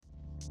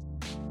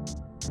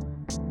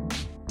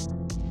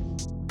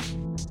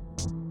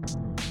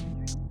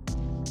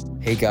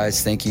Hey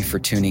guys, thank you for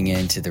tuning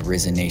in to the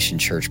Risen Nation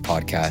Church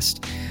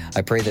podcast.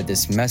 I pray that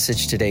this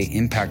message today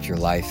impact your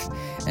life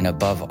and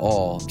above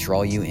all,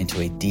 draw you into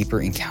a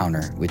deeper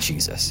encounter with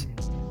Jesus.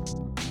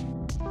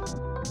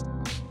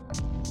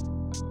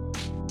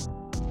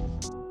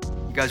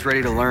 You guys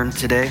ready to learn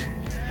today?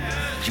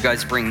 Did you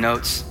guys bring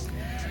notes?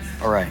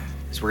 All right,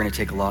 so we're gonna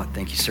take a lot.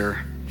 Thank you, sir.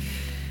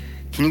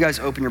 Can you guys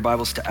open your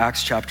Bibles to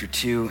Acts chapter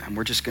 2, and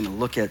we're just gonna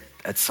look at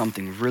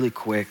something really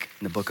quick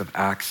in the book of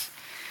Acts.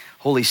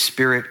 Holy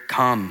Spirit,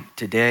 come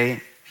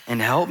today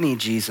and help me,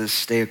 Jesus,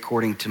 stay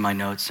according to my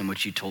notes and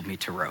what you told me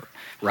to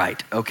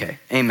write. Okay,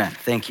 amen,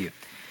 thank you.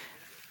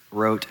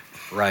 Wrote,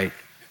 write,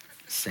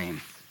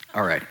 same.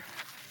 All right.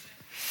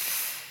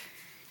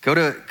 Go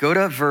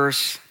to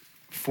verse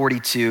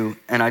 42,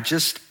 and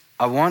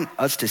I want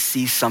us to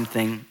see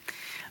something,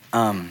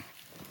 and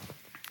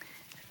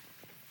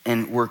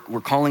I'm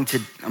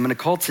gonna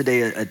call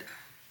today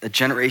a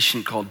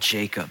generation called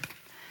Jacob.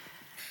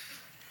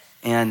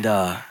 And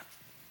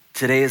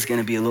today is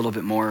gonna be a little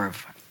bit more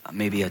of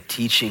maybe a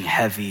teaching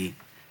heavy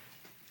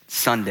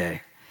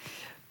Sunday.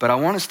 But I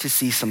want us to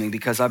see something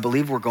because I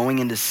believe we're going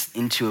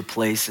into a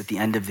place at the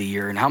end of the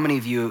year. And how many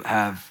of you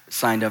have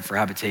signed up for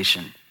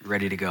Habitation?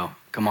 Ready to go?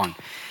 Come on.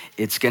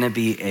 It's gonna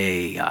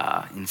be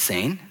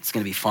insane. It's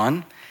gonna be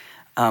fun.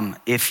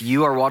 If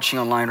you are watching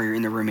online or you're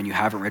in the room and you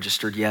haven't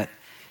registered yet,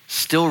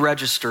 still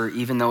register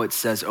even though it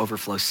says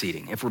overflow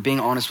seating. If we're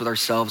being honest with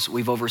ourselves,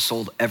 we've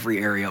oversold every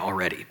area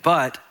already.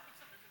 But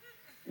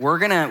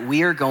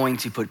we are going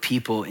to put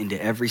people into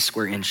every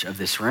square inch of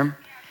this room.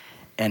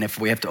 And if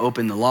we have to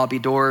open the lobby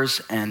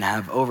doors and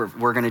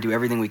we're gonna do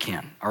everything we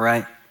can, all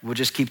right? We'll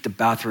just keep the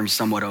bathroom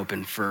somewhat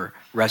open for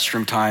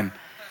restroom time.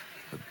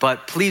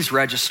 But please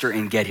register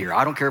and get here.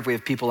 I don't care if we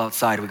have people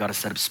outside, we gotta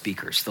set up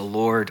speakers. The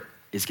Lord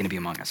is gonna be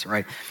among us, all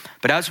right?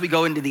 But as we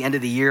go into the end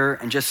of the year,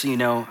 and just so you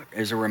know,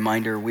 as a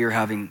reminder, we are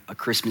having a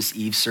Christmas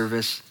Eve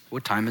service.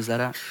 What time is that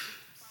at?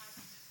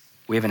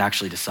 We haven't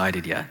actually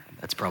decided yet.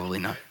 That's probably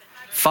not.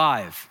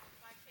 5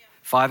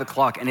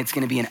 o'clock, and it's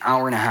gonna be an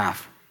hour and a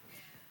half.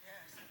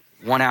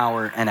 1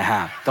 hour and a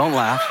half. Don't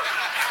laugh.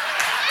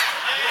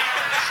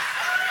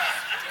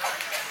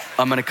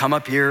 I'm gonna come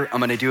up here, I'm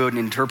gonna do an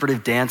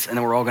interpretive dance, and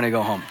then we're all gonna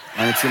go home,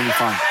 and it's gonna be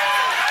fun.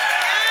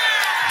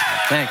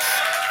 Thanks.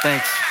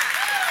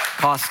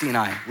 Costi and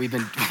I, we've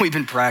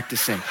been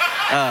practicing.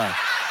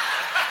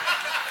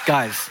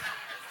 Guys,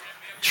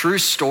 true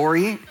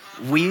story,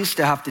 we used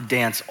to have to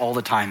dance all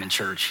the time in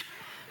church.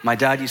 My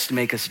dad used to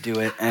make us do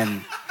it,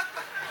 and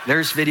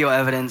there's video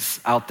evidence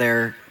out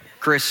there.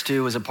 Chris,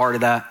 too, was a part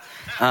of that.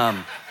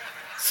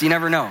 So you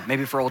never know.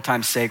 Maybe for old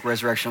time's sake,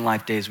 Resurrection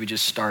Life Days, we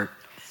just start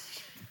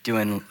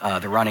doing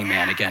the Running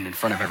Man again in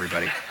front of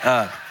everybody.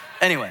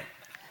 Anyway,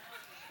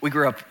 we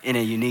grew up in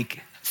a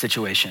unique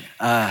situation.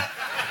 On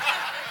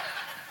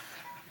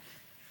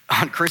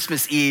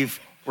Christmas Eve,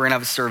 we're gonna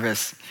have a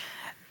service,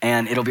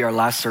 and it'll be our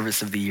last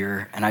service of the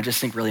year, and I just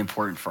think really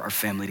important for our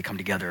family to come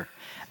together.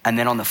 And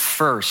then on the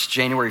 1st,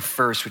 January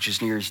 1st, which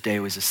is New Year's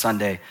Day, was a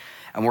Sunday,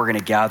 and we're gonna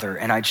gather.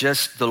 And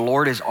the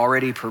Lord is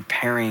already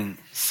preparing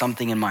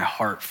something in my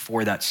heart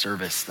for that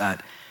service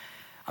that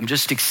I'm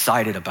just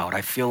excited about. I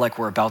feel like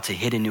we're about to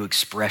hit a new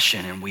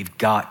expression, and we've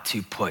got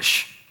to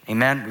push.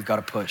 Amen? We've got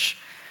to push.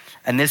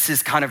 And this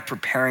is kind of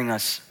preparing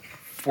us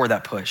for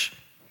that push.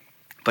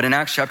 But in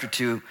Acts chapter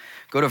 2,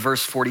 go to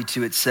verse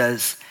 42, it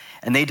says,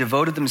 "And they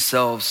devoted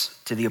themselves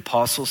to the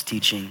apostles'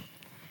 teaching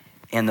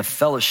and the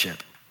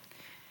fellowship,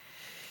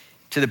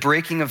 to the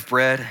breaking of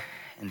bread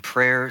and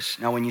prayers."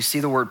 Now, when you see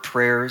the word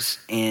prayers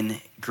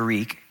in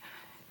Greek,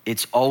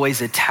 it's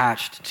always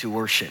attached to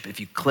worship.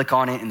 If you click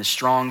on it in the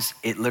Strong's,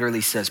 it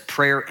literally says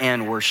prayer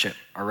and worship,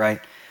 all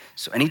right?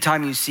 So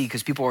anytime you see,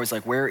 because people are always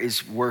like, where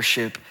is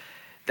worship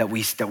that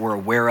we're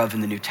aware of in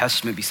the New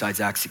Testament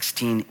besides Acts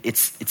 16?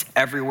 It's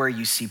everywhere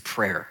you see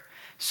prayer.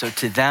 So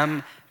to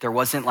them, there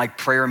wasn't like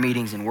prayer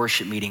meetings and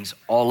worship meetings.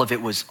 All of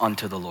it was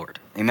unto the Lord,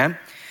 amen?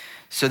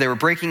 So they were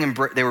breaking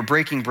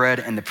bread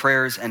and the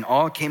prayers, and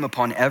all came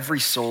upon every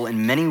soul,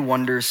 and many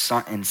wonders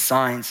and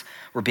signs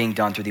were being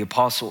done through the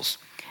apostles.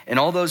 And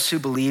all those who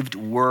believed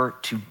were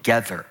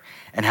together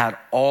and had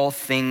all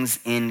things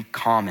in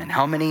common.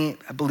 How many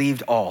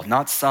believed? All,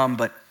 not some,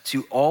 but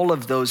to all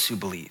of those who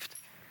believed.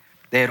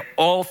 They had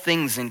all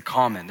things in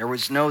common. There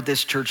was no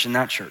this church and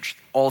that church.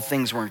 All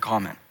things were in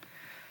common.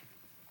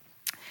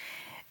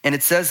 And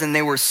it says, and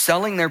they were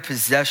selling their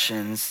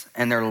possessions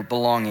and their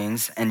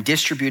belongings and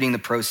distributing the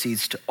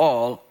proceeds to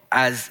all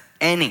as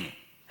any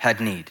had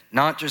need.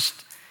 Not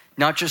just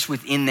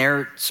within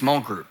their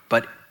small group,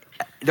 but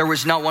there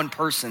was not one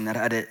person that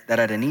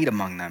had a need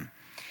among them.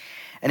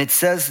 And it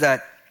says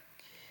that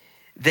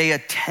they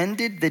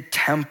attended the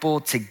temple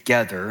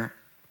together,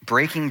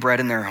 breaking bread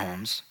in their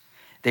homes.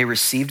 They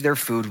received their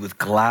food with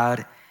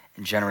glad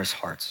and generous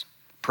hearts,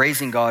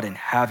 praising God and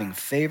having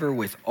favor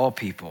with all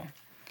people.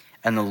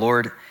 And the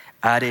Lord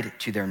added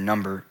to their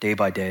number day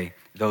by day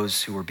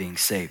those who were being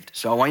saved.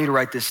 So I want you to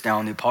write this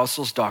down. The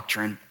apostles'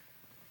 doctrine,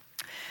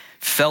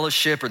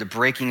 fellowship or the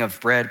breaking of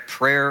bread,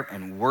 prayer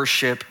and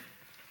worship,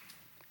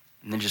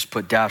 and then just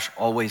put dash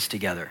always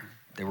together.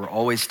 They were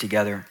always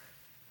together.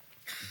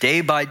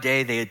 Day by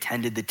day, they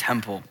attended the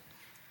temple.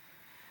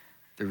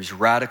 There was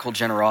radical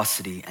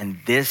generosity. And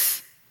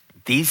these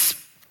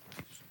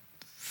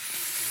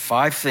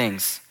 5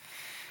 things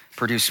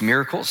produce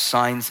miracles,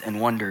 signs,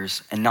 and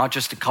wonders, and not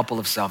just a couple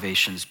of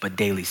salvations, but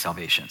daily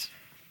salvations.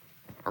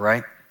 All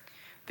right?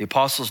 The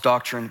apostles'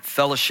 doctrine,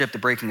 fellowship, the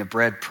breaking of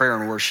bread, prayer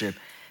and worship,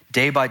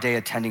 day by day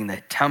attending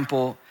the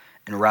temple,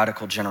 and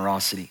radical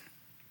generosity.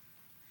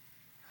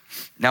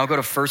 Now go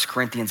to 1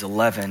 Corinthians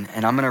 11,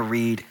 and I'm going to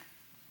read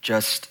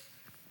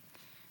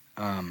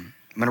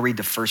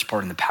the first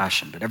part in the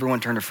Passion, but everyone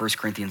turn to 1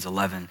 Corinthians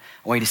 11.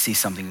 I want you to see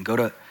something. Go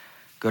to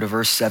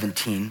verse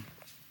 17. In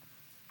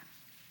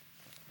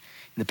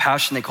the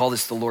Passion, they call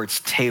this the Lord's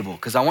table,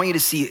 because I want you to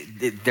see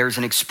there's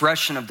an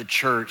expression of the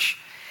church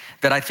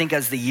that I think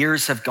as the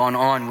years have gone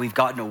on, we've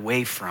gotten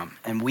away from.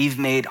 And we've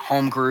made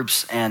home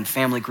groups and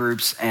family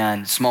groups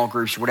and small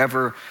groups,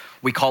 whatever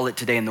we call it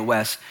today in the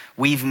West,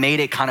 we've made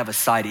it kind of a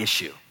side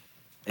issue.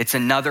 It's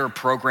another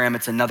program,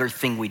 it's another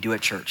thing we do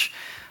at church.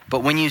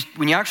 But when you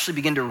actually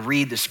begin to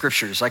read the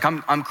scriptures, like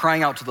I'm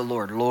crying out to the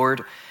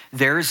Lord,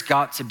 there's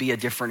got to be a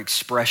different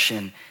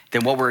expression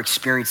than what we're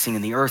experiencing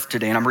in the earth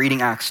today. And I'm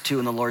reading Acts 2,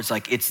 and the Lord's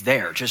like, it's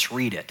there, just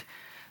read it.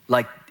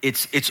 Like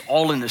it's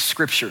all in the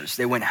scriptures.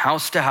 They went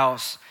house to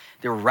house,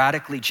 they were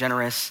radically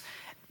generous.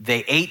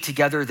 They ate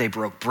together, they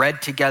broke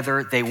bread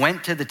together. They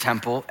went to the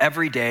temple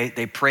every day,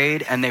 they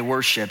prayed and they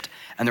worshiped,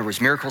 and there was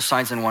miracles,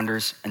 signs, and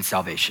wonders, and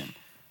salvation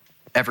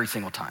every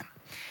single time.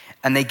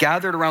 And they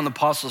gathered around the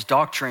apostles'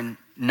 doctrine,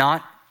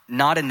 not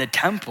in the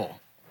temple,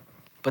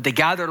 but they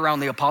gathered around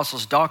the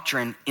apostles'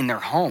 doctrine in their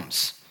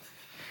homes.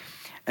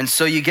 And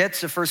so you get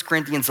to 1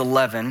 Corinthians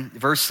 11,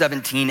 verse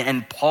 17,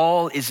 and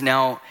Paul is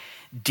now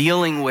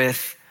dealing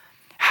with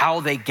how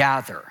they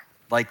gather.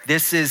 Like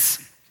this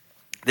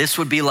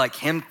would be like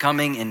him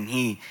coming and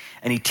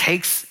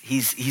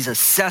he's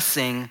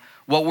assessing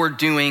what we're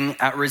doing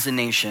at Risen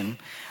Nation,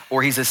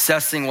 or he's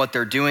assessing what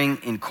they're doing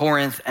in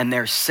Corinth, and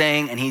they're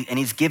saying, and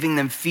he's giving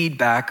them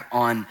feedback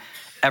on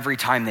every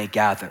time they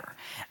gather.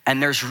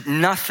 And there's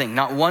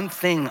not one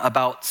thing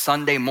about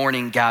Sunday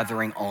morning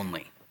gathering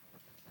only,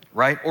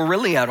 right? Or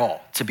really at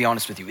all, to be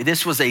honest with you.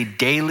 This was a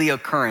daily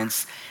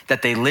occurrence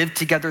that they lived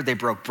together, they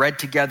broke bread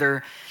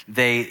together,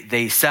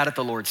 they sat at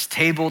the Lord's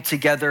table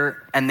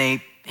together, and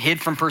they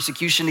hid from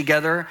persecution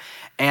together,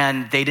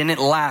 and they didn't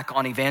lack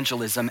on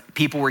evangelism.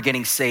 People were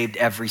getting saved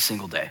every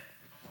single day,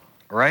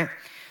 all right?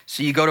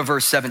 So you go to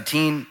verse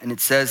 17, and it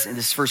says, in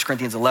this 1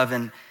 Corinthians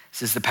 11, it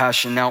says the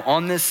Passion, now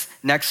on this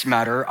next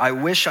matter, I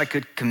wish I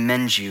could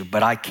commend you,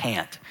 but I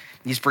can't.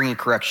 He's bringing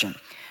correction.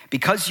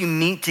 Because you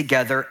meet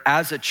together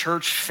as a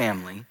church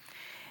family,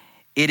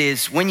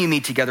 when you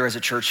meet together as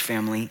a church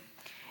family,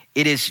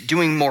 it is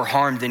doing more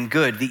harm than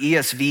good. The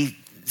ESV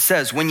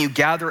says, when you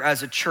gather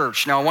as a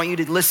church. Now I want you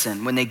to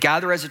listen. When they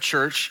gather as a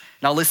church,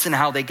 now listen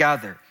how they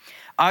gather.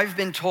 I've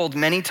been told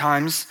many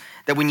times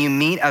that when you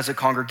meet as a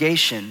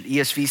congregation,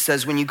 ESV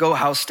says, when you go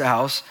house to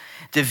house,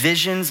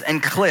 divisions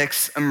and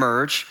cliques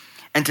emerge.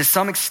 And to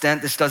some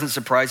extent, this doesn't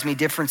surprise me.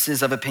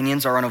 Differences of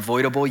opinions are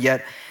unavoidable,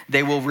 yet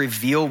they will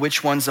reveal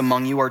which ones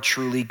among you are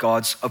truly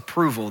God's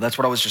approval. That's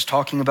what I was just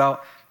talking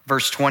about.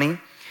 Verse 20,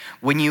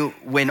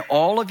 when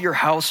all of your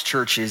house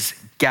churches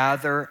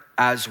gather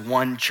as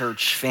one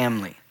church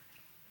family.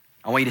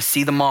 I want you to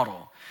see the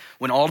model.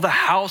 When all the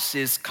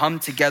houses come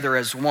together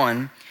as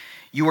one,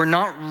 you are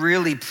not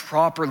really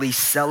properly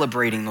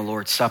celebrating the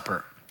Lord's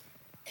Supper.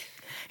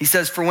 He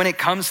says, for when it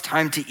comes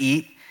time to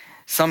eat,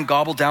 some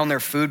gobble down their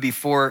food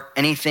before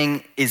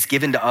anything is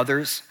given to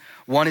others.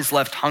 One is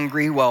left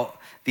hungry while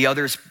the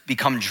others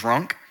become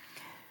drunk.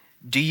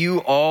 Don't you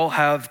all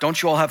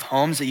have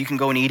homes that you can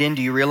go and eat in?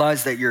 Do you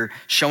realize that you're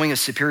showing a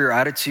superior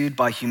attitude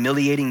by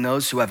humiliating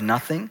those who have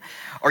nothing?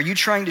 Are you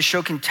trying to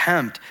show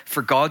contempt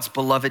for God's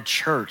beloved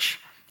church?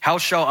 How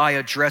shall I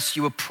address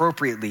you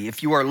appropriately?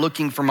 If you are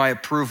looking for my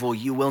approval,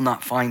 you will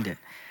not find it.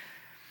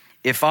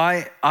 If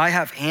I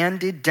have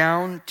handed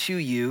down to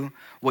you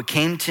what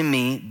came to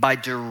me by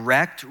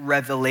direct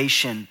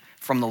revelation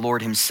from the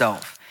Lord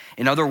himself.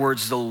 In other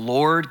words, the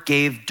Lord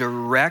gave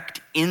direct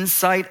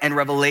insight and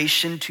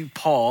revelation to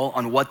Paul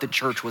on what the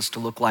church was to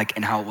look like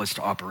and how it was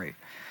to operate.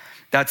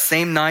 That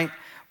same night,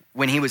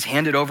 when he was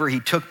handed over, he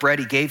took bread,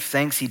 he gave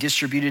thanks, he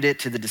distributed it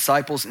to the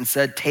disciples and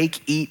said,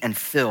 take, eat, and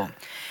fill.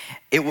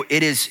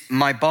 It is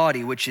my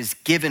body, which is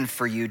given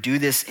for you. Do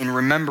this in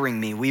remembering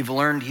me. We've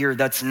learned here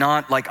that's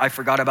not like I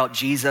forgot about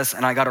Jesus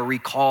and I got to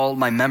recall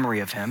my memory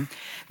of him.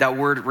 That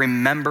word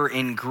remember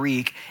in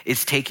Greek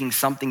is taking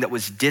something that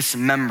was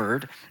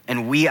dismembered,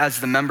 and we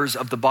as the members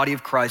of the body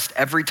of Christ,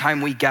 every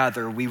time we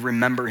gather, we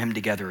remember him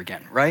together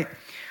again, right?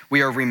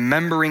 We are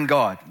remembering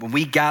God. When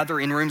we gather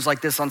in rooms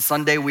like this on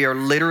Sunday, we are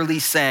literally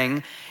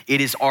saying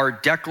it is our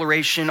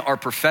declaration, our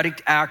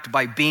prophetic act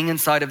by being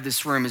inside of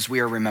this room as we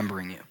are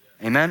remembering you.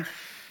 Amen?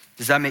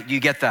 Do you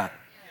get that?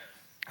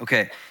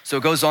 Okay, so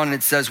it goes on and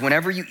it says,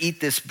 whenever you eat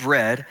this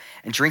bread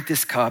and drink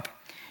this cup,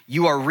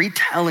 you are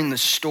retelling the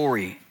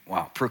story.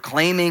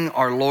 proclaiming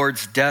our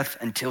Lord's death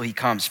until he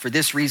comes. For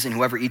this reason,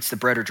 whoever eats the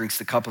bread or drinks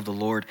the cup of the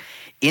Lord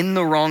in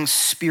the wrong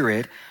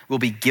spirit will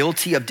be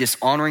guilty of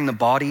dishonoring the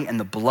body and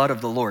the blood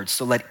of the Lord.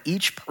 So let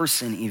each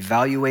person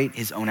evaluate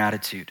his own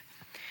attitude.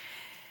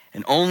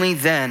 And only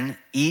then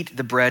eat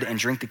the bread and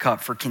drink the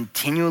cup. For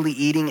continually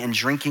eating and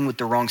drinking with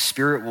the wrong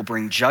spirit will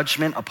bring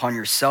judgment upon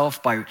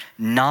yourself by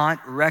not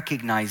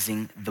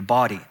recognizing the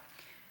body.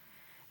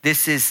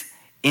 This is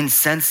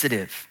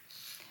insensitive.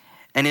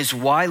 And it's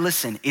why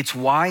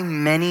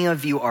many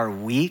of you are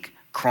weak,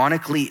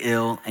 chronically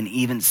ill, and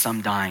even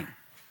some dying.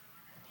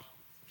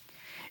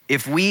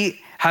 If we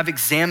have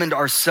examined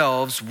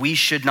ourselves, we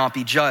should not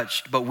be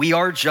judged, but we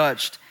are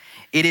judged.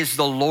 It is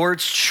the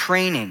Lord's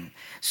training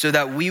so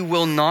that we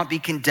will not be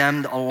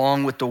condemned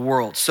along with the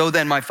world. So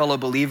then, my fellow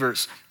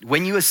believers,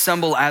 when you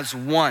assemble as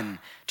one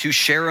to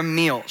share a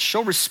meal,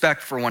 show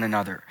respect for one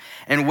another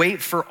and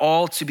wait for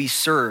all to be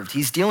served.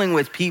 He's dealing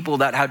with people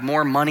that had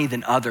more money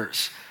than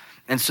others.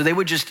 And so they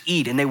would just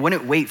eat and they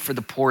wouldn't wait for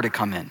the poor to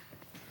come in.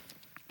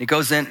 It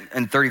goes in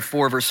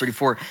 34, verse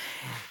 34.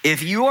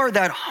 If you are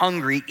that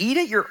hungry, eat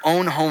at your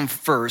own home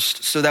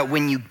first, so that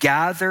when you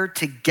gather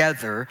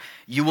together,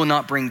 you will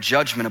not bring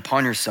judgment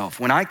upon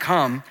yourself. When I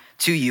come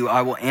to you,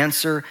 I will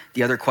answer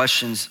the other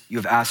questions you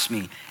have asked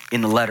me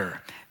in the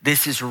letter.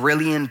 This is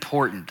really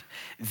important.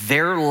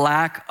 Their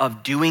lack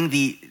of doing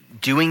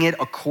it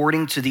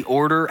according to the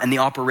order and the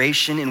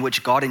operation in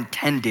which God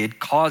intended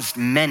caused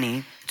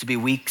many to be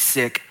weak,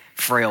 sick,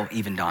 frail,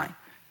 even dying.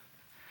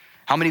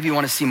 How many of you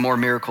want to see more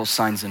miracles,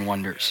 signs, and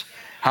wonders?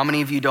 How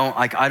many of you don't,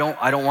 I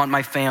don't want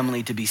my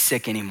family to be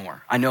sick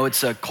anymore. I know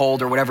it's a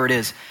cold or whatever it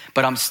is,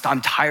 but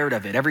I'm tired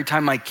of it. Every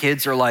time my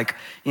kids are like,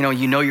 you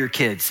know your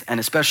kids, and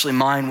especially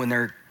mine when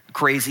they're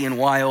crazy and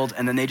wild,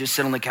 and then they just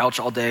sit on the couch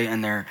all day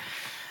and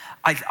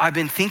I've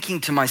been thinking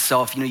to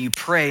myself, you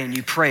pray and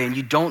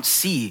you don't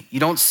see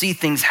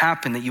things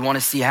happen that you want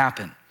to see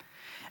happen.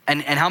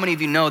 And how many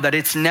of you know that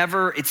it's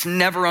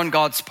never on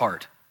God's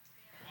part?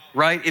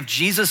 Right? If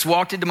Jesus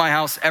walked into my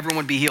house, everyone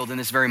would be healed in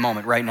this very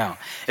moment right now.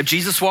 If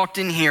Jesus walked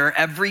in here,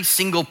 every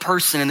single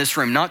person in this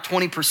room, not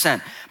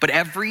 20%, but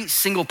every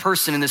single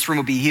person in this room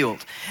would be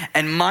healed.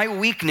 And my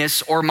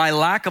weakness or my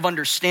lack of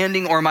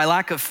understanding or my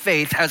lack of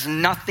faith has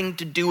nothing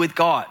to do with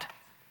God.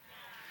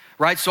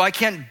 Right? So I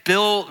can't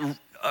build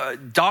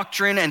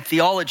doctrine and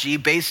theology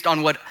based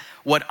on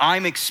what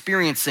I'm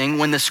experiencing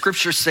when the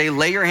scriptures say,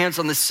 lay your hands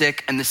on the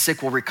sick and the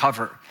sick will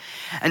recover.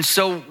 And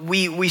so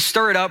we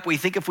stir it up. We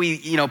think if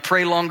we,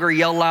 pray longer,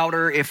 yell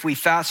louder, if we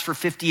fast for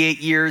 58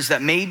 years,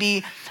 that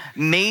maybe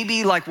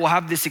like we'll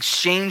have this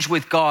exchange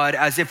with God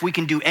as if we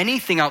can do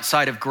anything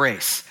outside of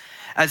grace.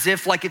 As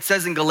if, like it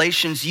says in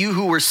Galatians, you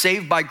who were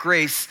saved by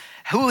grace,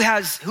 who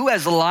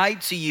has lied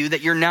to you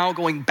that you're now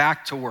going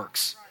back to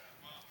works?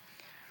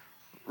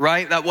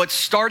 Right? That what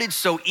started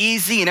so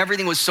easy and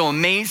everything was so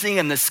amazing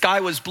and the sky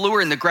was bluer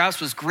and the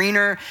grass was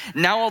greener,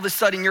 now all of a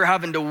sudden you're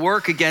having to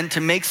work again to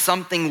make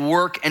something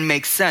work and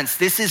make sense.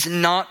 This is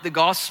not the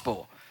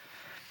gospel,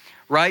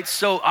 right?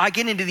 So I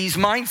get into these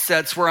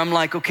mindsets where I'm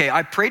like, okay,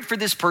 I prayed for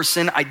this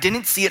person, I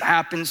didn't see it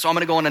happen, so I'm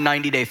gonna go on a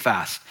 90-day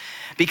fast.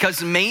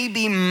 Because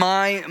maybe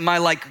my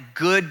like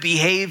good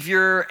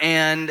behavior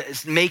and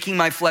making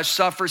my flesh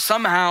suffer,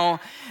 somehow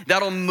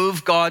that'll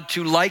move God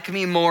to like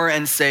me more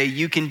and say,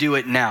 you can do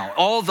it now.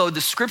 Although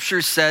the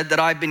scriptures said that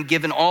I've been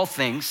given all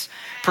things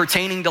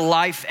pertaining to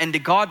life and to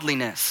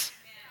godliness,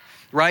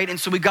 right? And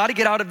so we got to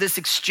get out of this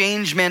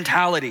exchange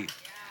mentality.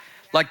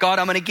 Like, God,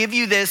 I'm going to give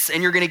you this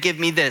and you're going to give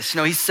me this.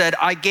 No, he said,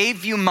 I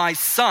gave you my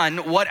son.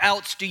 What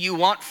else do you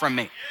want from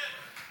me?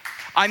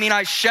 I mean,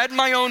 I shed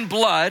my own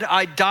blood,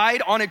 I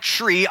died on a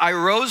tree, I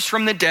rose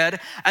from the dead,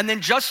 and then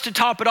just to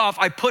top it off,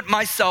 I put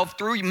myself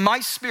through my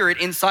spirit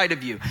inside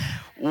of you.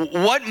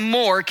 What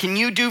more can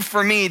you do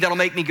for me that'll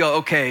make me go,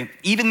 okay,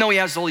 even though he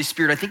has the Holy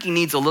Spirit, I think he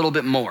needs a little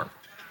bit more,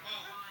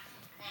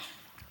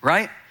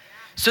 right?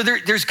 So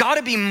there's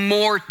gotta be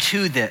more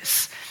to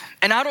this.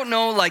 And I don't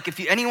know, like if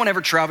anyone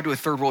ever traveled to a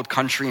third world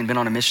country and been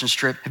on a mission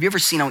trip, have you ever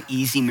seen how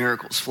easy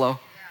miracles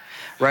flow?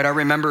 Right, I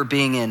remember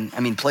being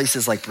in,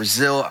 places like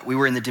Brazil. We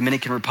were in the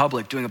Dominican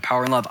Republic doing a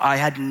Power and Love.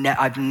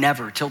 I've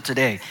never, till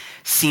today,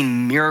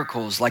 seen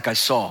miracles like I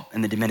saw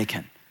in the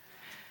Dominican.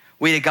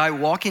 We had a guy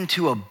walk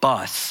into a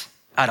bus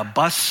at a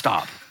bus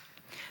stop.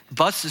 The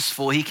bus is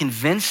full. He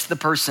convinced the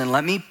person,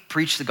 let me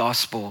preach the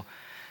gospel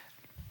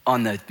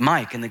on the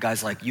mic. And the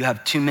guy's like, you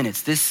have 2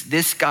 minutes.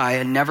 This guy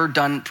had never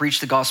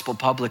preached the gospel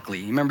publicly.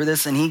 You remember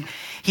this? And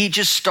he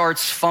just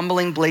starts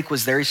fumbling. Blake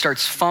was there. He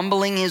starts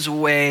fumbling his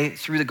way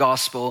through the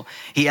gospel.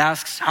 He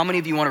asks, how many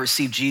of you want to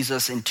receive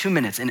Jesus in 2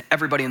 minutes? And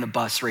everybody in the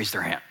bus raised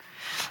their hand.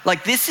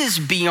 Like, this is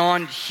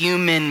beyond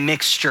human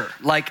mixture.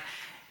 Like,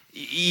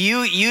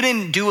 you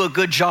didn't do a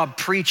good job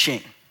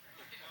preaching,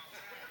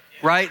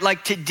 right?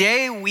 Like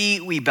today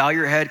we bow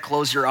your head,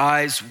 close your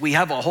eyes. We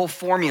have a whole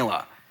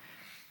formula,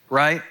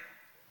 right?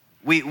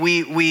 We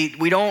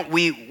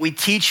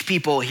teach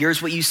people,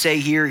 here's what you say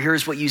here,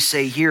 here's what you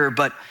say here,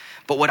 but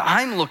But what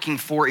I'm looking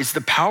for is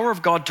the power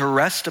of God to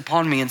rest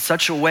upon me in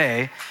such a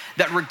way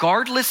that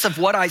regardless of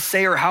what I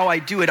say or how I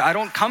do it, I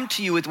don't come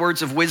to you with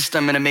words of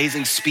wisdom and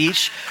amazing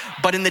speech,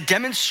 but in the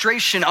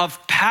demonstration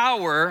of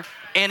power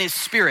and his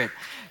spirit.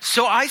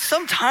 So I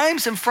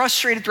sometimes am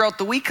frustrated throughout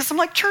the week because I'm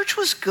like, church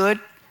was good,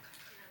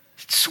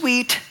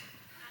 sweet.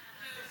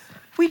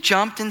 We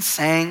jumped and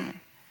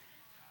sang.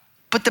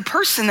 But the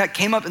person that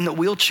came up in the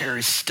wheelchair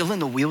is still in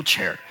the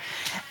wheelchair.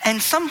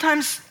 And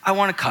sometimes I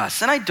want to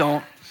cuss, and I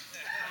don't.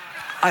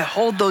 I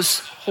hold those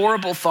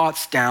horrible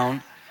thoughts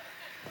down.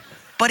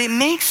 But it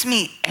makes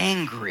me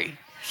angry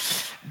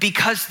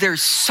because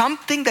there's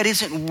something that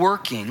isn't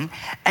working,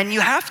 and you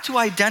have to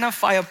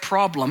identify a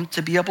problem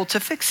to be able to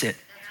fix it.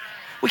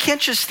 We can't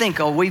just think,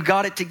 oh, we've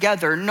got it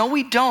together. No,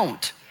 we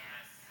don't.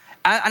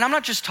 And I'm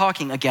not just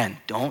talking, again,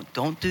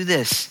 don't do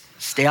this.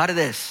 Stay out of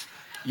this.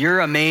 You're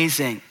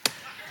amazing.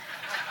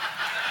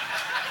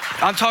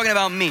 I'm talking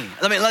about me.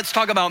 Let's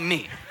talk about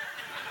me,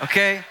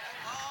 okay?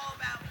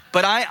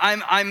 But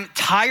I'm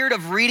tired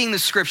of reading the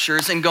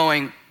scriptures and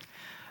going,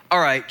 all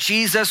right,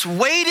 Jesus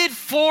waited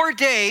 4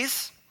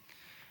 days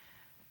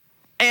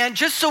and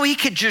just so he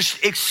could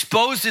just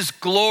expose his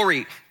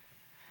glory.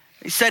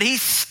 He said, he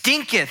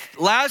stinketh,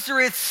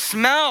 Lazarus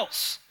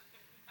smells.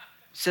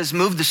 He says,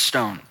 move the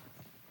stone.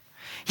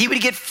 He would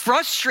get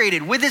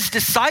frustrated with his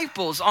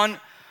disciples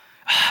on,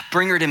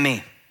 bring her to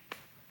me.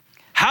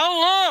 How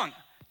long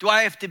do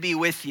I have to be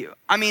with you?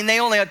 I mean, they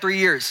only had 3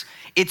 years.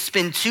 It's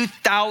been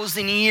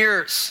 2,000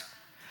 years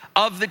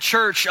of the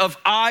church of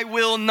I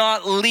will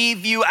not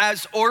leave you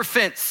as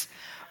orphans,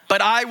 but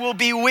I will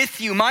be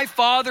with you. My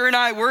Father and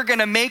I, we're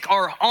gonna make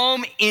our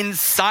home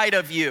inside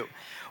of you.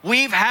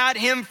 We've had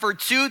him for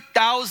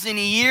 2,000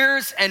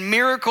 years and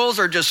miracles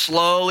are just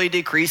slowly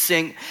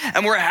decreasing.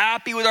 And we're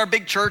happy with our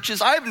big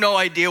churches. I have no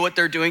idea what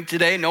they're doing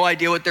today.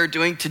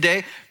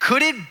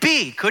 Could it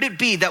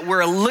be that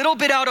we're a little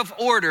bit out of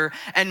order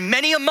and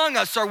many among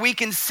us are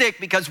weak and sick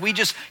because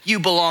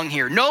you belong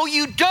here? No,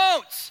 you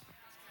don't.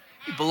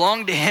 You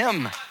belong to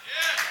him.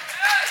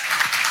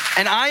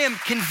 And I am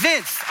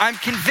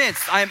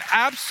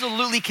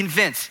absolutely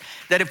convinced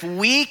that if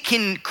we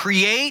can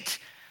create,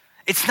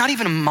 it's not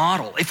even a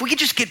model. If we could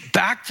just get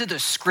back to the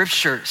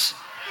scriptures.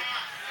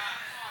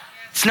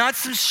 It's not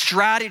some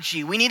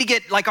strategy. We need to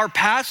get, like our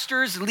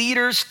pastors,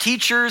 leaders,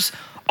 teachers,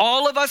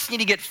 all of us need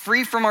to get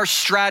free from our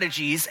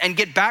strategies and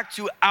get back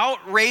to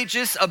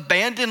outrageous,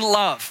 abandoned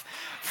love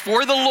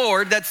for the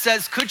Lord that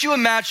says, could you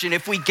imagine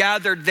if we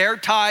gathered their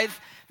tithe,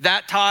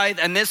 that tithe,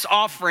 and this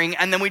offering,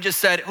 and then we just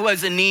said, who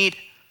has a need?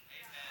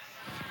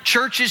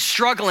 Church is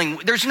struggling.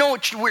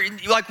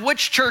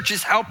 Which church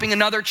is helping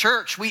another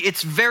church?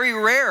 It's very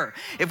rare.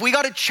 If we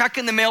got a check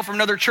in the mail from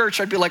another church,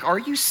 I'd be like, are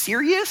you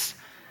serious?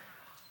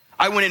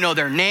 I wouldn't know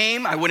their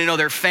name. I wouldn't know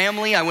their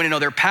family. I wouldn't know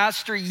their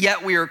pastor,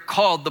 yet we are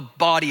called the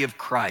body of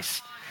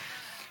Christ.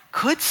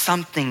 Could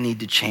something need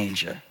to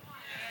change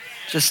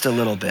just a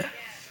little bit?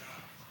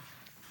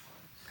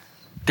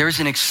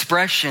 There's an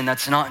expression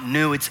that's not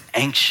new, it's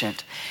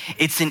ancient.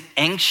 It's an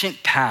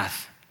ancient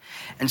path.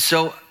 And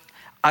so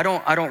I'm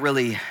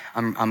already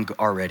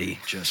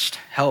just,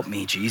 help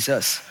me,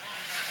 Jesus.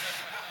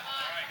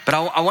 But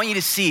I want you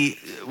to see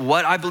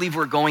what I believe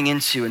we're going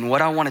into and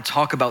what I want to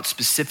talk about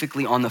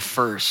specifically on the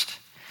first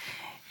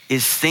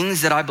is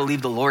things that I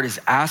believe the Lord is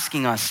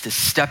asking us to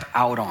step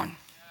out on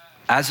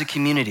as a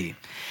community.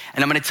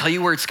 And I'm going to tell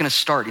you where it's going to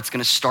start. It's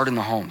going to start in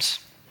the homes.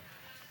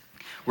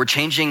 We're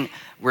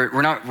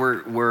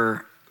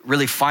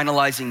really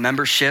finalizing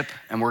membership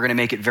and we're going to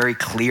make it very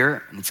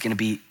clear and it's going to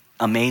be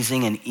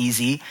amazing and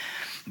easy.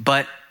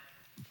 But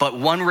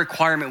one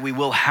requirement we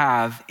will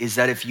have is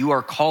that if you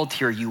are called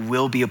here, you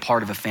will be a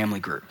part of a family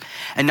group.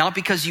 And not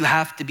because you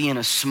have to be in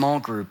a small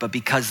group, but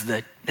because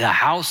the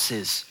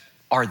houses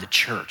are the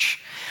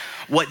church.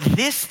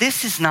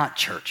 This is not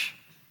church.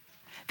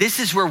 This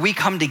is where we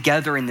come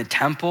together in the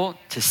temple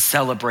to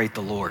celebrate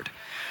the Lord.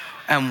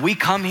 And we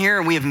come here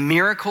and we have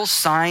miracles,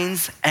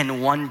 signs,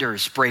 and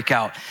wonders break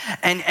out.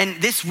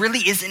 And this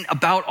really isn't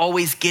about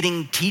always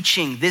getting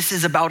teaching. This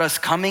is about us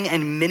coming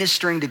and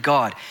ministering to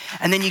God.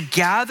 And then you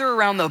gather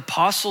around the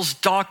apostles'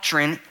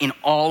 doctrine in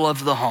all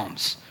of the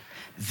homes.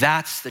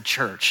 That's the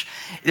church.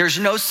 There's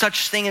no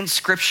such thing in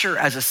scripture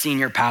as a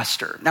senior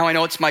pastor. Now I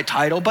know it's my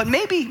title, but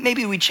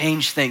maybe we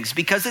change things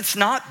because it's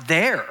not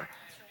there.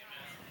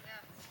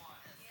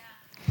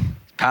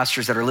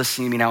 Pastors that are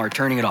listening to me now are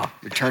turning it off.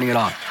 You're turning it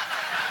off.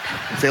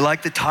 They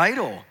like the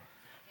title,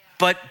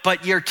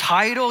 but your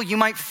title, you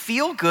might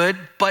feel good,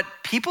 but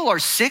people are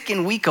sick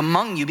and weak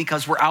among you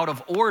because we're out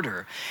of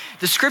order.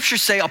 The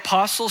scriptures say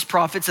apostles,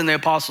 prophets, and the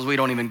apostles, we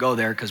don't even go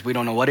there because we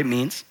don't know what it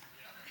means.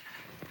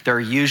 They're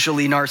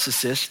usually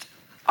narcissists.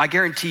 I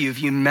guarantee you, if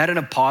you met an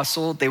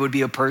apostle, they would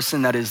be a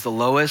person that is the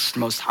lowest,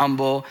 most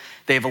humble.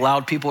 They've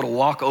allowed people to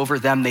walk over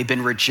them. They've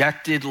been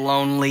rejected,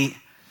 lonely.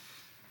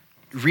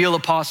 Real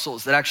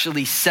apostles that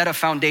actually set a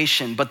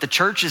foundation, but the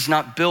church is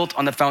not built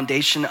on the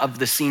foundation of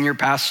the senior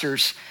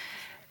pastors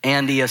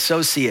and the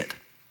associate.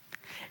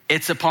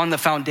 It's upon the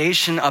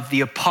foundation of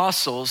the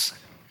apostles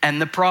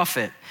and the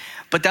prophet.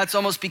 but that's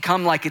almost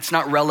become like it's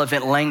not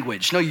relevant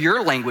language. No,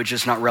 your language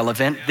is not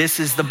relevant. This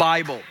is the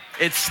Bible.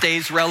 It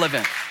stays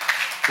relevant,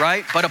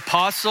 right? But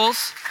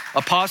apostles,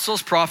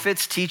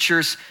 prophets,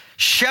 teachers,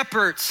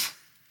 shepherds,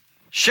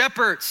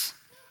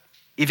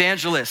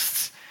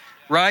 evangelists,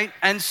 right?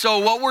 And so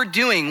what we're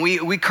doing,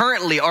 we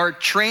currently are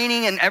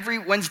training, and every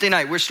Wednesday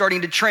night we're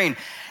starting to train,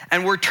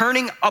 and we're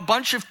turning a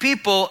bunch of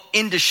people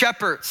into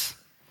shepherds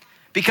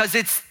because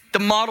it's the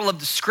model of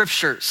the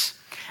scriptures.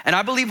 And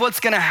I believe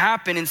what's gonna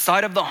happen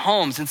inside of the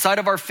homes, inside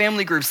of our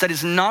family groups, that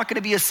is not gonna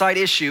be a side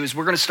issue, is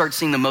we're gonna start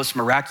seeing the most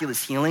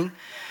miraculous healing,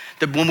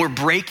 that when we're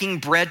breaking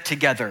bread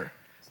together,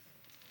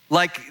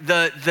 like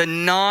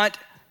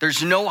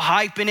there's no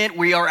hype in it.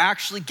 We are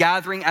actually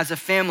gathering as a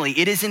family.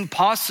 It is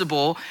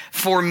impossible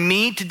for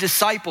me to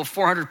disciple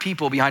 400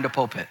 people behind a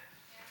pulpit.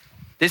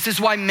 This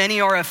is why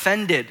many are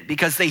offended,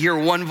 because they hear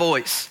one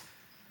voice.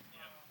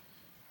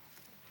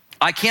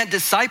 I can't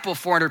disciple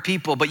 400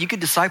 people, but you could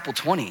disciple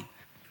 20,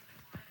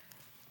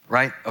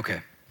 right?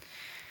 Okay.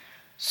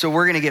 So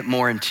we're gonna get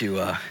more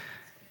into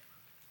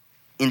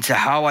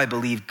how I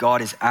believe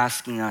God is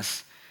asking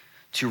us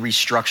to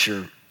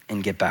restructure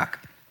and get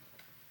back.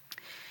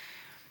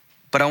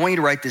 But I want you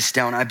to write this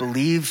down. I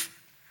believe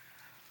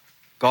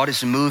God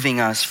is moving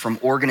us from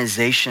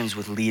organizations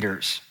with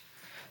leaders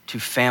to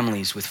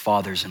families with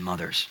fathers and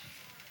mothers.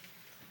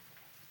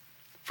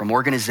 From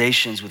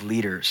organizations with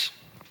leaders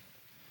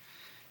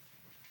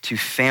to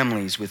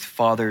families with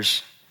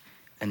fathers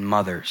and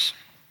mothers.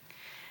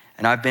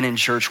 And I've been in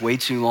church way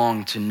too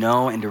long to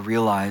know and to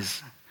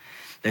realize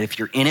that if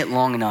you're in it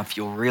long enough,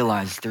 you'll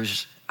realize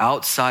there's,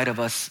 outside of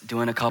us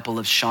doing a couple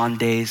of Sean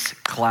days,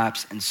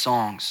 claps, and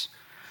songs,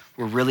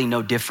 we're really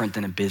no different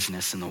than a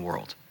business in the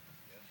world.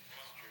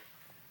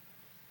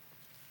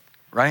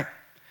 Right?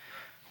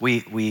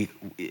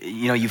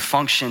 You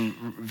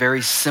function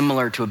very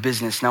similar to a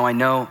business. Now I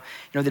know,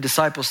 the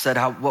disciples said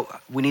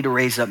we need to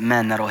raise up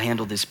men that'll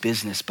handle this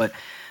business, but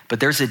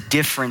there's a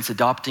difference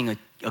adopting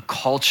a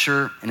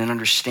culture and an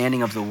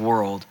understanding of the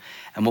world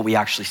and what we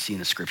actually see in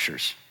the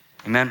scriptures.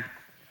 Amen?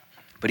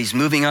 But he's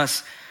moving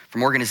us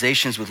from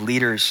organizations with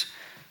leaders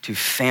to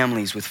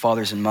families with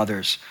fathers and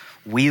mothers.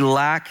 We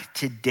lack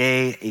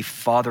today a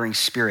fathering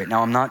spirit.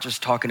 Now, I'm not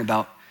just talking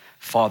about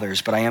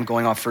fathers, but I am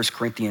going off 1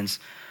 Corinthians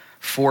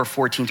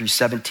 4:14 through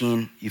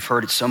 17. You've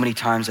heard it so many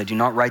times. I do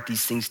not write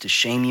these things to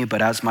shame you,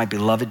 but as my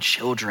beloved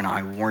children,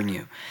 I warn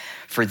you.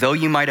 For though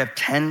you might have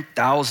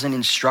 10,000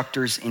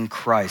 instructors in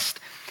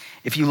Christ,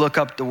 if you look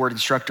up the word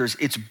instructors,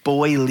 it's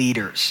boy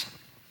leaders.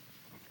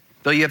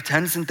 Though you have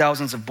tens and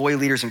thousands of boy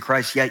leaders in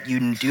Christ, yet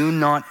you do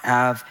not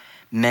have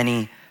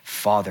many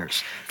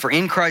fathers. For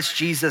in Christ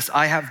Jesus,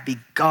 I have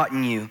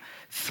begotten you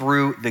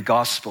through the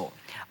gospel.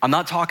 I'm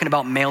not talking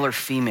about male or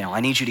female. I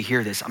need you to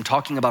hear this. I'm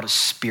talking about a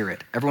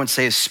spirit. Everyone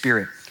say a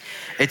spirit.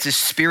 It's a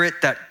spirit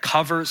that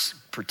covers,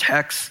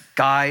 protects,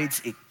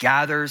 guides, it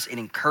gathers, it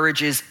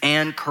encourages,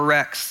 and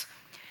corrects.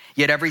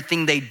 Yet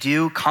everything they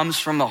do comes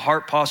from a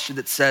heart posture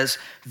that says,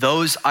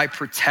 those I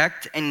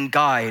protect and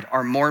guide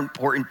are more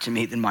important to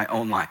me than my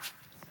own life.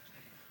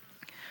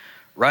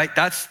 Right?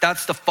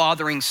 That's the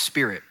fathering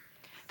spirit.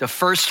 The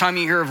first time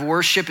you hear of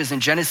worship is in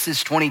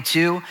Genesis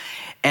 22,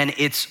 and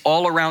it's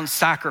all around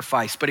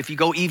sacrifice. But if you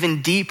go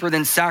even deeper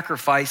than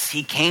sacrifice,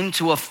 he came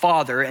to a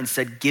father and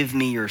said, give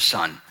me your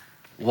son.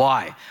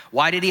 Why?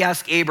 Why did he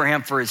ask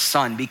Abraham for his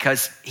son?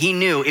 Because he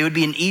knew it would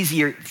be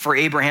easier for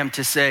Abraham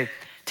to say,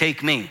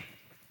 take me.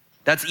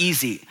 That's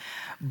easy.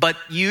 But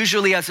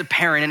usually as a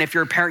parent, and if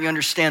you're a parent, you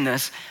understand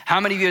this, how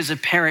many of you as a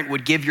parent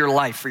would give your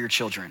life for your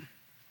children?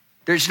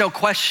 There's no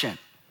question.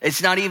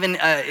 It's not even,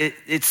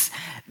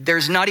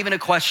 there's not even a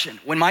question.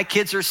 When my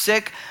kids are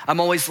sick,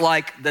 I'm always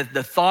like,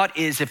 the thought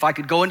is if I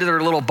could go into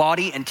their little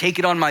body and take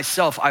it on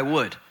myself, I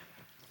would,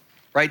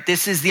 right?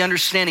 This is the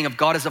understanding of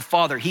God as a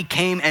father. He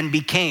came and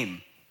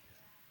became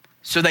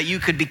so that you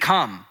could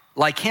become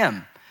like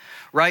him,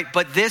 right?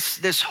 But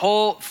this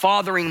whole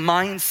fathering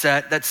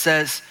mindset that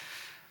says,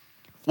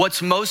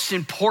 what's most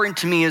important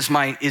to me is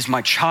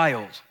my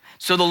child.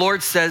 So the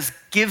Lord says,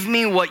 give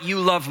me what you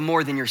love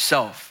more than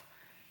yourself.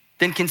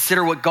 Then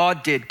consider what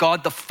God did,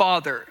 God the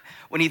Father,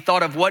 when he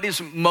thought of what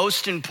is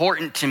most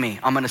important to me,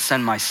 I'm gonna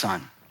send my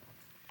son,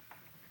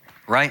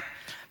 right?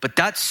 But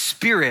that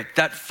spirit,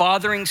 that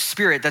fathering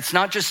spirit, that's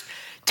not just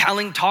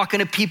talking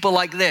to people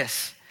like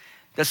this.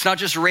 That's not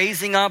just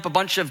raising up a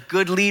bunch of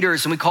good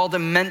leaders and we call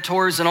them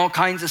mentors and all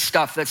kinds of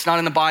stuff. That's not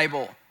in the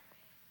Bible.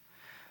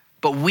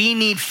 But we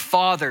need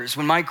fathers.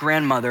 When my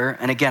grandmother,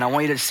 and again, I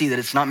want you to see that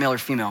it's not male or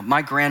female.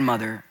 My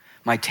grandmother,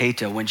 my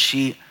teta,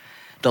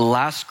 the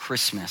last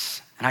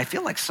Christmas, and I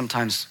feel like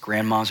sometimes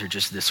grandmas are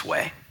just this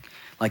way.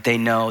 Like they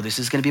know this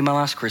is gonna be my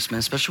last Christmas,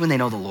 especially when they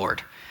know the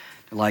Lord.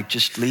 They're like,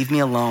 just leave me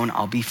alone,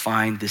 I'll be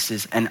fine.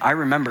 And I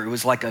remember it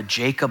was like a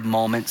Jacob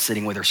moment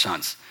sitting with her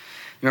sons.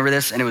 Remember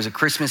this? And it was a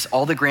Christmas,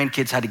 all the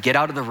grandkids had to get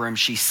out of the room.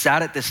 She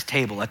sat at this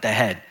table at the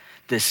head,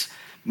 this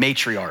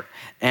matriarch,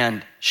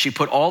 and she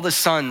put all the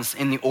sons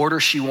in the order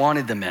she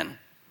wanted them in.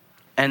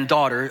 and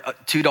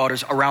two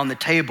daughters around the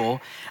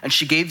table, and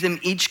she gave them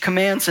each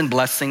commands and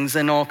blessings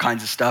and all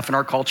kinds of stuff in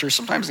our culture,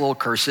 sometimes little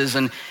curses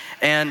and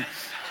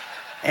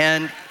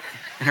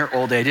in her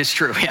old age, it's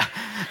true, yeah.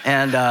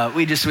 And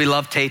we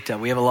love Tata.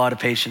 We have a lot of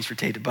patience for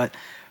Tata.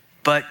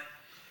 But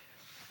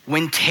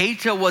when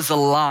Tata was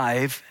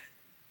alive,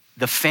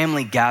 the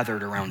family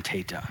gathered around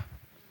Tata,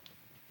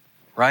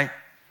 right?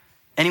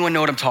 Anyone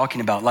know what I'm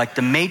talking about? Like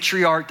the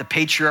matriarch, the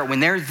patriarch, when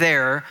they're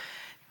there,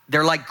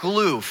 they're like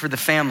glue for the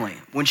family.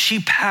 When she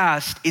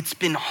passed, it's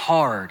been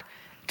hard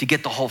to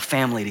get the whole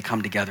family to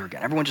come together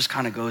again. Everyone just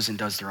kind of goes and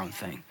does their own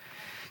thing.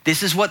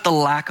 This is what the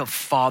lack of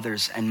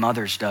fathers and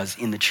mothers does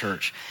in the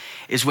church,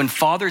 is when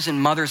fathers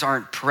and mothers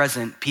aren't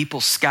present,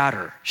 people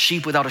scatter,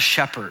 sheep without a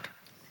shepherd,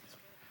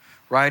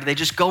 right? They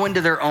just go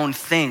into their own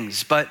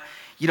things. But,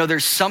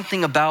 there's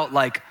something about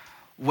like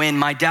when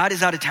my dad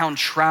is out of town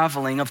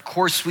traveling, of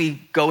course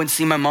we go and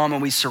see my mom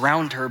and we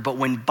surround her. But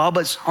when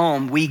Bubba's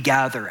home, we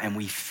gather and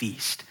we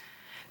feast.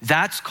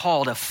 That's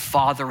called a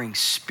fathering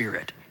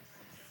spirit.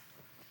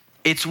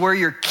 It's where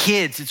your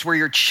kids, it's where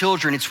your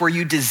children, it's where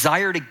you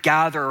desire to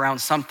gather around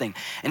something.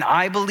 And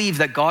I believe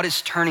that God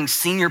is turning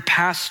senior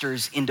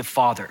pastors into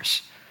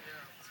fathers.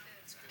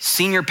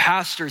 Senior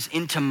pastors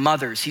into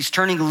mothers. He's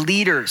turning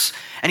leaders,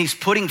 and he's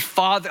putting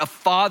a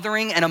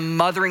fathering and a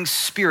mothering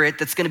spirit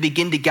that's going to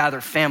begin to gather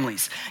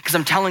families. Because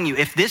I'm telling you,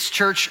 if this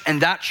church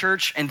and that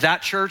church and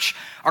that church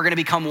are going to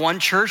become one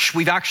church,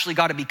 we've actually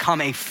got to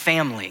become a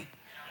family.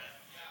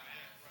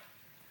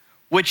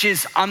 Which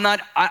is, I'm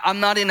not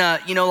in a,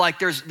 like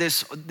there's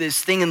this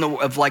thing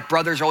of like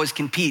brothers always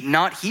compete.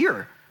 Not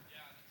here.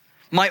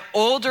 My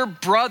older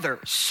brother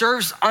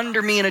serves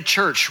under me in a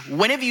church.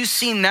 When have you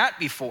seen that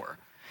before?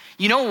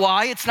 You know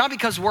why? It's not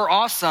because we're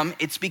awesome.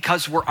 It's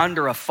because we're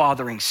under a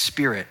fathering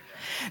spirit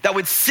that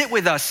would sit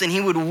with us and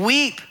he would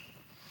weep.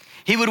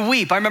 He would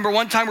weep. I remember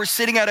one time we're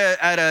sitting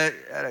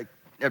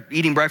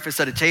eating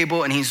breakfast at a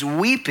table, and he's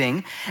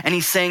weeping and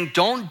he's saying,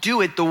 "Don't do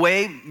it the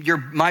way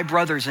my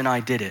brothers and I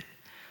did it.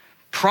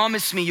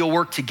 Promise me you'll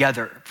work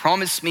together.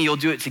 Promise me you'll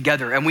do it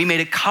together." And we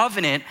made a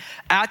covenant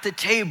at the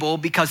table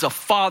because a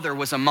father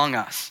was among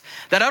us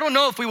that I don't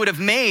know if we would have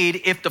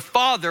made if the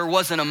father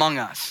wasn't among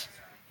us,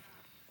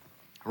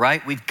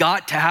 right? We've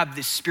got to have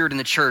this spirit in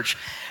the church,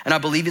 and I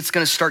believe it's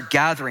going to start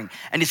gathering.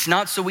 And it's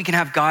not so we can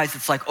have guys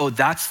that's like, oh,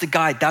 that's the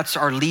guy, that's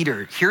our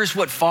leader. Here's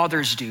what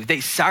fathers do.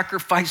 They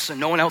sacrifice so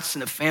no one else in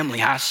the family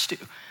has to.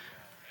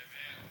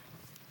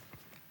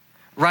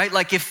 Right?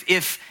 Like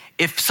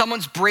if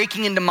someone's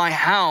breaking into my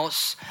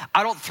house,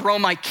 I don't throw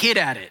my kid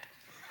at it.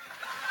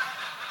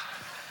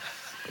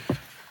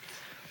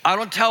 I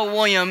don't tell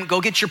William,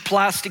 go get your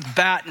plastic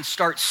bat and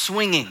start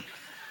swinging.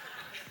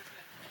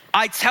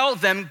 I tell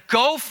them,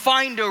 go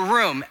find a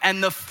room,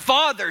 and the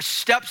father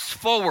steps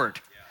forward.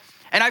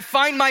 And I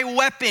find my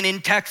weapon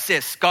in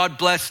Texas. God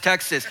bless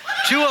Texas.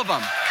 2 of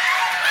them.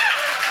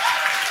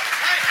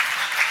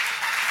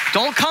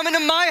 Don't come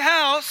into my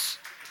house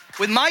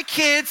with my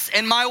kids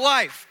and my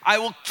wife. I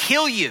will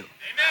kill you.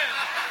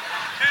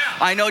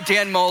 I know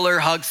Dan Moeller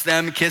hugs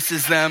them,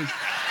 kisses them.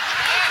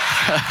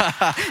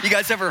 You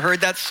guys ever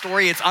heard that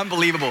story? It's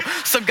unbelievable.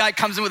 Some guy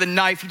comes in with a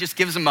knife, he just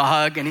gives him a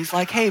hug, and he's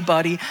like, hey,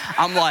 buddy.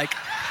 I'm like,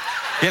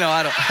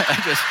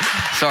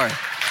 sorry.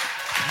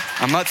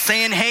 I'm not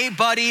saying, hey,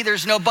 buddy,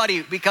 there's no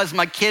buddy, because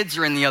my kids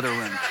are in the other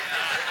room.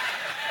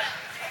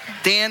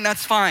 Dan,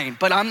 that's fine,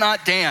 but I'm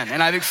not Dan,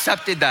 and I've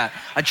accepted that.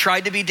 I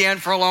tried to be Dan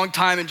for a long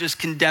time and just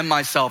condemned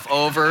myself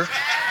over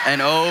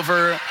and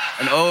over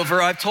and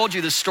over. I've told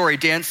you this story.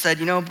 Dan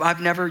said, I've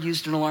never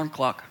used an alarm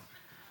clock.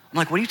 I'm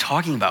like, what are you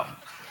talking about?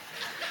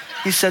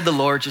 He said, the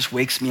Lord just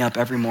wakes me up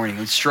every morning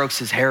and strokes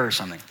his hair or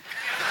something.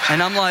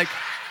 And I'm like,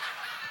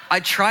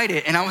 I tried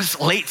it and I was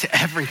late to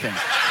everything.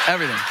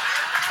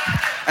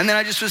 And then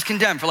I just was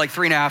condemned for like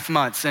 3.5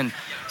 months. And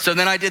so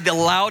then I did the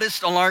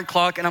loudest alarm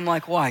clock, and I'm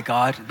like, why,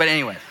 God? But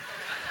anyway,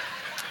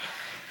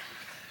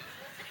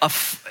 a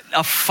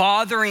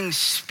fathering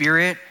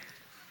spirit,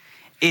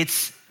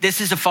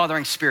 this is a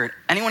fathering spirit.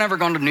 Anyone ever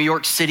gone to New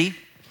York City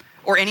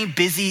or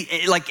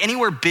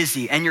anywhere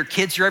busy, and your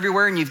kids are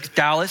everywhere, and you've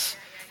Dallas,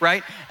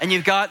 right? And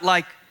you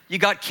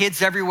got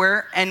kids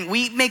everywhere, and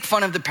we make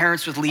fun of the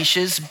parents with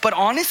leashes, but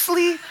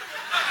honestly,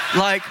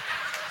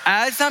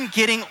 as I'm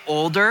getting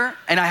older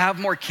and I have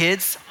more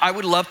kids, I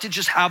would love to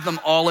just have them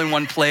all in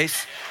one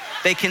place.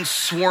 They can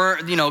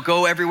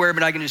go everywhere,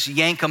 but I can just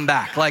yank them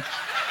back. Like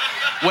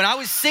when I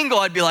was single,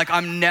 I'd be like,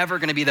 I'm never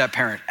gonna be that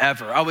parent,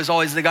 ever. I was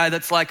always the guy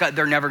that's like,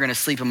 they're never gonna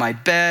sleep in my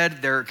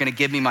bed. They're gonna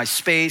give me my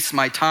space,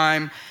 my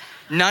time.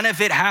 None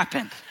of it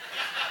happened.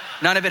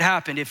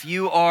 If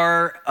you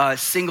are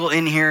single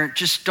in here,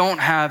 just don't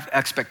have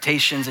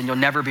expectations and you'll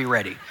never be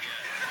ready.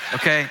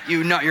 Okay,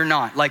 you're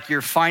not. Like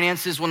your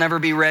finances will never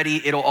be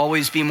ready. It'll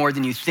always be more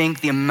than you think.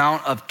 The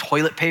amount of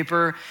toilet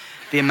paper,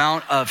 the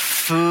amount of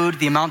food,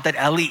 the amount that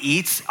Ellie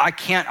eats, I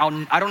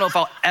don't know if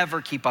I'll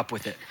ever keep up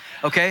with it.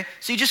 Okay,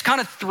 so you just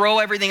kind of throw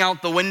everything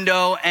out the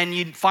window and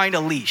you find a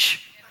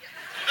leash,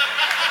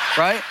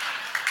 right?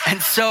 And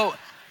so,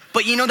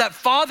 but that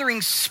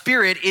fathering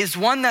spirit is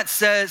one that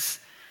says,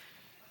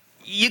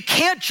 you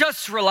can't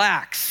just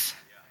relax,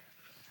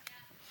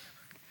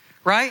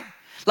 right?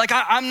 Like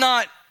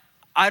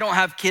I don't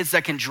have kids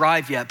that can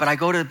drive yet, but I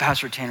go to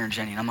Pastor Tanner and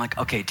Jenny and I'm like,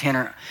 okay,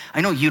 Tanner,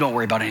 I know you don't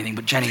worry about anything,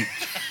 but Jenny,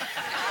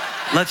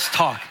 let's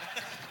talk.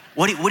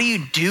 What do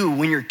you do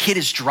when your kid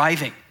is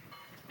driving?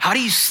 How do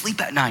you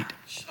sleep at night?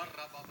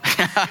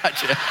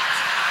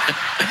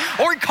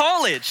 Or in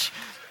college.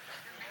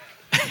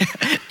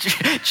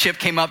 Chip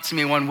came up to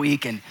me one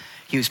week and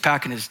he was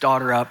packing his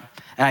daughter up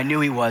and I knew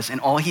he was, and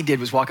all he did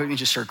was walk up to me and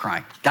just start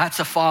crying. That's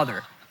a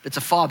father. That's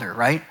a father,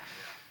 right?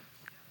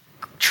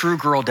 True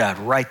girl dad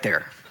right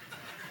there.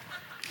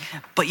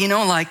 But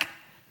like,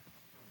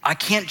 I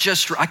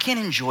can't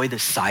enjoy the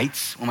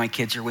sights when my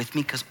kids are with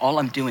me because all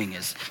I'm doing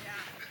is,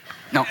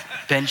 no,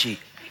 Benji,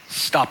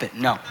 stop it.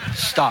 No,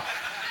 stop.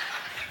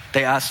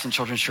 They asked in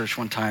children's church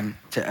one time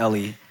to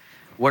Ellie,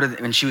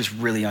 when she was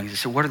really young, they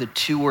said, what are the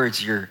 2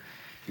 words your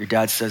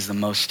dad says the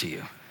most to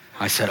you?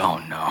 I said, oh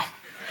no.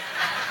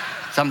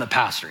 So I'm the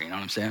pastor, you know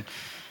what I'm saying?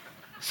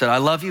 I said, I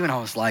love you. And I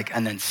was like,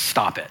 and then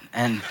stop it.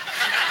 And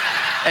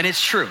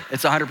it's true.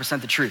 It's 100%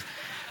 the truth.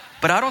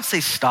 But I don't say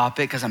stop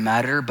it because I'm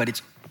mad at her, but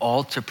it's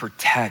all to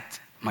protect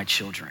my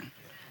children.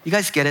 You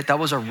guys get it? That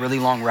was a really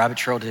long rabbit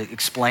trail to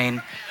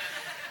explain.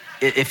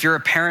 If you're a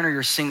parent or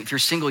if you're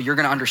single, you're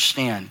going to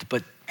understand.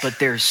 But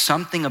there's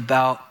something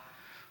about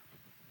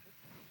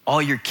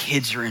all your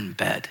kids are in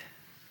bed.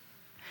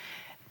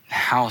 The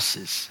house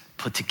is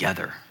put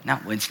together.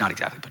 Now, it's not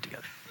exactly put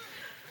together.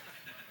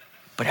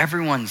 But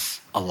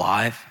everyone's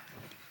alive,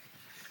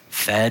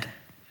 fed.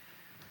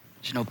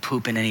 There's no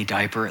poop in any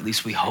diaper, at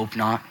least we hope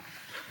not.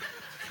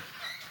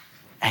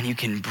 And you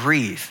can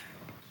breathe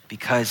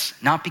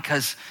not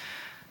because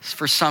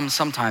for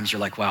sometimes you're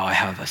like, wow, I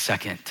have a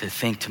second to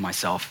think to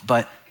myself,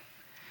 but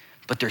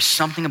there's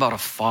something about a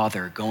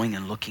father going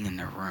and looking in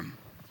their room,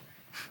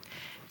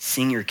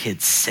 seeing your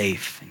kids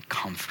safe and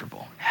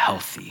comfortable,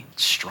 healthy,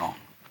 strong.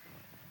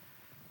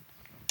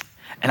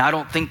 And I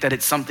don't think that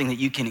it's something that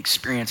you can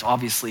experience,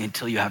 obviously,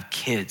 until you have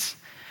kids.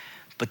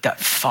 But that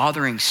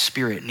fathering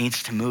spirit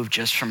needs to move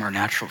just from our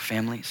natural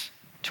families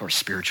to our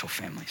spiritual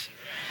families.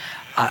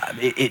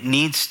 It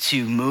needs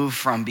to move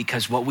from,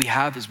 because what we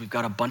have is we've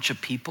got a bunch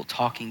of people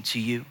talking to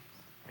you.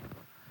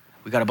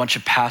 We've got a bunch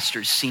of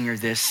pastors, senior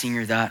this,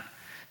 senior that,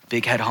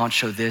 big head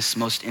honcho this,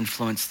 most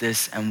influence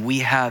this, and we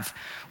have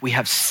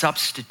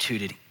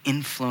substituted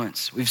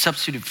influence. We've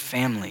substituted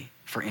family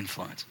for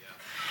influence.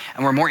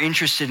 And we're more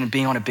interested in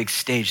being on a big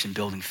stage than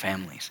building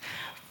families.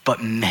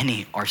 But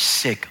many are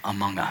sick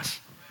among us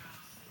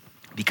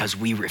because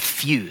we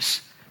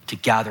refuse to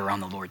gather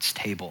around the Lord's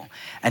table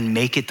and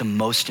make it the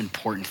most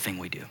important thing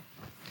we do.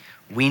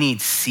 We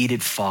need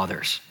seated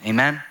fathers,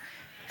 amen?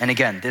 And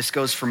again, this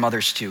goes for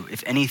mothers too.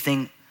 If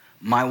anything,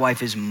 my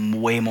wife is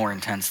way more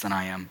intense than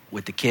I am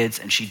with the kids,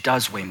 and she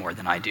does way more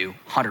than I do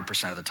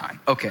 100% of the time.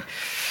 Okay.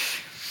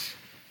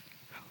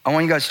 I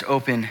want you guys to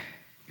open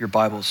your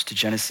Bibles to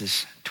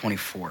Genesis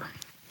 24.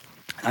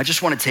 And I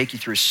just want to take you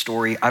through a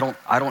story. I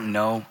don't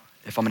know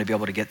if I'm going to be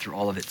able to get through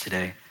all of it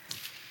today.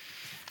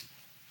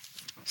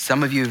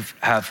 Some of you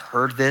have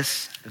heard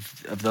this,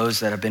 of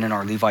those that have been in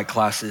our Levite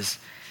classes.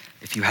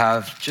 If you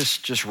have,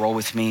 just roll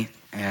with me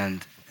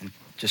and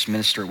just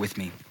minister it with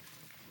me.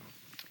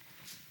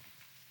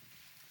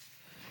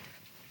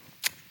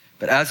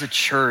 But as a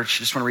church, I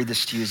just want to read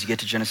this to you as you get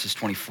to Genesis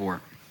 24.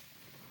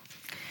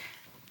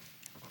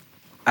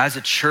 As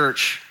a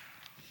church,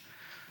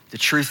 the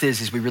truth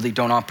is we really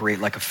don't operate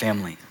like a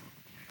family.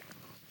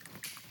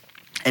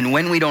 And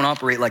when we don't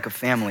operate like a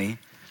family,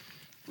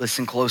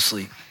 listen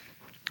closely,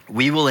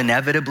 we will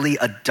inevitably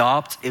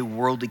adopt a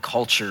worldly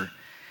culture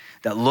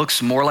that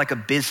looks more like a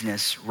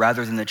business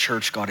rather than the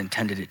church God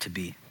intended it to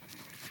be.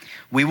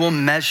 We will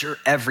measure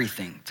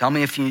everything. Tell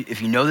me if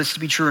you know this to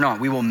be true or not.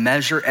 We will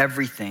measure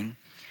everything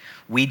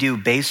we do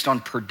based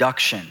on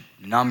production,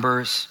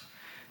 numbers,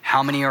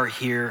 how many are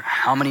here,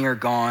 how many are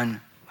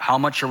gone, how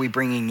much are we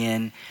bringing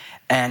in,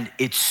 and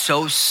it's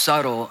so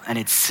subtle and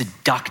it's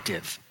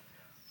seductive.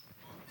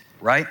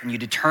 Right? And you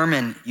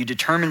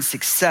determine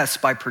success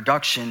by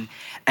production,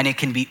 and it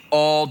can be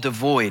all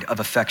devoid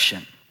of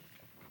affection.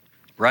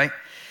 Right?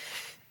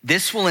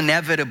 This will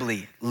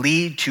inevitably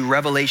lead to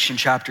Revelation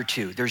chapter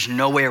 2. There's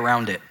no way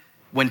around it.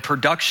 When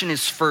production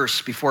is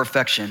first before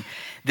affection,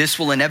 this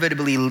will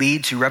inevitably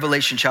lead to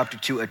Revelation chapter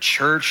 2, a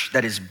church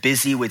that is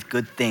busy with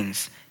good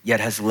things, yet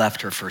has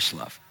left her first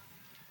love.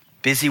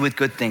 Busy with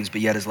good things,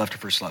 but yet has left her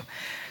first love.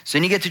 So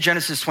then you get to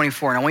Genesis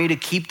 24, and I want you to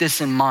keep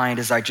this in mind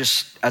as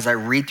I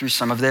read through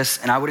some of this,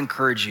 and I would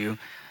encourage you,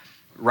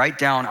 write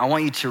down, I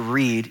want you to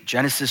read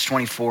Genesis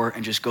 24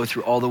 and just go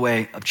through all the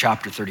way of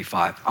chapter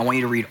 35. I want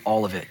you to read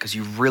all of it because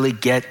you really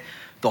get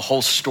the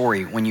whole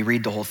story when you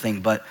read the whole thing,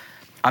 but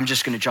I'm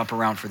just gonna jump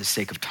around for the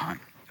sake of time,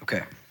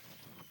 okay?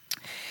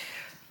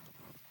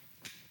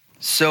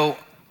 So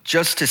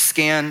just to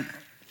scan,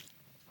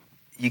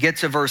 you get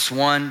to verse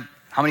 1.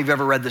 How many of you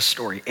have ever read this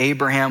story?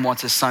 Abraham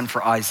wants a son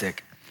for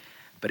Isaac.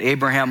 But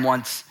Abraham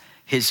wants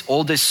his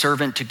oldest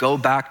servant to go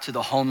back to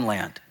the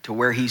homeland, to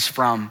where he's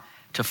from,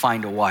 to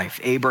find a wife.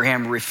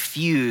 Abraham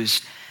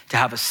refused to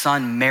have a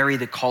son marry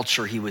the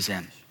culture he was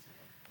in.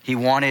 He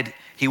wanted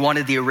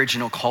the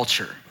original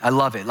culture. I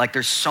love it. Like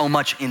there's so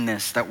much in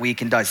this that we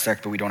can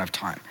dissect, but we don't have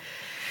time.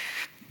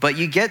 But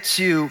you get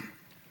to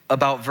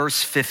about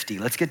verse 50.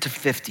 Let's get to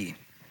 50.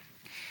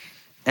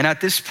 And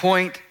at this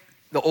point,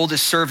 the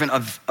oldest servant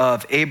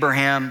of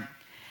Abraham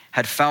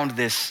had found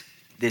this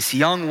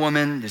young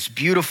woman, this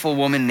beautiful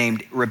woman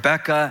named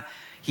Rebekah.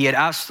 He had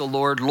asked the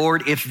Lord,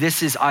 Lord, if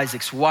this is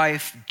Isaac's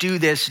wife, do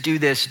this, do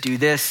this, do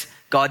this.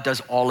 God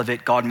does all of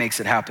it. God makes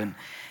it happen.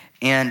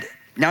 And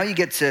now you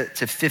get to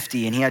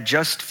 50, and he had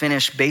just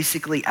finished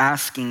basically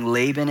asking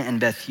Laban and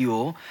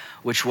Bethuel,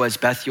 which was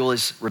Bethuel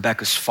is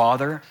Rebekah's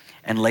father,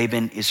 and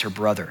Laban is her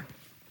brother,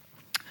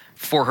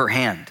 for her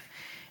hand.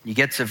 You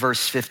get to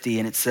verse 50,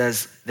 and it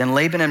says, then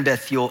Laban and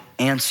Bethuel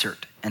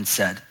answered and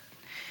said,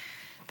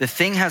 this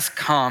thing has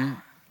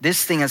come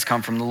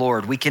from the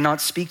Lord. We cannot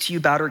speak to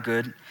you bad or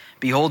good.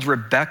 Behold,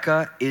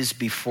 Rebekah is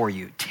before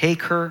you.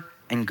 Take her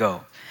and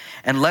go.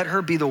 And let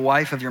her be the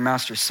wife of your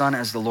master's son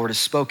as the Lord has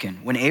spoken.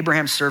 When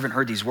Abraham's servant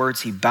heard these words,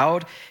 he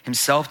bowed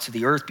himself to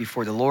the earth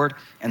before the Lord.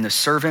 And the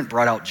servant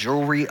brought out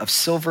jewelry of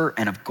silver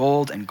and of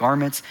gold and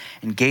garments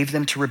and gave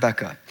them to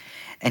Rebekah.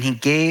 And he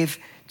gave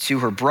to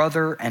her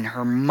brother and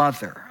her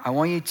mother. I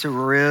want you to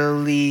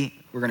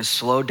we're going to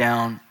slow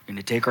down. We're going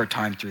to take our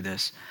time through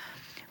this.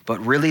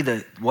 But really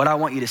what I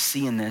want you to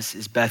see in this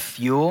is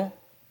Bethuel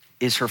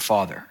is her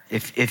father.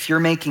 If you're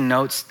making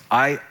notes,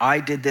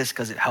 I did this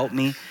because it helped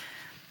me.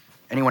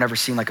 Anyone ever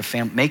seen like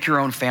make your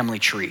own family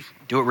tree.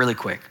 Do it really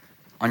quick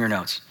on your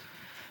notes.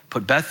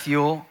 Put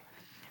Bethuel,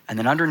 and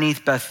then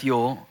underneath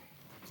Bethuel,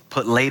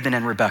 put Laban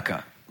and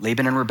Rebekah.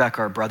 Laban and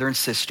Rebekah are brother and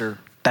sister.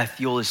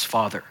 Bethuel is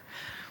father.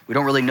 We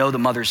don't really know the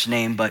mother's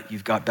name, but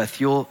you've got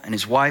Bethuel and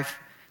his wife,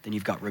 then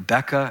you've got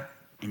Rebekah,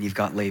 and you've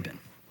got Laban.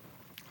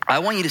 I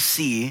want you to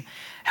see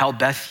how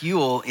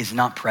Bethuel is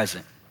not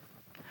present.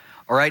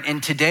 All right,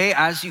 and today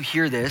as you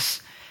hear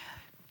this,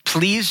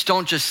 please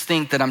don't just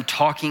think that I'm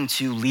talking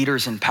to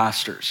leaders and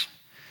pastors.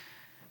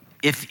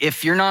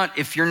 If you're not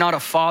a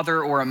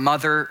father or a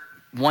mother,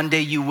 one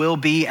day you will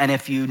be. And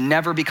if you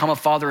never become a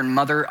father and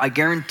mother, I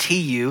guarantee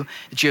you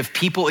that you have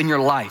people in your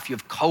life. You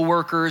have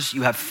coworkers,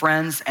 you have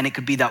friends, and it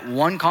could be that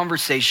one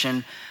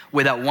conversation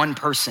with that one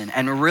person.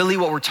 And really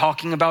what we're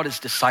talking about is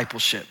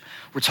discipleship.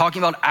 We're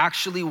talking about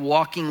actually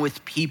walking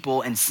with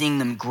people and seeing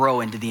them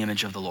grow into the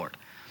image of the Lord.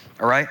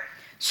 All right?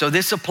 So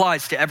this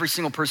applies to every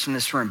single person in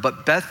this room,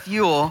 but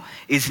Bethuel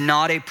is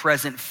not a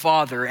present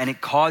father, and it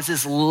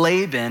causes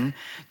Laban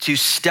to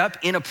step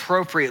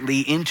inappropriately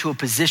into a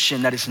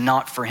position that is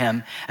not for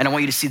him. And I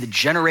want you to see the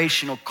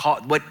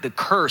the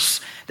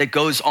curse that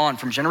goes on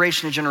from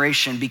generation to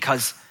generation,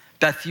 because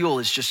Bethuel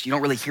is just, you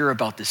don't really hear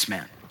about this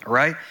man, all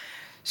right?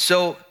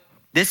 So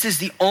this is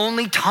the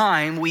only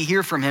time we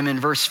hear from him in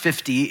verse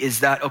 50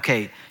 is that,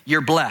 okay, you're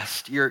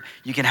blessed. You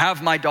can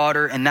have my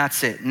daughter, and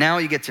that's it. Now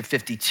you get to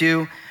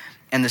 52.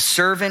 And the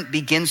servant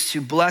begins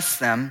to bless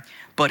them,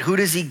 but who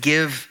does he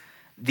give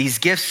these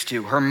gifts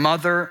to? Her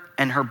mother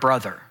and her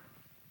brother.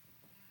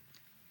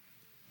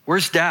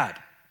 Where's dad?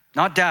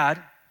 Not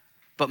dad,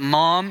 but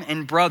mom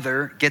and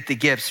brother get the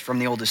gifts from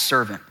the oldest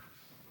servant,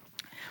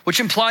 which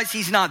implies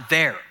he's not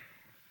there.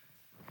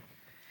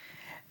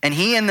 And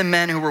he and the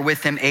men who were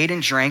with him ate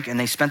and drank, and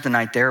they spent the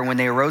night there. And when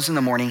they arose in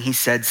the morning, he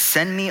said,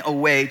 send me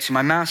away to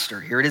my master.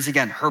 Here it is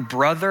again. Her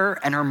brother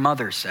and her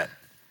mother said,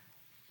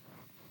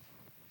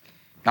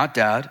 not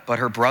dad, but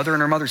her brother and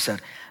her mother said,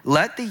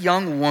 let the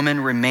young woman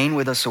remain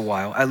with us a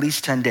while, at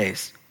least 10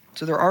 days.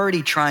 So they're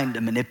already trying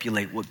to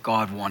manipulate what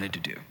God wanted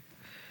to do.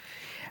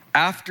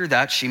 After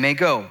that, she may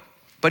go.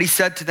 But he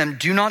said to them,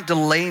 do not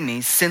delay me,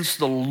 since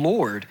the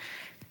Lord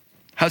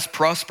has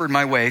prospered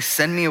my way.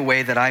 Send me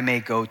away that I may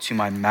go to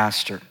my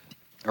master.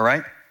 All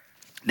right?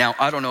 Now,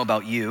 I don't know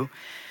about you.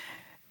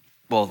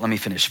 Well, let me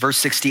finish. Verse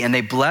 60, and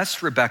they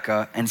blessed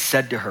Rebekah and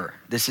said to her,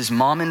 this is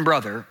mom and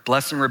brother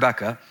blessing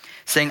Rebekah,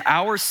 saying,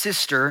 our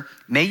sister,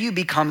 may you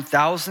become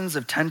thousands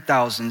of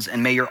 10,000s,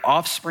 and may your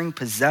offspring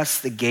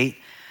possess the gate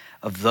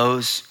of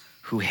those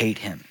who hate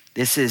him.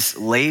 This is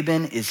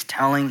Laban is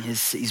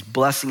he's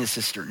blessing his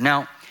sister.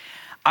 Now,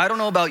 I don't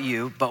know about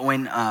you, but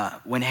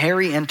when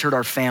Harry entered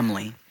our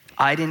family,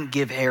 I didn't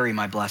give Harry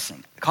my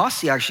blessing.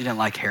 Kossi actually didn't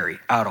like Harry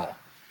at all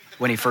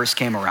when he first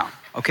came around,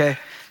 okay?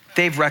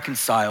 They've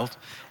reconciled.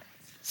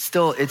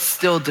 It's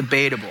still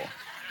debatable.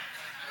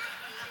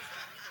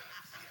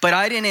 But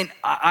I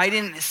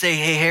didn't say,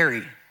 hey,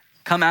 Harry,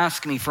 come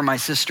ask me for my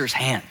sister's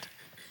hand.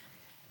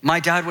 My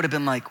dad would have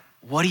been like,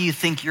 what do you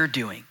think you're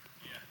doing?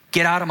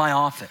 Get out of my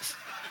office,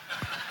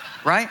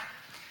 right?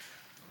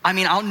 I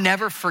mean, I'll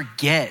never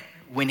forget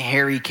when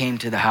Harry came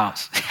to the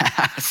house.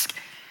 Ask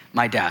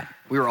my dad.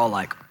 We were all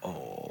like,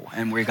 oh,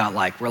 and we're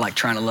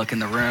trying to look in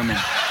the room and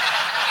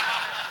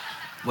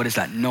what is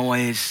that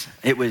noise?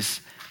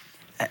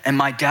 And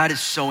my dad is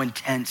so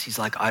intense. He's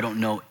like, I don't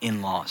know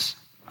in-laws.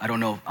 I don't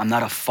know. I'm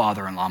not a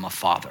father-in-law, I'm a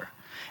father.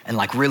 And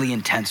like really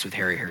intense with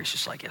Harry. Harry's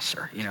just like, yes,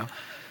 sir, you know?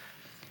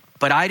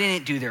 But I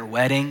didn't do their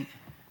wedding.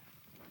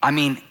 I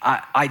mean,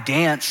 I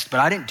danced, but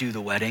I didn't do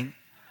the wedding.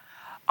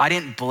 I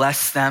didn't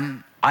bless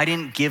them I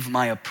didn't give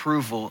my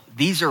approval.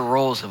 These are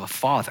roles of a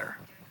father,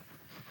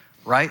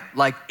 right?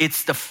 Like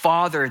it's the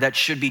father that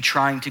should be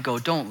trying to go,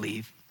 don't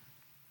leave.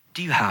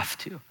 Do you have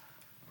to,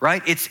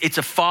 right? It's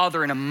a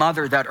father and a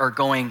mother that are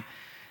going,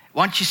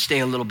 why don't you stay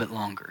a little bit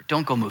longer?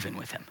 Don't go move in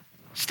with him.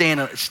 Stay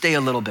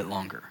a little bit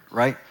longer,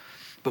 right?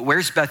 But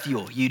where's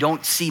Bethuel? You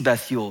don't see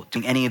Bethuel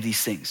doing any of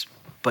these things,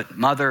 but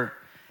mother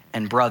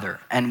and brother.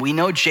 And we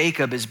know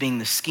Jacob as being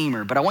the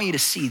schemer, but I want you to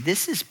see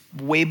this is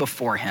way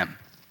before him.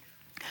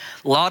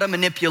 A lot of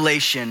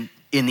manipulation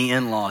in the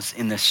in-laws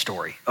in this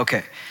story.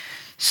 Okay,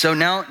 so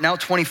now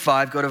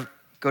 25, go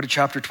to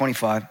chapter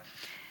 25.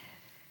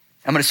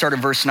 I'm gonna start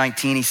in verse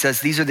 19. He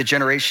says, these are the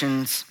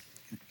generations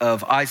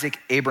of Isaac,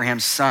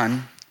 Abraham's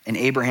son, and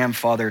Abraham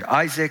fathered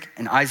Isaac,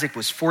 and Isaac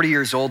was 40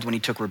 years old when he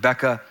took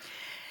Rebekah,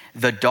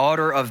 the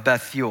daughter of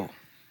Bethuel.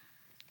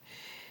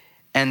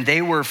 And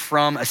they were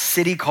from a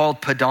city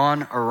called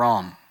Padan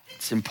Aram.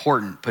 It's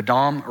important,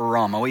 Padan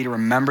Aram. I want you to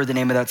remember the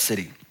name of that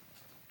city.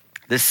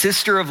 The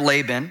sister of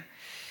Laban,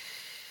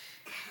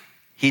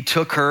 he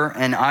took her,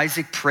 and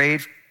Isaac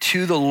prayed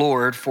to the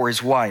Lord for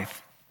his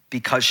wife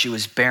because she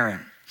was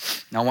barren.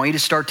 Now I want you to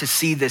start to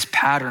see this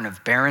pattern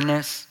of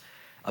barrenness,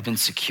 of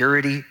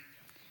insecurity,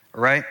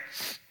 all right?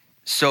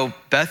 So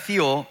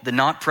Bethuel, the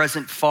not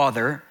present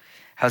father,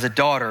 has a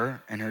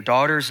daughter, and her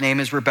daughter's name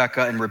is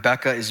Rebekah, and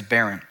Rebekah is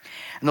barren.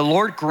 And the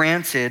Lord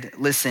granted,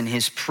 listen,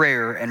 his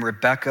prayer, and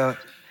Rebekah,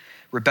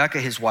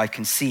 his wife,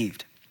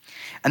 conceived.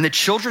 And the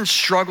children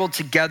struggled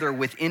together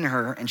within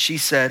her, and she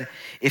said,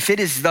 if it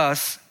is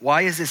thus,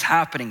 why is this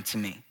happening to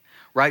me?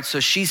 Right? So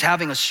she's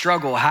having a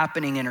struggle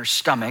happening in her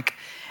stomach,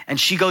 and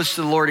she goes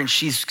to the Lord and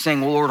she's saying,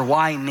 well, Lord,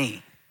 why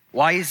me?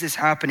 Why is this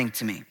happening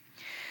to me?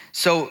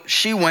 So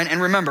she went, and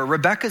remember,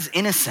 Rebekah's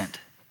innocent.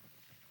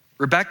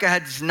 Rebekah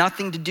has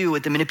nothing to do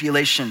with the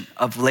manipulation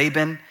of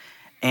Laban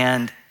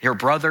and her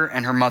brother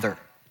and her mother.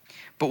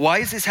 But why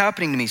is this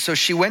happening to me? So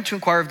she went to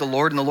inquire of the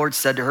Lord, and the Lord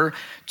said to her,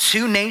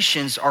 2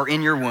 nations are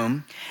in your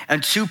womb,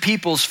 and 2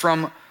 peoples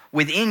from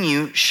within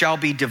you shall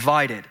be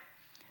divided.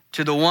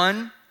 To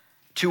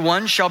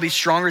one shall be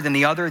stronger than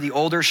the other, the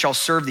older shall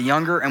serve the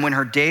younger. And when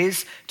her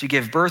days to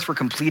give birth were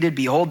completed,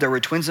 behold, there were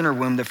twins in her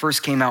womb. The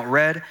first came out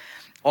red,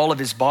 all of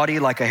his body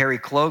like a hairy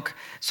cloak.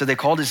 So they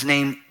called his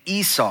name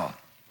Esau.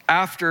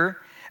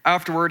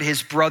 Afterward,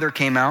 his brother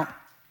came out,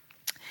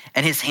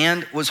 and his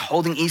hand was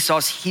holding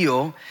Esau's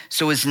heel,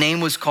 so his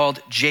name was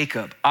called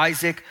Jacob.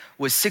 Isaac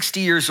was 60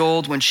 years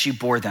old when she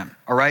bore them,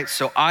 all right?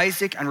 So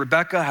Isaac and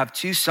Rebekah have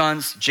 2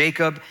 sons,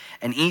 Jacob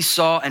and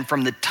Esau, and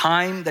from the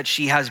time that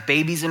she has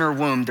babies in her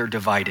womb, they're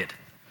divided.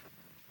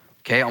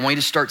 Okay, I want you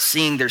to start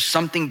seeing there's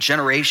something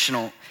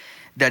generational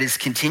that is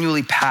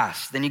continually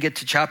passed. Then you get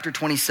to chapter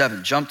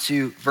 27. Jump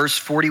to verse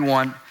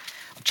 41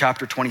 of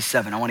chapter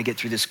 27. I want to get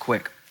through this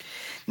quick.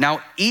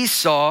 Now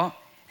Esau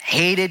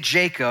hated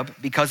Jacob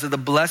because of the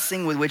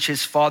blessing with which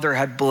his father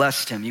had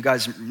blessed him. You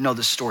guys know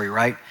the story,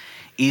 right?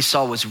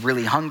 Esau was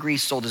really hungry,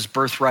 sold his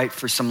birthright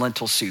for some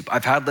lentil soup.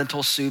 I've had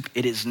lentil soup.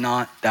 It is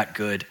not that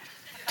good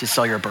to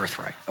sell your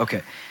birthright.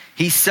 Okay.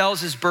 He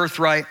sells his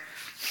birthright,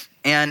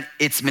 and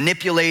it's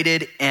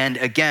manipulated. And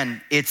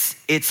again, it's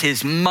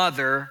his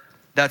mother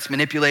that's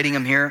manipulating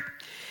him here.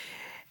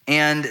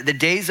 And the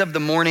days of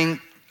mourning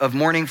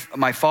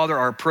my father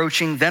are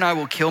approaching. Then I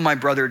will kill my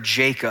brother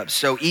Jacob.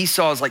 So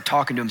Esau is like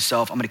talking to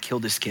himself. I'm going to kill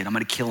this kid. I'm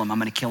going to kill him. I'm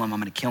going to kill him. I'm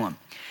going to kill him.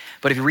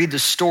 But if you read the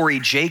story,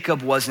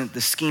 Jacob wasn't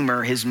the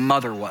schemer. His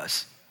mother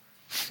was.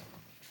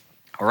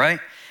 All right.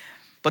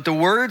 But the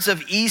words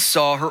of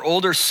Esau, her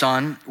older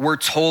son, were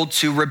told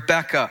to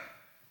Rebekah.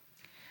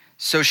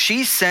 So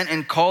she sent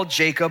and called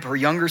Jacob, her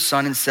younger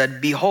son, and said,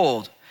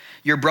 behold,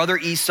 your brother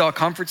Esau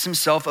comforts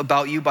himself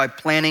about you by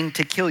planning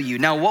to kill you.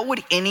 Now, what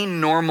would any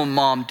normal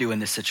mom do in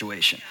this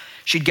situation?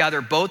 She'd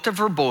gather both of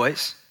her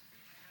boys.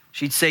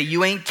 She'd say,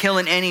 you ain't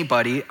killing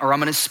anybody, or I'm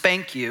going to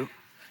spank you.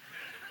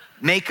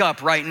 Make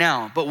up right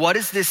now. But what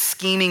does this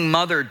scheming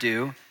mother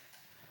do?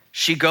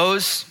 She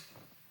goes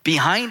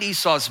behind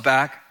Esau's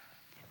back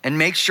and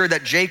makes sure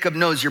that Jacob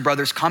knows your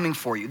brother's coming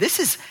for you. This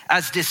is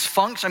as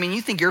dysfunctional. I mean,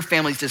 you think your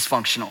family's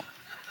dysfunctional.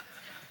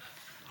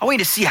 I want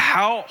you to see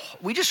how,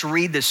 we just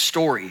read this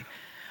story.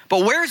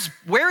 But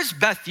where's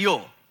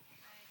Bethuel?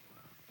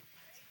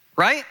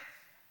 Right?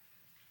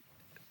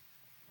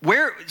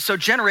 So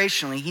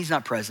generationally, he's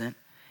not present.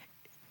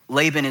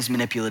 Laban is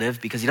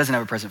manipulative because he doesn't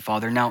have a present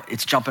father. Now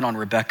it's jumping on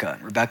Rebekah.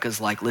 Rebekah's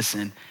like,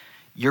 listen,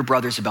 your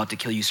brother's about to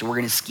kill you, so we're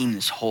going to scheme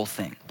this whole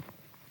thing.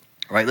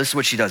 All right, listen to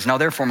what she does. Now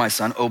therefore, my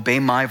son, obey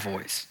my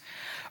voice.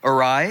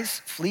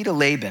 Arise, flee to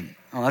Laban.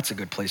 Oh, that's a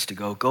good place to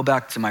go. Go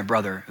back to my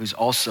brother, who's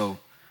also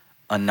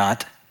a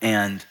nut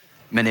and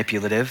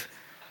manipulative.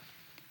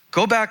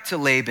 Go back to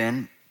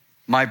Laban,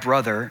 my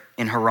brother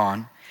in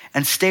Haran,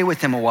 and stay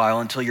with him a while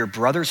until your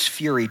brother's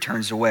fury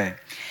turns away,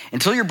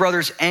 until your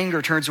brother's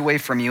anger turns away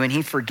from you and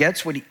he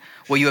forgets what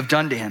you have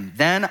done to him.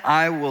 Then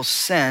I will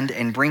send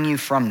and bring you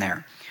from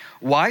there.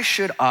 Why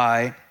should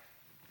I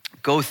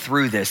go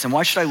through this? And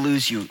why should I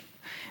lose you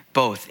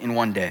both in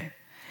one day?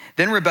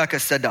 Then Rebekah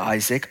said to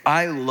Isaac,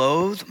 I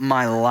loathe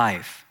my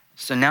life.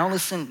 So now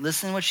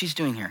listen what she's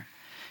doing here.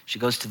 She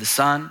goes to the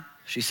son.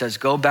 She says,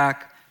 go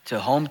back to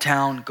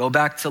hometown, go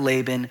back to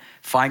Laban,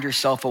 find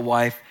yourself a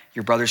wife.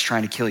 Your brother's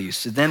trying to kill you.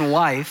 So then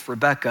wife,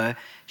 Rebekah,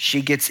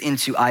 she gets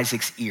into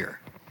Isaac's ear.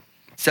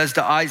 Says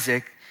to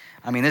Isaac,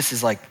 this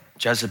is like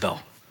Jezebel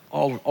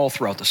all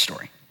throughout the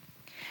story.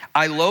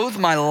 I loathe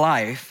my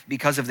life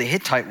because of the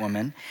Hittite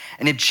woman.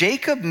 And if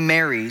Jacob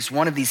marries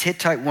one of these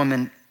Hittite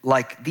women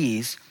like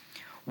these,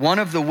 one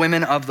of the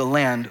women of the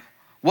land,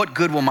 what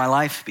good will my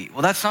life be?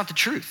 Well, that's not the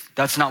truth.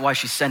 That's not why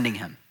she's sending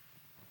him.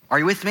 Are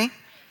you with me?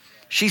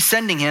 She's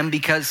sending him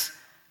because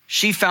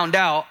she found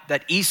out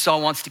that Esau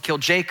wants to kill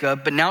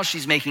Jacob, but now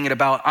she's making it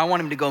about, I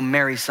want him to go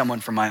marry someone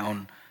from my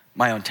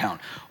own town,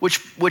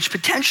 which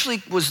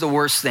potentially was the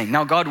worst thing.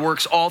 Now, God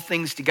works all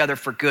things together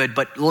for good,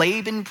 but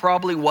Laban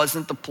probably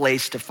wasn't the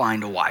place to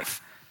find a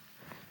wife.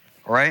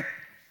 All right?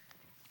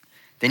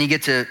 Then you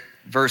get to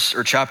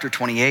chapter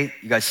 28.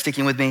 You guys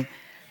sticking with me?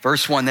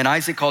 Verse 1, then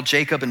Isaac called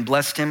Jacob and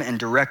blessed him and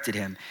directed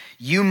him.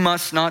 You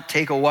must not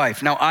take a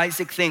wife. Now,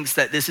 Isaac thinks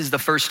that this is the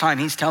first time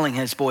he's telling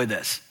his boy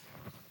this.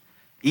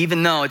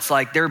 Even though it's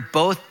like they're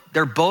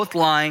both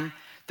lying,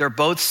 they're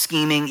both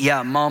scheming.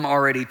 Yeah, mom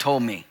already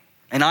told me.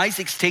 And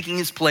Isaac's taking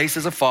his place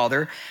as a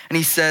father, and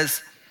he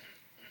says,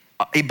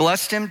 he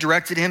blessed him,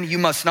 directed him, you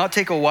must not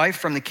take a wife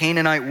from the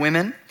Canaanite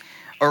women.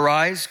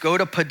 Arise, go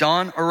to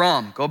Padan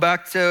Aram. Go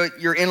back to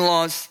your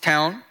in-laws'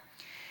 town,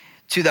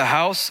 to the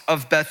house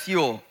of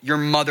Bethuel, your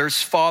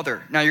mother's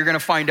father. Now you're going to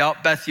find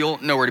out Bethuel,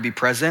 nowhere to be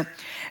present.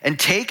 And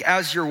take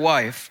as your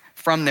wife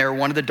from there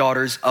one of the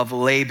daughters of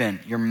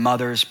Laban, your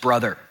mother's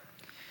brother.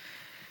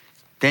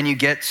 Then you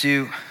get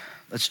to,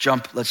 let's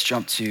jump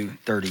to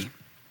 30.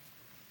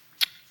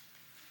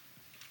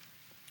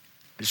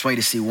 I just want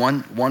you to see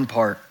one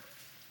part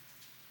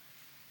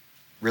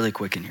really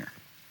quick in here.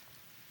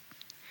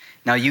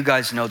 Now you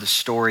guys know the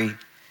story.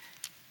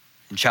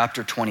 In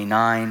chapter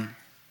 29,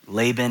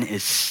 Laban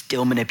is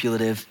still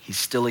manipulative. He's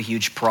still a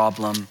huge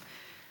problem.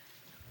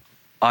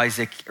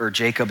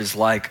 Jacob is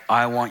like,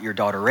 I want your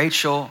daughter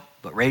Rachel,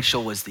 but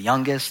Rachel was the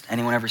youngest.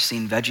 Anyone ever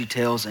seen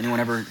VeggieTales? Anyone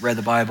ever read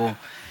the Bible?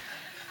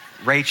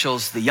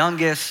 Rachel's the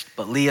youngest,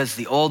 but Leah's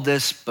the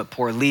oldest, but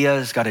poor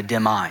Leah's got a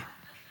dim eye.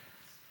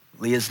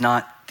 Leah's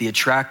not the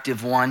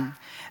attractive one.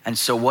 And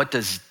so what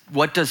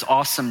does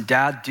awesome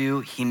dad do?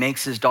 He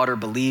makes his daughter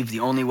believe the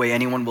only way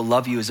anyone will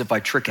love you is if I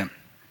trick him.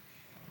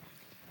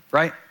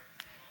 Right?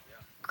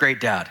 Great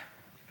dad.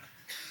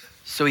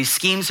 So he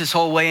schemes his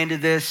whole way into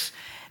this.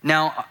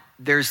 Now,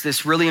 there's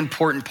this really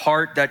important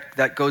part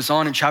that goes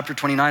on in chapter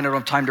 29. I don't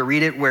have time to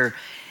read it, where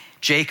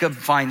Jacob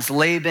finds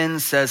Laban,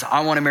 says,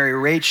 I want to marry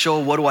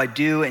Rachel. What do I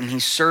do? And he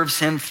serves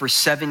him for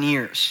 7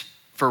 years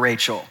for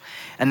Rachel.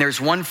 And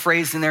there's one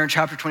phrase in there in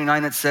chapter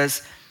 29 that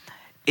says,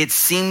 it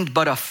seemed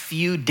but a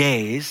few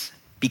days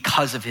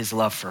because of his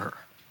love for her.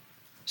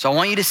 So I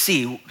want you to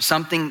see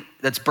something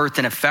that's birthed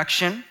in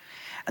affection.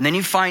 And then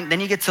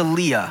you get to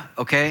Leah,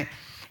 okay?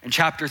 In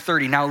chapter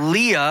 30. Now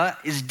Leah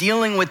is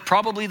dealing with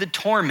probably the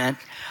torment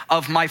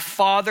of my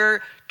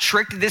father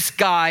tricked this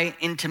guy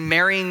into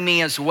marrying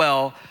me as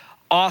well.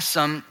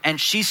 Awesome. And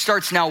she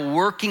starts now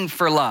working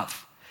for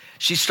love.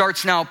 She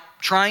starts now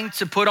trying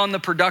to put on the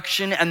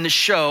production and the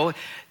show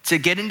to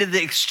get into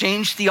the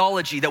exchange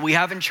theology that we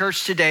have in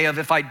church today of,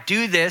 if I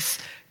do this,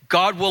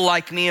 God will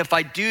like me. If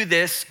I do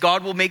this,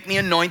 God will make me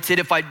anointed.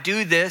 If I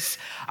do this,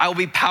 I will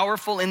be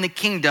powerful in the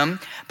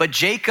kingdom. But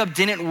Jacob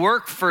didn't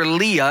work for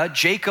Leah.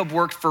 Jacob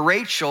worked for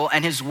Rachel,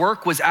 and his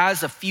work was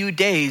as a few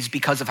days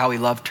because of how he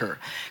loved her.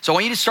 So I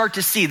want you to start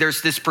to see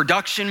there's this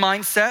production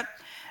mindset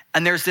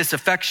and there's this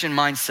affection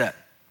mindset.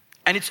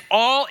 And it's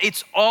all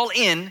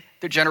in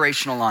the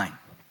generational line.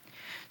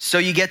 So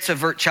you get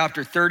to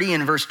chapter 30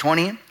 and verse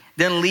 20.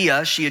 Then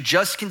Leah, she had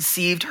just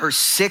conceived her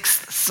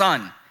 6th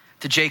son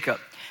to Jacob.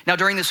 Now,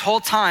 during this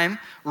whole time,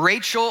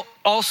 Rachel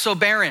also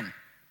barren.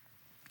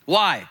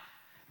 Why?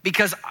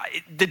 Because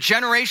the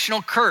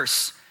generational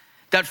curse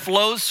that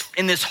flows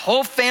in this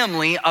whole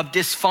family of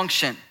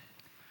dysfunction,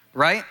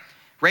 right?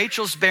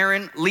 Rachel's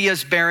barren,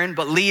 Leah's barren,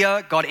 but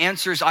Leah, God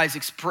answers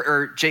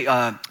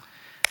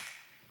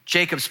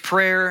Jacob's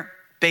prayer,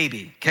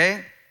 baby,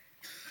 okay?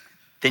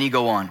 Then you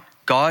go on.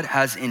 God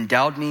has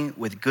endowed me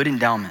with good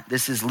endowment.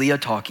 This is Leah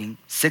talking,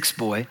 6th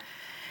boy.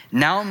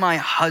 Now my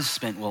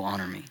husband will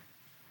honor me,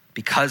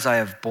 because I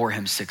have bore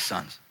him 6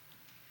 sons.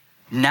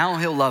 Now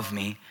he'll love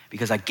me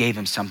because I gave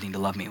him something to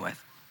love me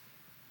with.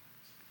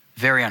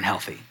 Very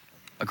unhealthy.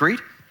 Agreed?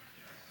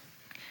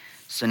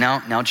 So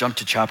now jump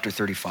to chapter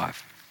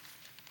 35.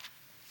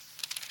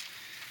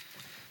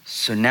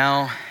 So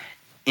now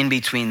in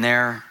between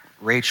there,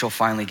 Rachel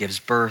finally gives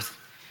birth.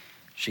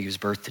 She gives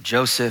birth to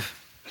Joseph.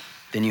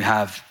 Then you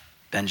have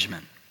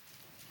Benjamin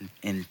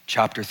in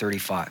chapter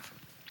 35.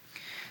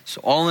 So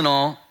all in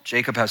all,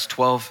 Jacob has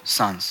 12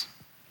 sons.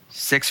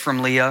 6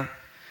 from Leah,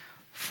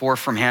 4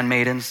 from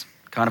handmaidens,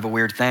 kind of a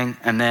weird thing,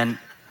 and then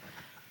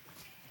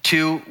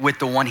 2 with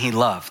the one he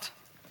loved.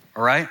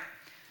 All right?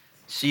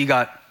 So you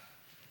got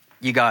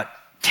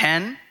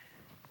 10.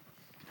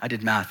 I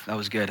did math. That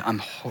was good.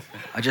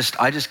 I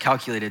just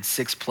calculated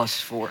 6 plus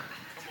 4.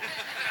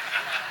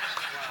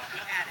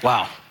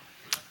 Wow.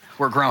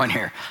 we're growing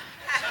here.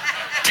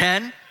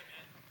 10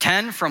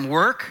 from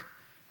work,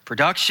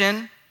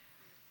 production,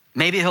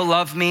 maybe he'll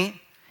love me.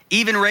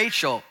 Even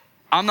Rachel,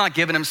 I'm not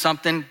giving him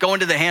something, go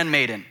into the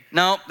handmaiden.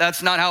 No,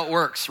 that's not how it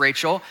works,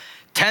 Rachel.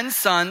 10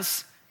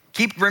 sons,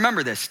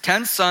 remember this,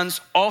 10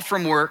 sons, all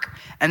from work,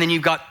 and then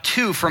you've got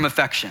 2 from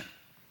affection.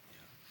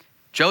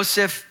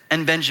 Joseph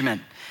and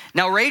Benjamin.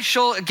 Now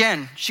Rachel,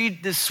 again,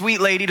 this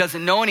sweet lady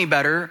doesn't know any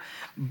better,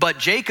 but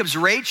Jacob's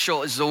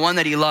Rachel is the one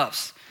that he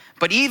loves.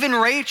 But even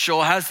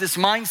Rachel has this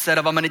mindset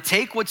of, I'm gonna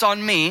take what's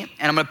on me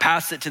and I'm gonna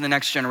pass it to the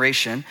next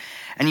generation.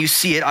 And you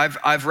see it,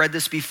 I've read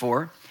this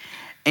before.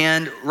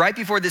 And right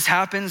before this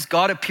happens,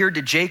 God appeared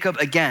to Jacob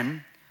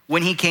again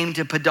when he came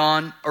to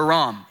Padan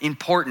Aram.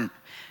 Important.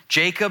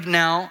 Jacob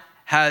now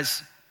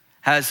has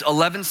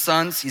 11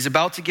 sons.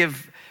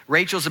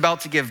 Rachel's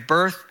about to give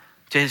birth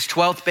to his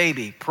 12th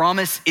baby.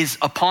 Promise is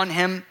upon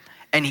him,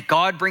 and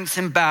God brings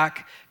him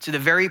back to the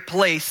very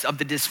place of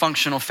the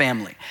dysfunctional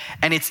family.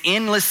 And it's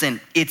in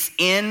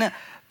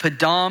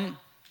Padan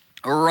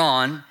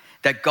Aram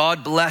that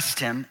God blessed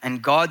him,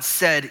 and God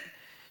said,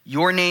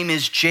 your name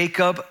is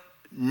Jacob,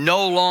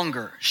 no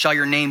longer shall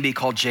your name be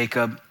called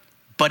Jacob,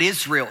 but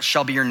Israel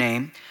shall be your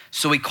name.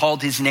 So he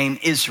called his name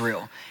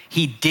Israel.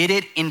 He did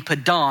it in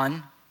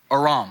Padan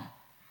Aram.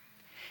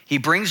 He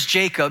brings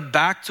Jacob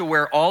back to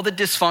where all the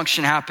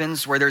dysfunction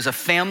happens, where there's a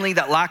family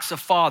that lacks a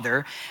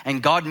father,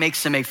 and God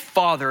makes him a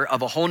father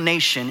of a whole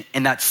nation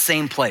in that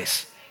same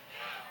place.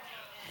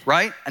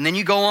 Right? And then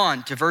you go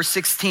on to verse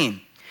 16.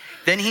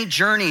 Then he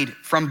journeyed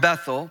from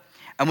Bethel,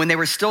 and when they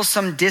were still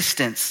some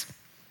distance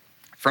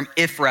from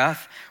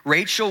Ephrath,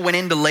 Rachel went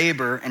into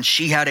labor, and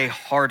she had a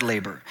hard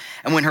labor.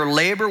 And when her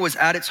labor was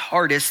at its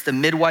hardest, the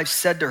midwife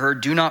said to her,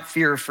 do not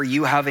fear, for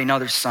you have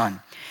another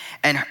son.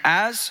 And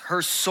as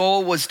her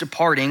soul was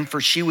departing, for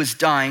she was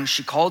dying,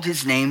 she called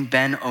his name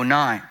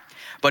Ben-Oni.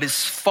 But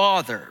his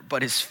father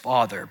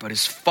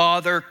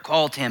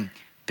called him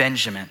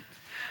Benjamin.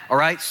 All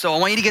right, so I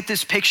want you to get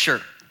this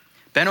picture.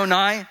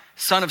 Ben-Oni,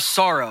 son of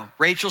sorrow.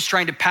 Rachel's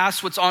trying to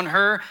pass what's on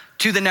her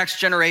to the next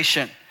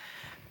generation.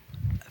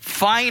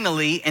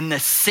 Finally, in the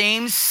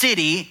same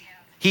city,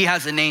 he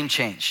has a name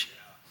change.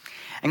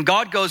 And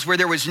God goes, where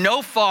there was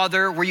no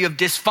father, where you have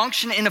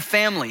dysfunction in a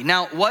family.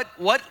 Now, what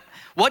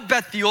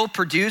Bethuel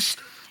produced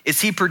is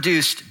he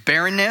produced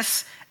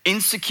barrenness,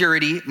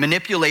 insecurity,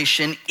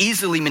 manipulation,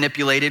 easily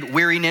manipulated,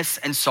 weariness,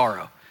 and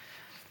sorrow.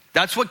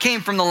 That's what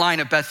came from the line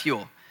of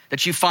Bethuel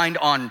that you find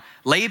on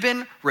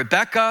Laban,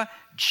 Rebekah,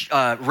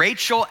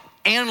 Rachel,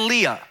 and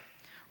Leah,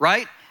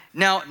 right?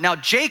 Now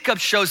Jacob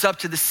shows up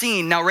to the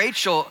scene. Now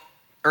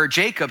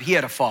Jacob, he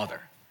had a father,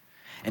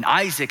 and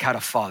Isaac had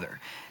a father.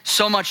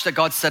 So much that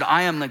God said,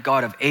 I am the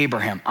God of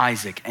Abraham,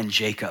 Isaac, and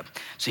Jacob.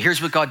 So here's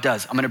what God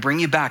does. I'm gonna bring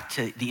you back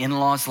to the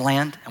in-laws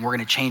land, and we're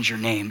gonna change your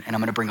name, and I'm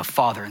gonna bring a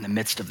father in the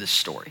midst of this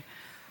story.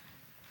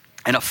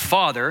 And a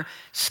father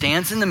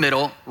stands in the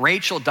middle.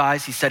 Rachel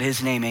dies. He said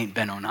his name ain't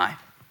Ben-Oni.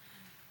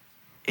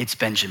 It's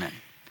Benjamin.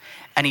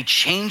 And he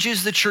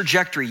changes the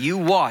trajectory. You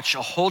watch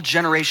a whole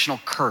generational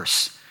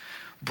curse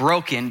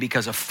broken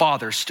because a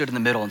father stood in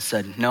the middle and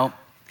said, no,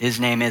 his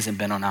name isn't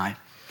Ben-Oni.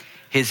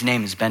 His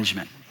name is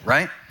Benjamin,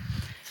 right?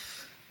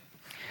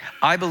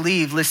 I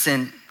believe,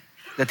 listen,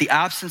 that the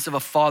absence of a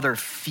father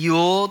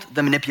fueled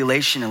the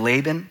manipulation in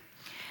Laban,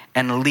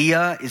 and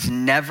Leah is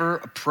never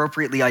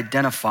appropriately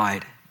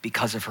identified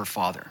because of her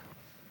father.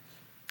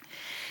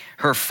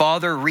 Her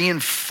father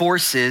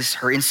reinforces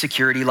her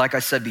insecurity, like I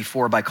said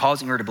before, by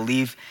causing her to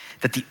believe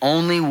that the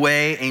only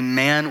way a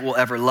man will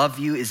ever love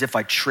you is if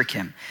I trick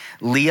him.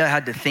 Leah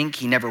had to think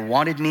he never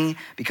wanted me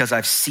because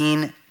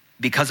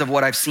of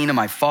what I've seen in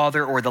my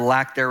father or the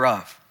lack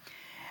thereof.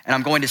 And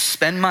I'm going to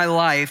spend my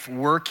life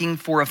working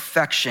for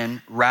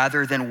affection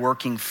rather than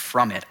working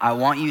from it. I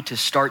want you to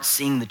start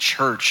seeing the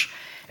church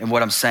in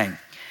what I'm saying.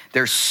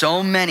 There's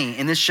so many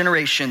in this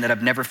generation that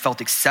have never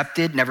felt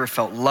accepted, never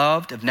felt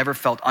loved, have never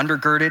felt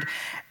undergirded,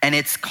 and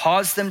it's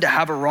caused them to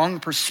have a wrong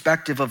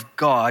perspective of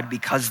God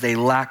because they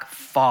lack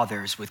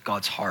fathers with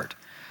God's heart.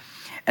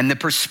 And the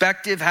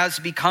perspective has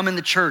become in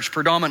the church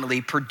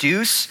predominantly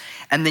produce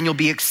and then you'll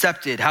be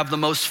accepted. Have the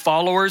most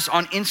followers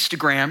on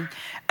Instagram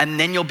and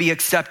then you'll be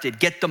accepted.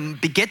 Get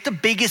the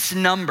biggest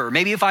number.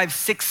 Maybe if I have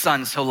 6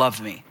 sons, he'll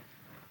love me.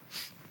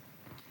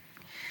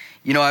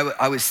 You know,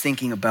 I was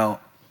thinking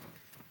about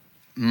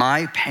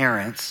my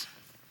parents.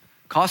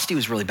 Costi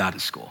was really bad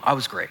in school. I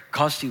was great.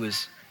 Costi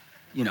was,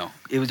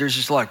 there's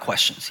just a lot of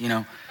questions,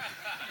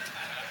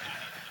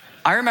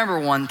 I remember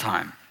one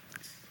time,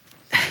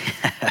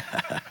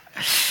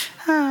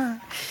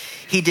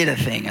 he did a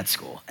thing at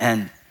school,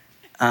 and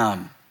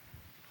I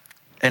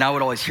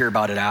would always hear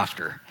about it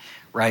after,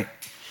 right?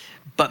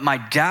 But my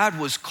dad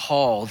was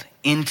called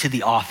into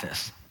the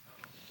office,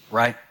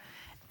 right?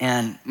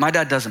 And my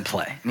dad doesn't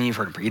play. I mean, you've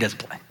heard him, he doesn't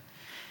play.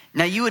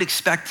 Now you would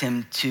expect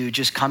him to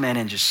just come in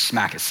and just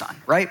smack his son,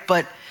 right?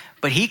 But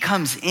he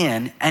comes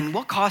in, and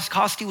what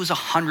Costi was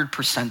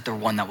 100% the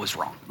one that was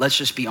wrong. Let's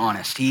just be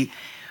honest. He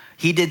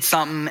he did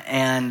something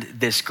and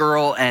this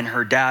girl and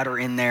her dad are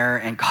in there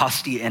and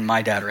Costi and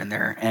my dad are in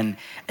there. And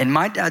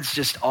my dad's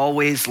just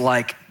always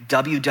like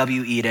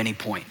WWE at any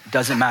point.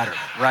 Doesn't matter,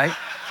 right?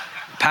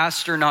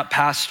 Pastor, not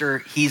pastor,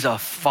 he's a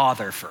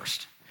father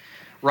first,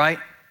 right?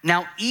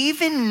 Now,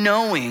 even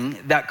knowing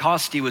that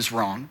Costi was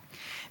wrong,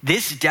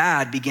 this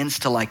dad begins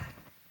to like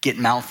get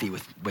mouthy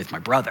with my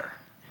brother.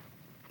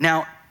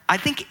 Now, I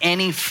think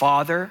any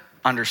father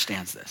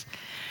understands this.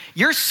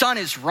 Your son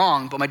is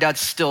wrong, but my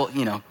dad's still,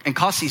 and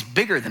Costi's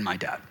bigger than my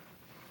dad.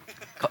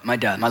 My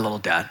little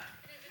dad.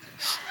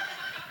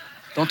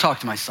 Don't talk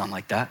to my son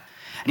like that.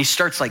 And he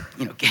starts like,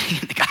 getting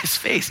in the guy's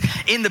face.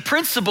 In the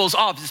principal's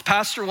office, it's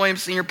Pastor William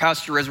Sr.,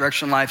 pastor,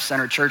 Resurrection Life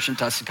Center Church in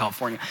Tustin,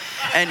 California.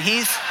 And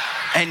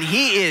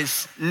he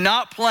is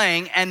not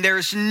playing, and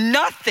there's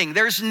nothing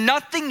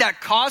that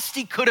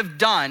Costi could have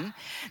done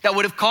that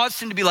would have caused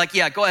him to be like,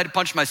 yeah, go ahead and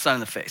punch my son in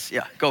the face.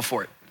 Yeah, go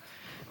for it.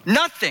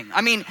 Nothing.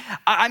 I mean,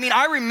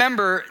 I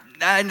remember,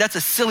 and that's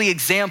a silly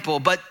example,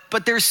 but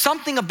there's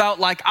something about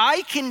like,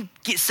 I can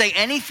say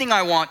anything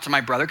I want to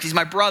my brother because he's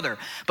my brother.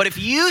 But if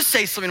you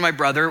say something to my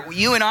brother,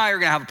 you and I are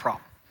going to have a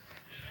problem.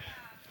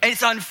 And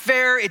it's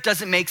unfair. It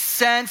doesn't make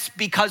sense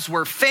because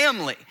we're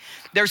family.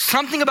 There's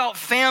something about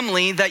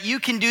family that you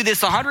can do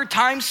this 100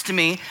 times to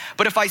me,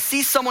 but if I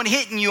see someone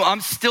hitting you,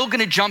 I'm still going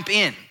to jump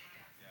in.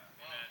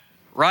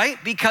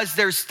 Right? Because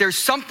there's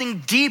something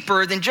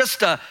deeper than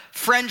just a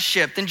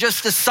friendship, than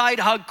just a side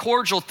hug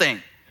cordial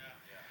thing.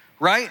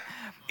 Right?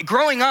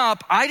 Growing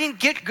up, I didn't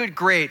get good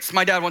grades.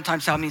 My dad one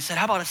time saw me and said,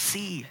 how about a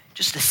C?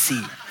 Just a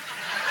C.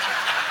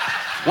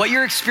 What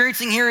you're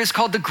experiencing here is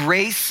called the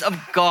grace of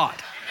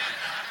God.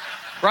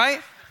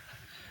 Right?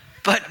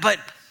 But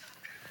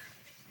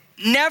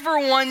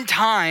never one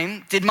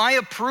time did my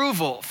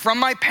approval from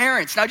my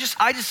parents. Now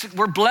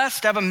we're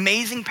blessed to have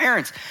amazing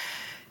parents.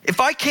 If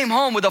I came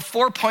home with a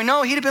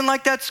 4.0, he'd have been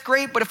like, that's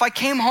great. But if I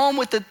came home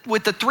with the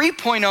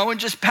 3.0 and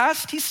just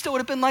passed, he still would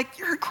have been like,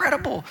 you're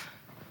incredible.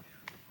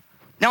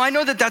 Now, I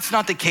know that that's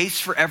not the case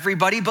for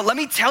everybody, but let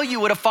me tell you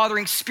what a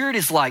fathering spirit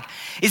is like,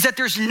 is that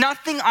there's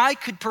nothing I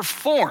could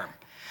perform.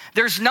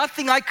 There's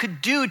nothing I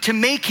could do to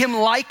make him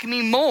like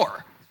me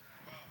more.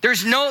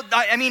 There's no,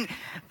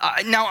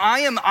 now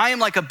I am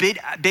like a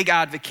big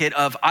advocate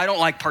of, I don't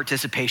like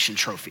participation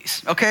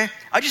trophies, okay?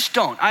 I just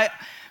don't.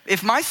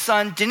 If my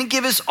son didn't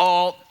give his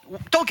all,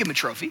 don't give him a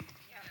trophy.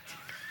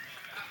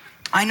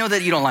 I know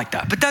that you don't like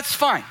that, but that's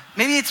fine.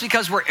 Maybe it's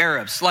because we're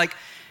Arabs. Like,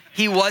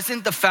 he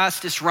wasn't the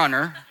fastest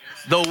runner.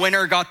 The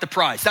winner got the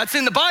prize. That's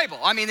in the Bible.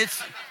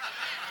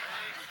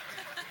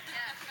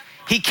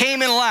 He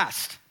came in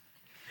last.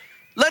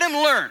 Let him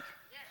learn.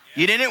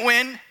 You didn't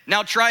win.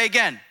 Now try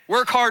again.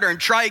 Work harder and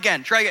try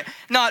again.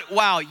 Not,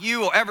 wow,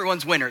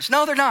 everyone's winners.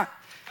 No, they're not.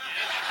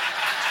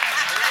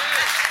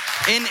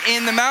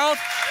 In the mouth.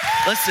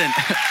 Listen,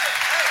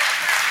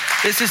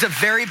 this is a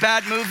very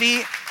bad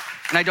movie,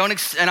 and I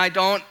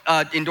don't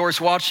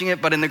endorse watching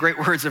it, but in the great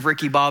words of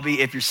Ricky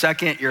Bobby, if you're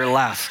second, you're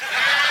last.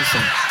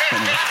 Listen,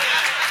 anyway.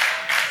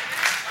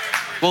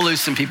 We'll lose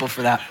some people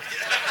for that.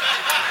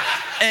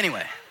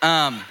 Anyway,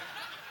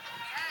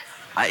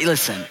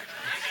 listen,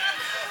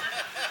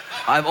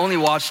 I've only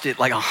watched it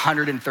like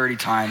 130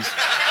 times.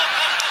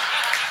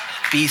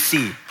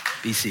 BC.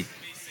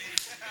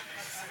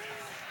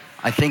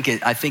 I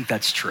think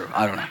that's true.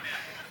 I don't know.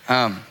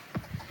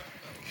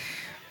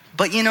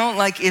 But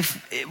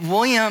if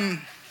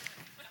William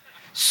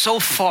so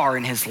far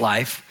in his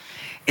life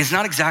is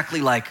not exactly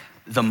like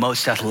the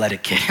most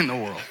athletic kid in the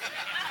world,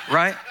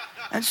 right?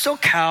 And so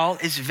Cal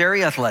is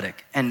very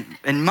athletic and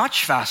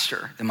much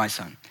faster than my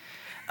son.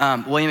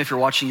 William, if you're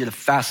watching, you're the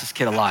fastest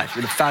kid alive.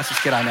 You're the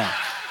fastest kid I know.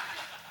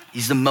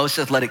 He's the most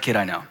athletic kid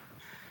I know.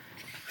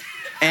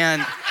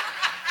 And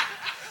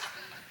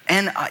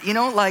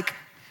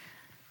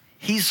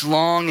he's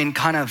long and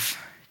kind of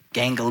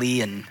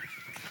gangly, and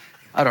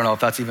I don't know if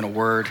that's even a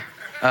word.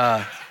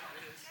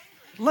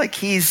 Like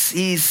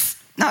he's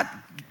not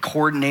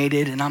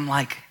coordinated, and I'm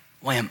like,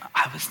 William,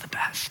 I was the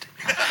best.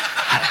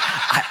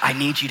 I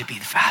need you to be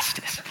the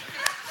fastest,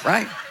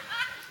 right?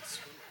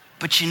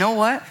 But you know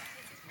what?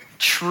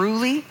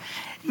 Truly,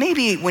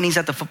 maybe when he's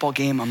at the football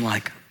game, I'm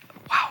like,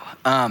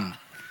 wow.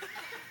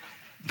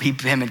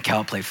 Him and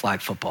Cal play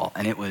flag football,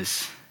 and it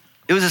was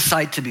a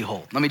sight to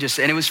behold. And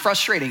it was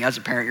frustrating as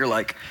a parent. You're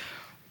like,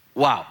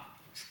 wow,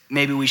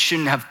 maybe we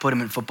shouldn't have put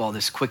him in football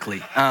this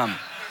quickly. But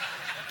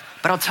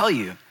I'll tell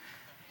you,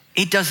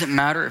 it doesn't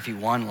matter if he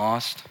won,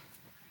 lost,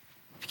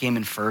 if he came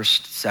in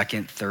first,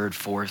 second, third,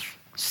 fourth,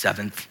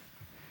 seventh.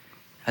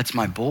 That's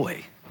my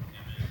boy.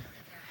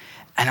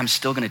 And I'm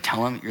still gonna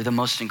tell him, you're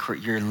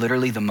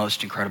literally the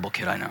most incredible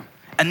kid I know.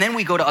 And then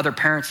we go to other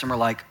parents and we're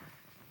like,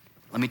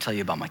 let me tell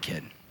you about my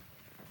kid.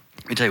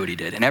 Let me tell you what he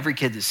did. And every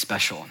kid is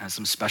special and has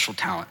some special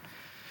talent.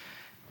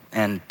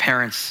 And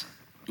parents,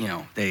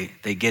 they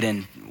get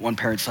in, one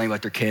parent's telling you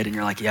about their kid and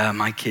you're like, yeah,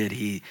 my kid,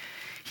 he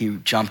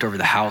jumped over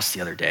the house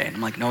the other day. And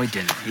I'm like, no, he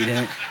didn't. He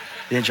didn't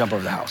jump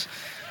over the house.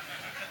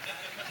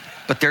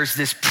 But there's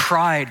this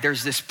pride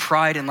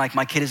in like,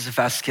 my kid is the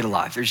fastest kid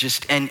alive. There's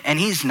just, and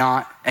he's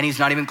not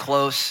even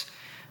close,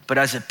 But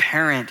as a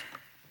parent,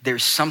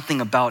 there's something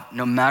about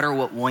no matter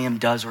what William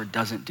does or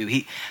doesn't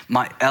do.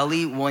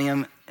 Ellie,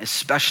 William,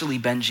 especially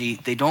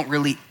Benji, they don't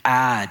really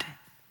add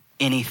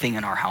anything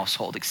in our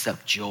household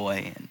except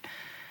joy.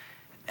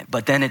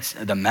 But then it's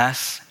the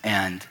mess.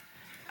 And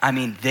I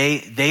mean,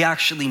 they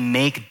actually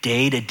make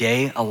day to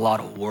day a lot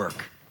of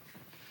work.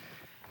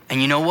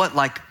 And you know what?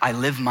 Like I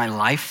live my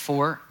life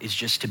for is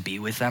just to be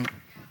with them.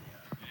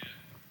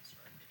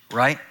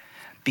 Right?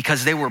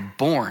 Because they were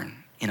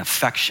born in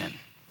affection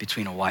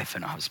between a wife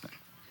and a husband.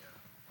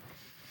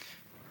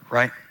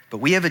 Right? But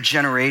we have a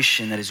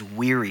generation that is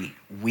weary,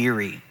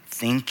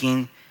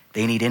 thinking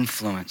they need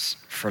influence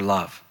for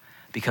love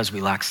because we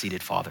lack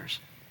seated fathers.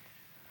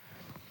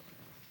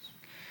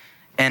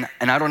 And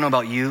I don't know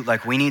about you,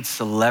 like we need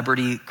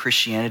celebrity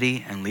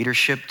Christianity and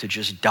leadership to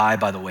just die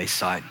by the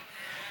wayside.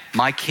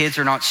 My kids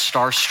are not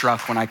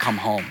starstruck when I come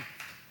home.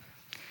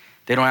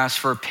 They don't ask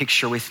for a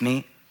picture with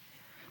me.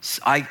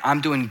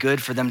 I'm doing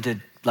good for them to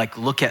like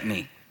look at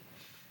me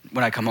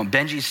when I come home.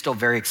 Benji's still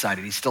very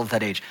excited. He's still at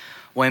that age.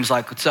 William's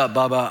like, what's up,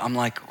 Bubba? I'm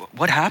like,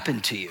 what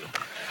happened to you?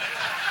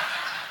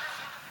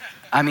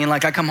 I mean,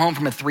 like I come home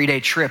from a 3-day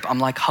trip. I'm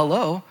like,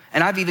 hello.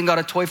 And I've even got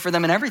a toy for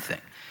them and everything.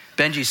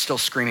 Benji's still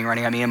screaming,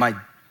 running at me and my,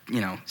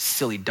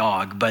 silly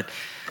dog. But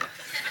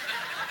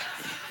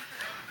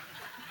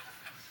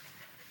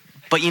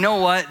you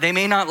know what? They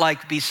may not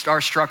like be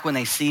starstruck when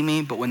they see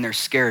me, but when they're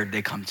scared,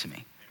 they come to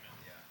me.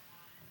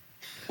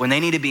 When they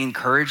need to be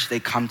encouraged, they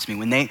come to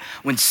me.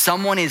 When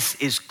someone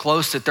is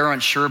close that they're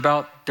unsure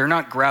about, they're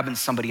not grabbing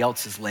somebody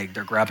else's leg,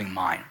 they're grabbing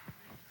mine.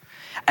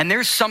 And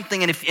there's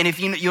something, and if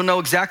you'll know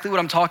exactly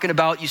what I'm talking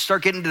about, you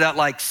start getting to that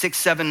like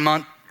 6-7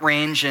 month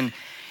range and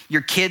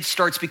your kid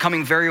starts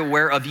becoming very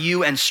aware of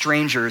you and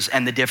strangers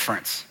and the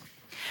difference.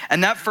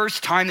 And that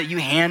first time that you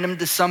hand them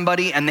to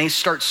somebody and they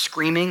start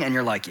screaming and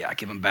you're like, yeah,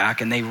 give them back.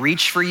 And they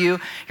reach for you,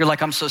 you're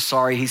like, I'm so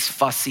sorry, he's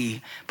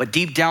fussy. But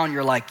deep down,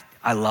 you're like,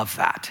 I love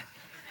that.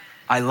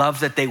 I love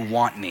that they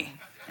want me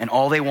and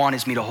all they want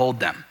is me to hold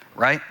them,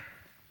 right?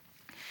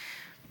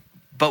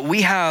 But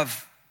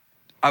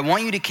I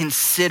want you to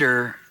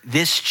consider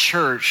this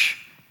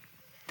church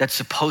that's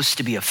supposed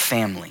to be a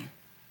family.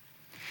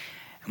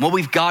 And what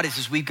we've got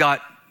is we've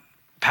got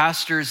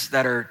pastors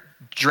that are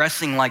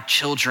dressing like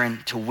children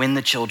to win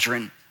the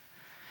children.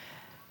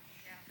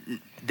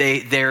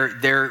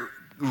 They're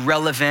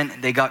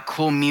relevant. They got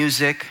cool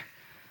music.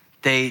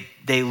 They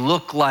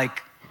look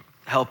like,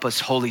 help us,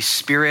 Holy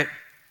Spirit.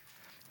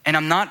 And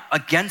I'm not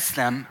against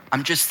them.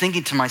 I'm just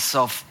thinking to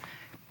myself,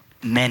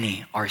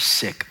 many are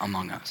sick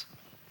among us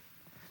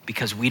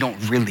because we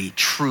don't really,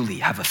 truly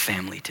have a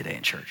family today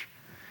in church.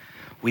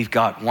 We've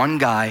got one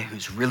guy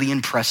who's really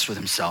impressed with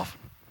himself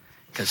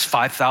because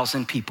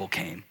 5,000 people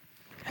came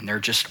and they're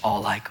just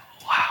all like,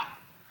 wow,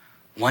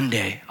 one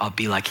day I'll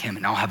be like him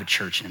and I'll have a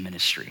church and a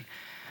ministry.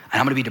 And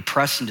I'm gonna be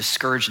depressed and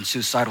discouraged and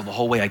suicidal the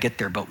whole way I get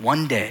there. But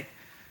one day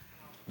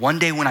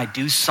when I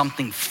do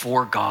something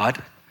for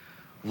God,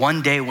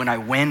 one day when I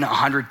win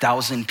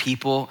 100,000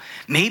 people,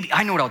 maybe,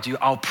 I know what I'll do.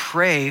 I'll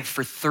pray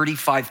for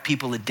 35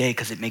 people a day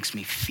because it makes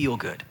me feel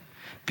good.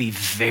 Be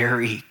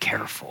very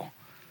careful.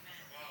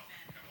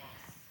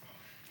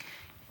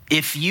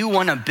 If you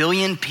won 1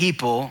 billion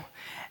people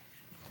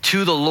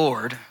to the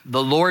Lord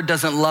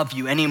doesn't love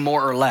you any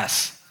more or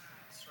less.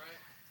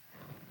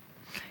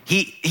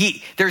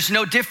 There's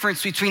no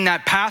difference between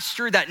that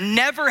pastor that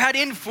never had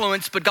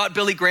influence but got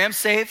Billy Graham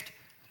saved.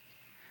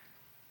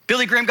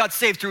 Billy Graham got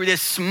saved through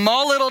this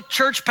small little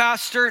church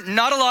pastor,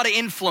 not a lot of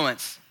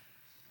influence,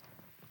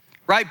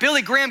 right?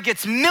 Billy Graham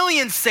gets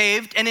millions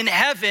saved, and in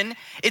heaven,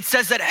 it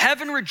says that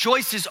heaven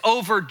rejoices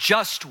over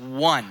just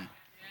one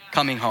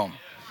coming home.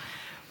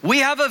 We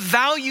have a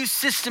value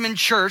system in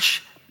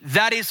church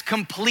that is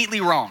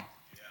completely wrong.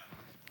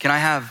 Can I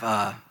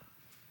have,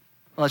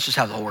 let's just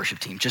have the whole worship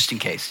team, just in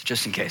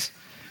case.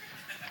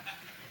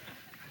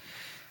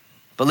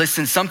 But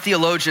listen, some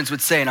theologians would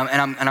say, and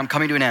I'm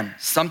coming to an end.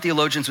 Some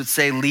theologians would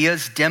say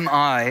Leah's dim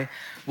eye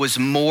was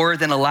more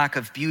than a lack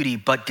of beauty,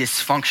 but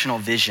dysfunctional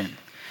vision.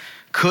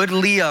 Could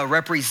Leah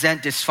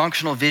represent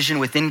dysfunctional vision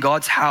within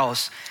God's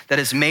house that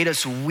has made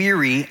us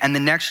weary and the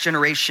next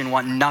generation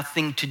want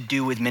nothing to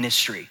do with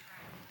ministry?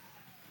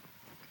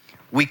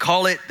 We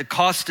call it the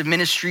cost of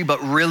ministry,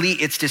 but really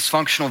it's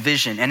dysfunctional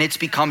vision. And it's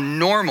become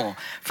normal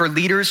for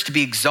leaders to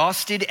be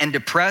exhausted and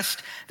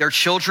depressed, their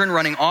children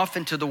running off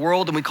into the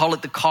world, and we call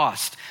it the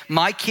cost.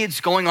 My kids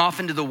going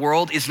off into the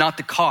world is not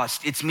the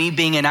cost. It's me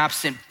being an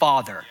absent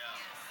father.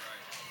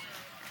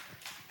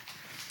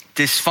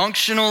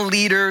 Dysfunctional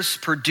leaders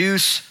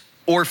produce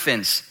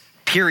orphans,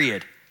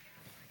 period.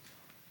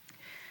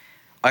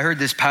 I heard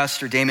this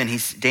pastor, Damien, he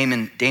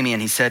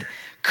said,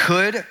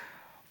 could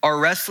our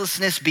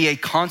restlessness be a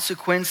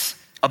consequence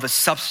of a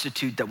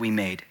substitute that we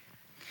made?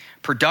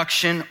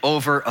 Production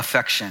over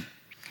affection.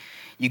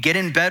 You get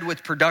in bed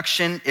with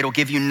production, it'll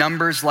give you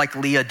numbers like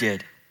Leah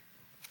did.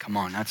 Come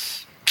on,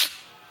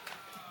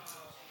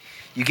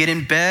 you get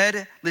in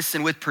bed,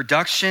 listen, with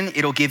production,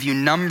 it'll give you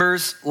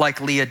numbers like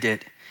Leah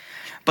did.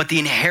 But the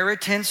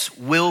inheritance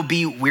will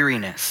be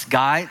weariness.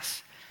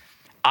 Guys,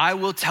 I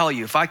will tell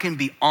you, if I can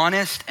be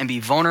honest and be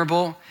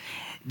vulnerable,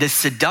 the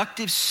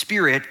seductive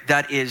spirit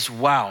that is,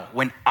 wow,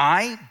 when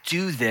I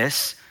do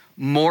this,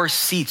 more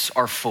seats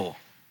are full.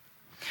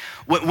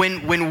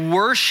 When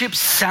worship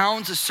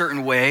sounds a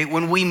certain way,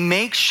 when we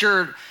make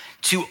sure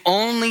to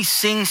only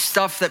sing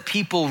stuff that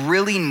people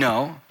really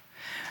know,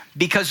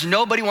 because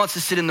nobody wants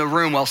to sit in the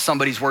room while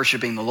somebody's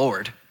worshiping the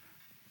Lord.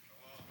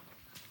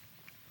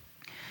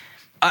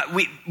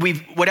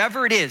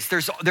 Whatever it is,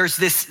 there's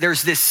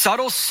this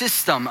subtle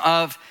system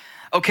of,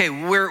 okay,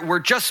 we're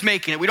just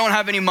making it. We don't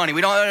have any money.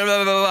 We don't,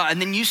 blah, blah, blah. And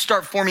then you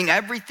start forming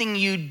everything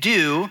you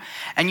do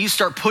and you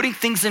start putting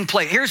things in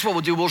place. Here's what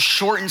we'll do. We'll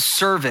shorten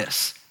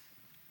service.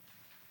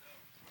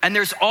 And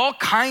there's all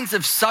kinds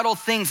of subtle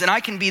things. And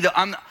I can be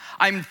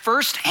I'm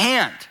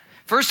firsthand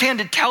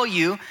to tell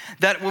you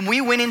that when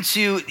we went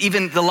into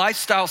even the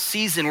lifestyle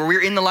season where we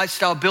were in the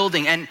lifestyle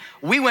building and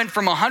we went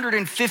from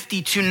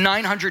 150 to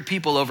 900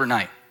 people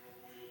overnight.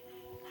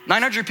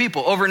 900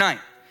 people overnight.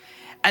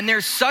 And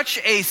there's such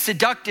a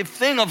seductive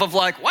thing of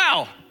like,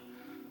 wow,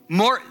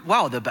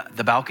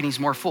 the balcony's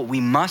more full.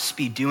 We must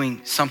be doing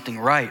something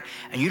right.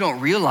 And you don't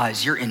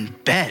realize you're in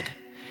bed.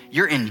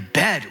 You're in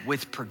bed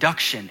with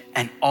production,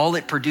 and all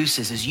it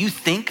produces is you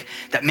think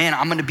that, man,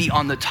 I'm gonna be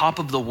on the top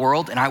of the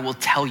world, and I will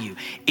tell you,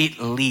 it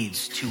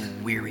leads to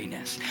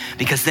weariness.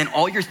 Because then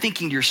all you're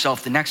thinking to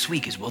yourself the next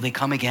week is, will they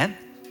come again?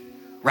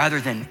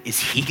 Rather than, is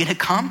he gonna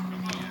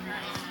come?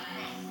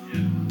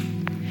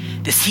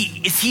 Is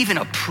he even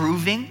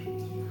approving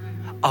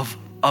of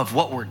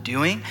what we're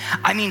doing?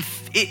 I mean,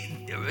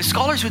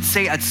 scholars would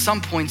say at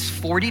some points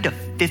 40 to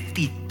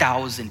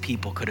 50,000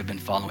 people could have been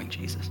following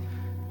Jesus.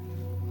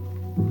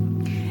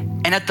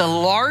 And at the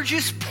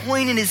largest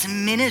point in his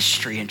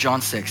ministry, in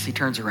John 6, he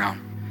turns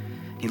around,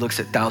 he looks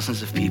at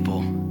thousands of people,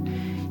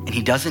 and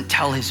he doesn't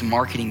tell his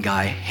marketing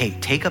guy, hey,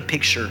 take a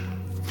picture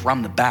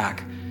from the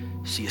back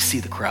so you see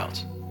the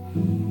crowds.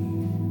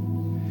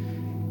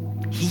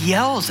 He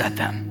yells at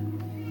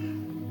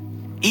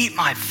them, eat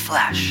my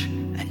flesh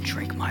and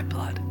drink my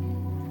blood.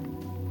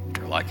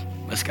 They're like,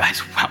 this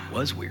guy's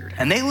was weird.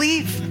 And they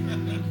leave.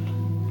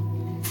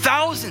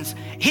 Thousands,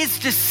 his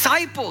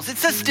disciples, it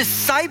says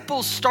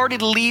disciples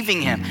started leaving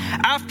him.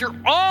 After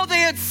all they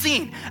had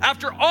seen,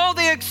 after all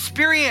they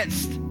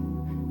experienced,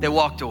 they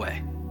walked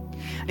away.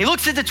 And he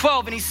looks at the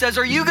 12 and he says,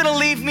 are you gonna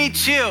leave me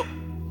too?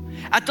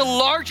 At the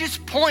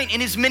largest point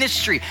in his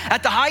ministry,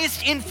 at the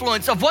highest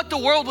influence of what the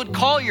world would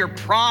call your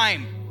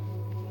prime.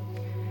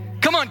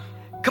 Come on,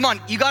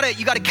 you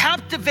gotta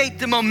captivate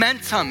the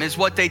momentum is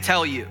what they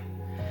tell you.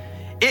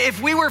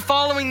 If we were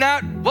following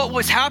that, what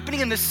was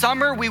happening in the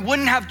summer, we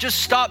wouldn't have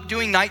just stopped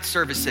doing night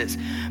services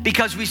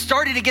because we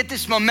started to get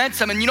this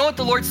momentum. And you know what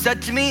the Lord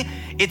said to me?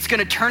 It's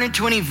gonna turn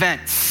into an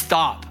event.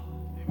 Stop.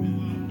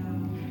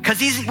 Because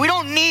we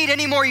don't need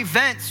any more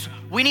events.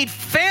 We need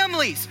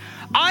families.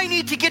 I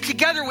need to get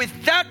together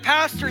with that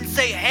pastor and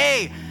say,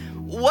 hey,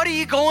 what are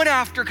you going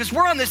after? Because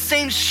we're on the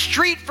same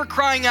street, for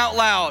crying out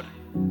loud.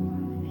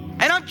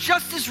 And I'm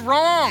just as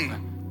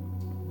wrong.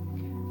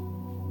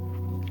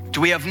 Do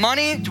we have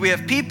money? Do we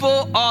have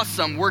people?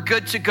 Awesome, we're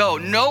good to go.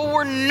 No,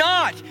 we're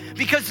not,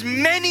 because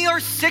many are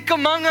sick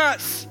among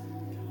us.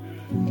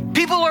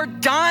 People are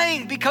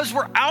dying because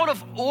we're out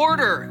of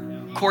order,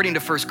 according to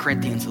 1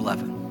 Corinthians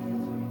 11.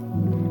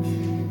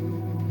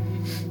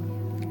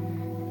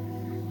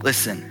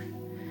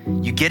 Listen,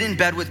 you get in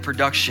bed with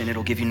production,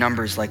 it'll give you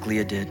numbers like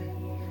Leah did.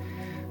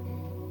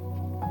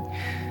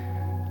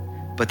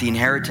 But the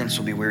inheritance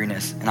will be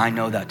weariness, and I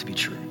know that to be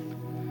true.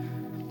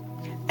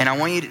 And I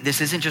want you to,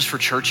 this isn't just for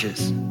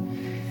churches.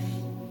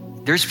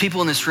 There's people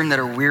in this room that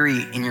are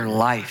weary in your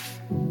life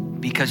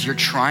because you're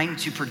trying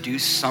to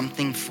produce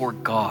something for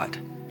God.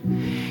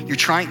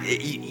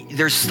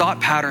 There's thought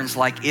patterns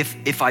like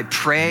if I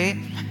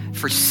pray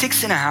for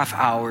 6.5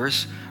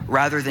 hours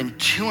rather than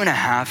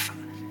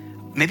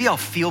 2.5, maybe I'll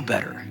feel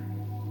better.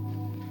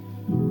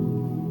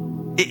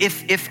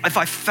 If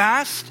I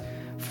fast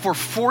for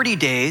 40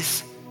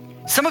 days,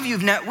 some of you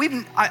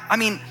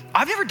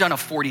I've never done a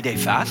 40-day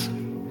fast.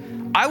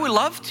 I would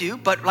love to,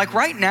 but like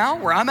right now,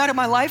 where I'm at in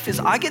my life is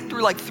I get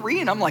through like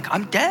 3 and I'm like,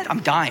 I'm dead, I'm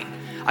dying.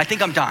 I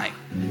think I'm dying.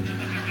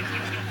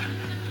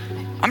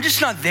 I'm just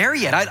not there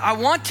yet. I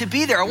want to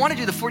be there. I want to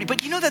do the 40,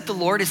 but you know that the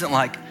Lord isn't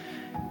like,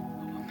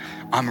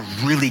 I'm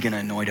really gonna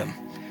anoint him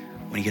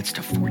when he gets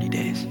to 40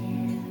 days.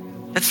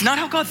 That's not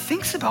how God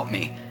thinks about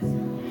me.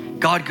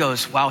 God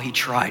goes, wow, he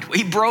tried.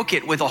 He broke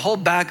it with a whole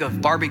bag of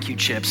barbecue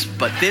chips,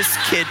 but this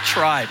kid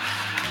tried.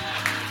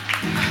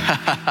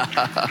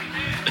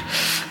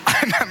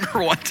 I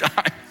remember one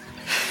time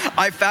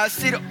I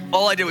fasted,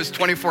 all I did was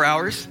 24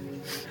 hours.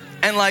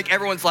 And like,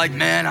 everyone's like,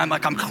 man,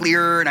 I'm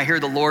clear. And I hear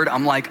the Lord,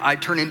 I'm like, I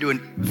turn into a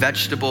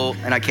vegetable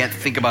and I can't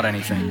think about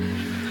anything.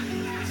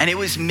 And it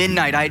was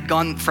midnight. I had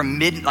gone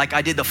from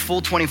I did the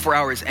full 24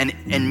 hours and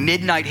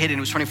midnight hit and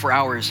it was 24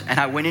 hours. And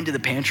I went into the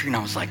pantry and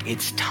I was like,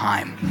 it's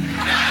time.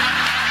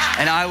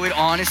 And I would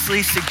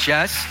honestly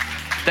suggest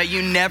that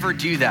you never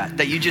do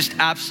that you just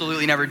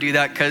absolutely never do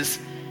that, because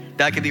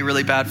that could be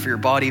really bad for your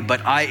body.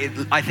 But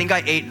I think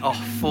I ate a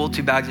full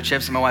 2 bags of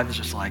chips and my wife was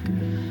just like,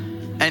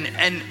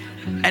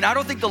 And I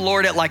don't think the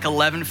Lord at like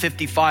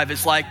 11:55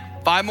 is like,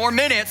 5 more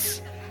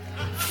minutes,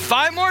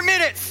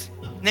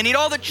 and then eat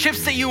all the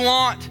chips that you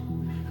want.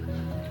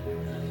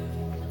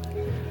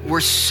 We're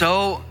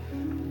so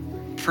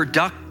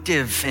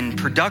productive and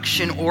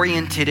production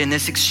oriented in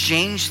this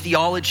exchange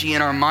theology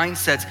in our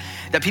mindsets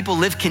that people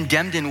live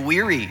condemned and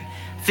weary,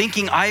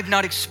 thinking I have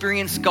not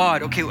experienced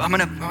God. Okay, I'm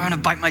gonna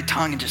bite my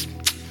tongue and just,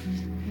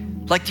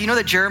 like, do you know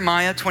that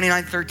Jeremiah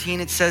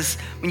 29:13, it says,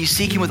 when you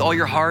seek him with all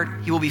your heart,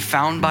 he will be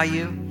found by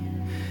you?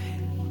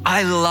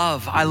 I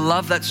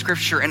love that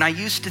scripture. And I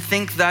used to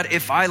think that I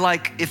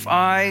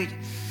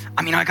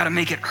gotta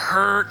make it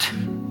hurt.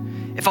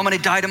 If I'm gonna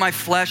die to my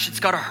flesh, it's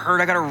gotta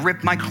hurt. I gotta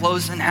rip my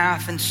clothes in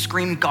half and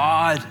scream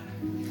God.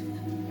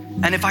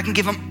 And if I can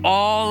give him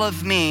all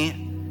of me,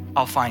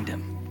 I'll find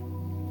him.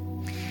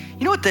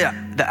 You know what the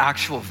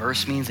actual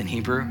verse means in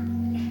Hebrew?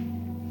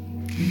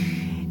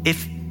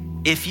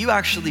 If you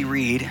actually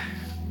read,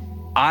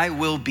 I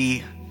will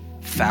be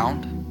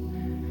found,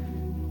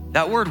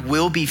 that word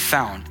will be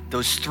found,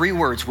 those 3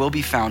 words, will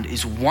be found,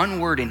 is one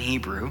word in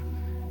Hebrew,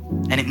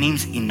 and it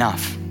means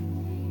enough.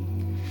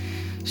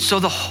 So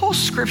the whole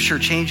scripture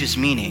changes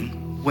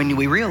meaning when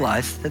we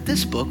realize that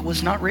this book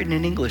was not written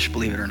in English,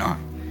 believe it or not.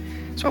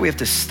 That's why we have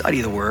to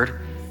study the word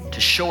to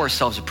show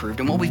ourselves approved.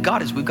 And what we've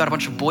got is we've got a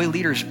bunch of boy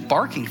leaders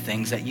barking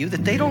things at you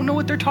that they don't know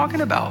what they're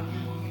talking about.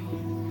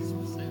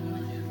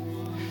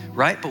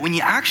 Right? But when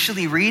you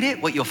actually read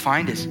it, what you'll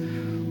find is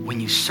when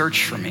you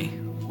search for me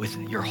with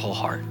your whole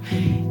heart,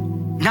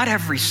 not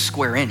every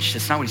square inch,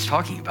 that's not what he's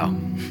talking about.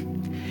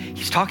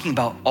 He's talking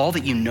about all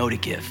that you know to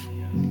give.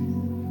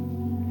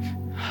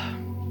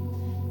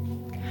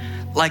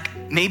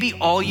 Like maybe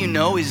all you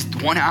know is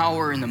 1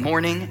 hour in the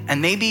morning, and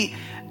maybe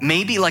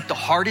like the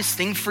hardest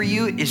thing for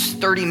you is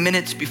 30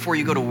 minutes before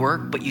you go to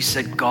work, but you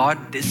said,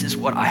 God, this is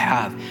what I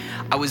have.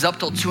 I was up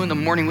till 2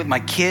 a.m. with my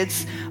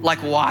kids,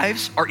 like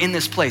wives are in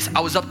this place.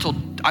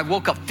 I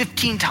woke up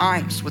 15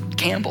 times with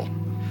Campbell.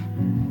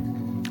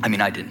 I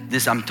mean, I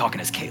didn't. I'm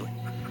talking as Kaylee.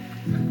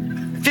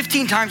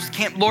 15 times with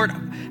Campbell. Lord,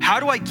 how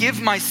do I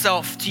give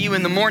myself to you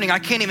in the morning? I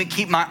can't even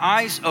keep my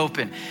eyes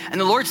open. And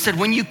the Lord said,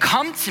 when you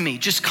come to me,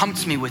 just come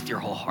to me with your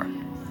whole heart.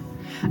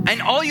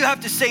 And all you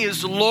have to say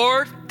is,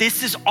 Lord,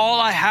 this is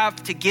all I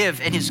have to give.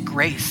 And his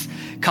grace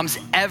comes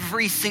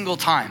every single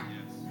time.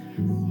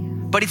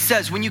 But it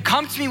says, when you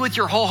come to me with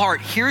your whole heart,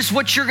 here's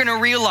what you're gonna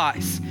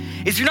realize,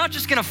 is you're not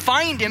just gonna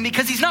find him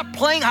because he's not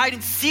playing hide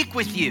and seek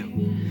with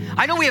you.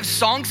 I know we have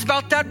songs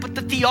about that, but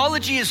the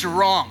theology is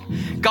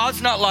wrong.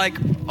 God's not like,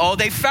 oh,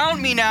 they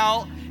found me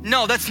now.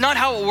 No, that's not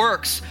how it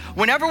works.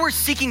 Whenever we're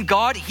seeking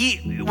God,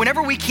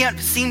 whenever we can't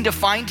seem to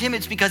find him,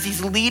 it's because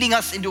he's leading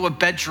us into a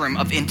bedroom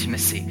of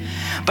intimacy.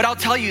 But I'll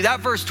tell you, that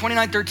verse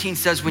 29:13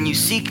 says, when you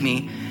seek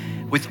me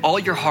with all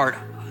your heart,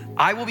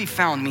 I will be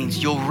found,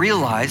 means you'll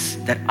realize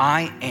that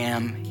I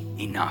am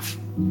enough.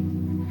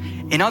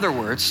 In other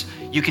words,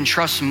 you can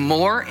trust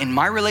more in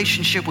my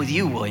relationship with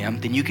you, William,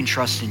 than you can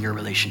trust in your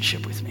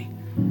relationship with me.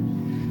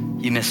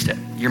 You missed it.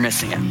 You're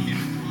missing it.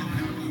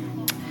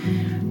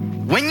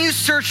 When you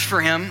search for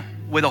him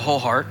with a whole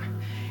heart,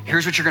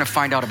 here's what you're gonna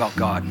find out about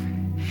God,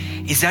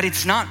 is that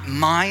it's not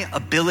my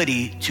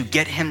ability to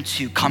get him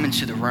to come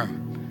into the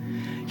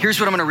room. Here's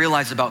what I'm gonna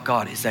realize about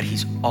God, is that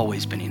he's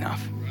always been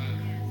enough.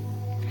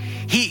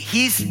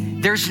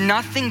 There's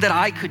nothing that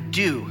I could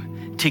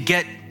do to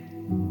get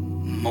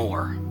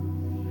more.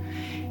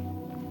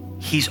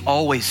 He's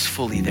always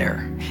fully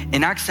there.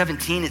 In Acts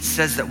 17, it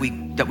says that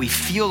we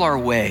feel our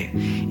way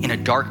in a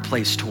dark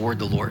place toward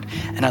the Lord.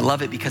 And I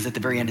love it because at the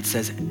very end it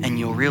says, and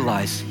you'll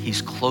realize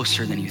he's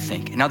closer than you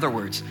think. In other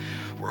words,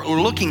 we're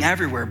looking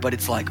everywhere, but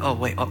it's like,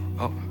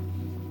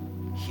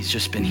 he's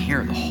just been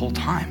here the whole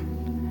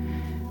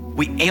time.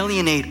 We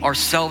alienate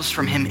ourselves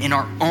from him in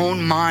our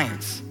own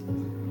minds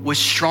with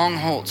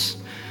strongholds.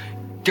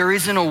 There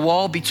isn't a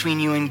wall between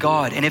you and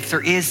God. And if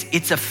there is,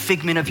 it's a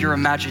figment of your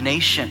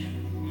imagination.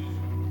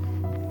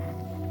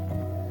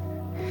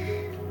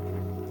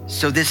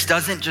 So this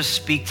doesn't just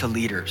speak to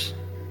leaders.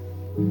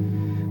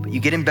 But you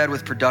get in bed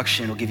with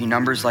production, it'll give you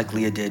numbers like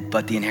Leah did,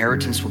 but the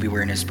inheritance will be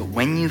awareness. But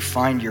when you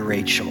find your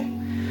Rachel,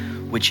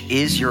 which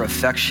is your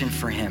affection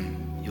for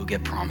him, you'll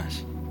get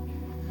promise.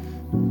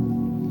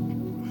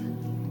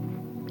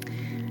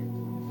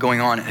 Going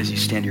on as you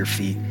stand to your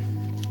feet.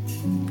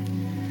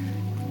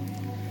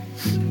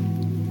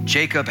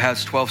 Jacob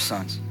has 12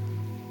 sons.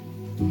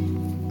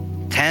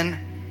 10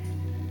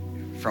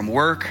 from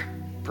work,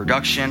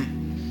 production,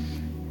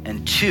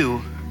 and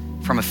 2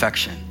 from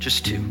affection,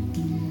 just 2.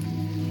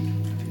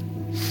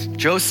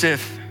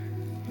 Joseph,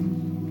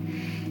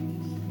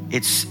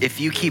 if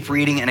you keep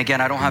reading, and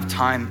again, I don't have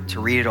time to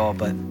read it all,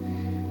 but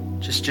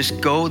just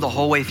go the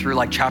whole way through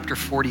like chapter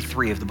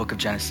 43 of the book of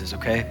Genesis,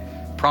 okay?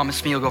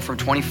 Promise me you'll go from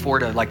 24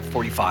 to like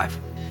 45.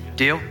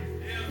 Deal?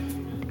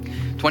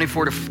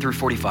 24 through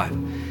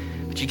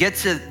 45. But you get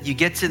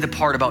to the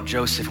part about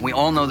Joseph. We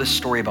all know this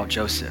story about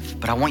Joseph,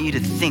 but I want you to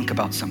think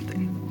about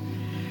something.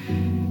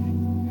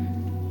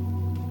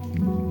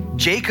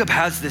 Jacob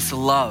has this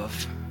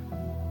love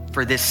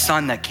for this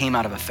son that came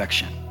out of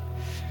affection.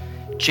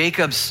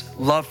 Jacob's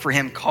love for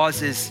him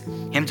causes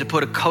him to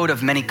put a coat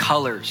of many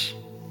colors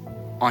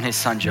on his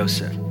son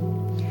Joseph.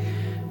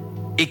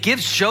 It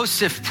gives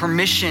Joseph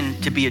permission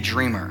to be a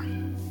dreamer.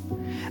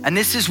 And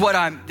this is what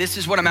I'm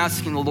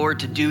asking the Lord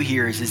to do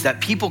here is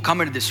that people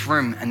come into this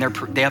room and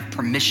they have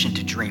permission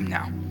to dream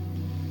now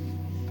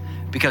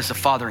because the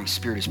Fathering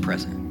Spirit is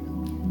present,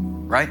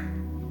 right?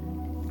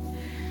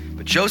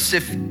 But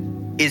Joseph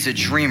is a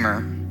dreamer,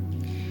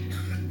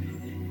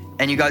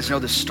 and you guys know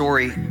the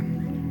story.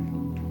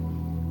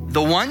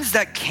 The ones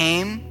that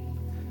came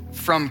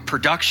from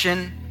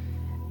production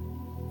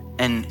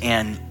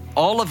and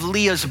all of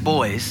Leah's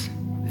boys,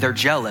 they're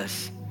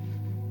jealous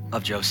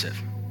of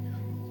Joseph.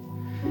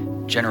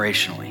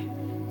 Generationally.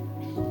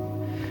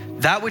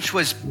 That which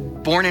was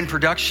born in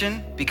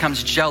production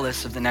becomes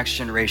jealous of the next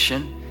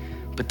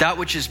generation, but that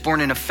which is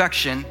born in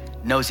affection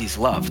knows he's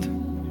loved.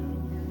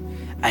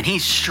 And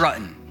he's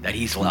strutting that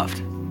he's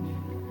loved.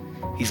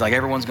 He's like,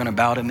 everyone's gonna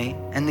bow to me.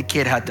 And the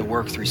kid had to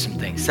work through some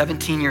things.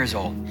 17 years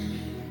old,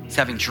 he's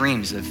having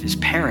dreams of his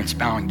parents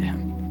bowing to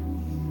him.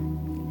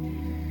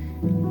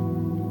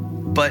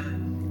 But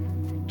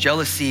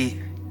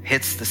jealousy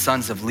hits the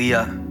sons of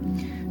Leah,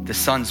 the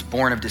sons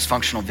born of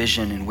dysfunctional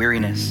vision and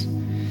weariness.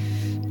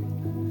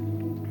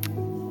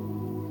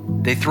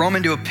 They throw him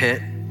into a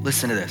pit.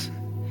 Listen to this.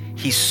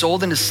 He's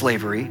sold into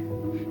slavery.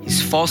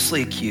 He's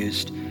falsely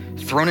accused,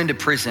 thrown into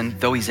prison,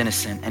 though he's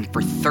innocent. And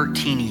for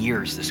 13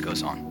 years, this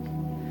goes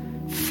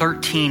on.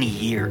 13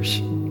 years.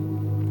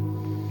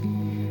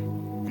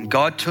 And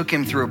God took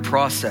him through a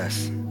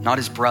process, not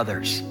his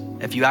brothers.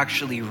 If you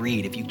actually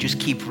read, if you just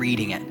keep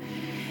reading it,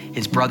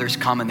 his brothers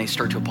come and they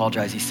start to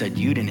apologize. He said,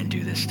 you didn't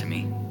do this to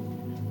me.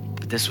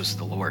 This was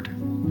the Lord.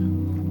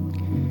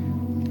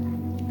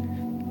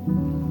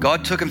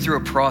 God took him through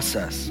a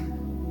process,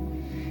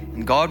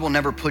 and God will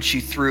never put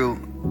you through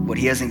what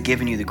he hasn't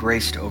given you the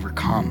grace to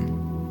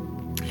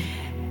overcome.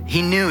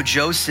 He knew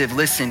Joseph,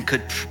 listen,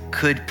 could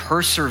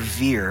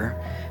persevere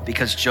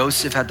because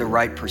Joseph had the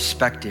right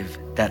perspective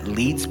that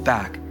leads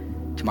back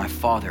to my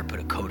father put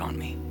a coat on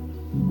me.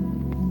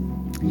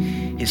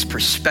 His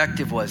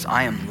perspective was,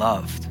 I am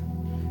loved.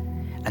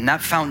 And that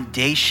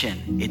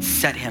foundation, it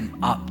set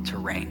him up to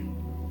reign.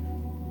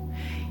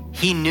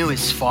 He knew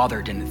his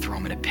father didn't throw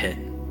him in a pit,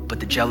 but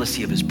the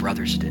jealousy of his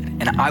brothers did.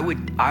 And I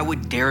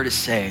would dare to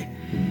say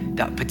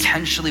that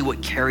potentially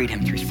what carried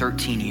him through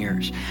 13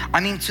 years. I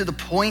mean, to the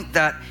point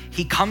that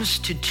he comes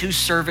to two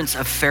servants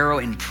of Pharaoh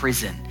in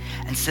prison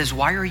and says,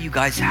 why are you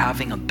guys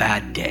having a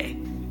bad day?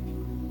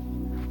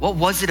 What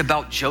was it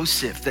about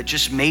Joseph that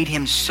just made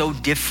him so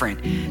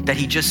different that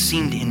he just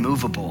seemed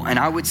immovable? And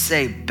I would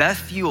say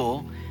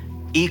Bethuel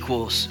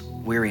equals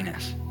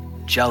weariness,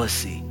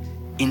 jealousy,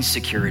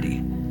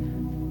 insecurity.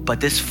 But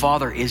this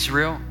father,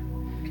 Israel,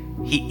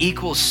 he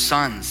equals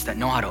sons that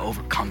know how to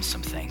overcome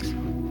some things.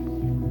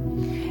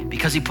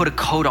 Because he put a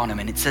coat on him,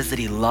 and it says that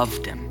he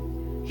loved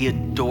him. He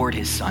adored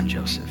his son,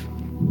 Joseph.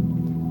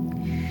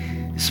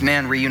 This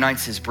man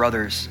reunites his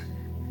brothers.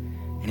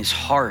 In his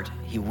heart,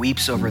 he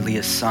weeps over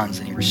Leah's sons,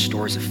 and he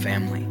restores a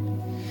family.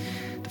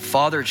 The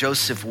father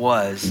Joseph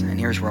was, and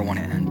here's where I want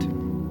to end.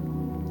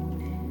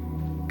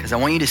 Because I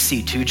want you to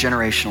see two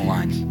generational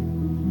lines.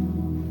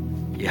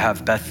 You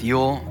have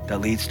Bethuel that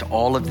leads to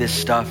all of this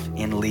stuff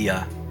in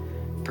Leah,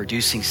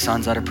 producing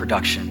sons out of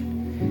production.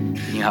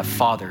 And you have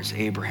fathers,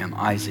 Abraham,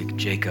 Isaac,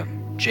 Jacob.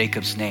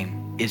 Jacob's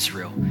name,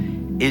 Israel.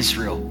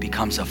 Israel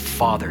becomes a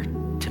father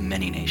to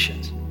many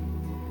nations.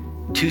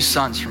 Two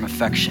sons from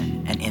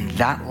affection. And in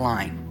that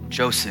line,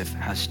 Joseph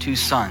has two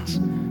sons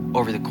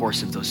over the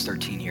course of those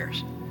 13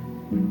 years.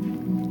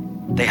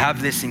 They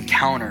have this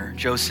encounter,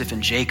 Joseph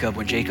and Jacob,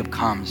 when Jacob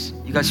comes.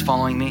 You guys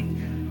following me?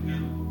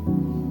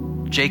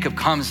 Jacob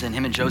comes and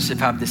him and Joseph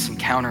have this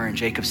encounter, and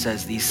Jacob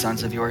says, these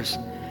sons of yours,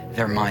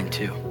 they're mine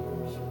too.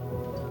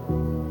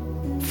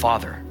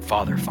 Father,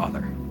 father,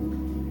 father.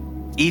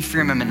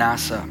 Ephraim and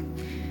Manasseh.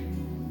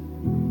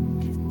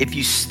 If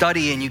you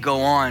study and you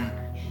go on,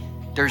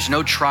 there's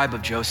no tribe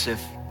of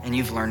Joseph, and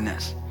you've learned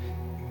this.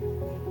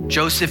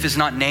 Joseph is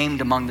not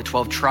named among the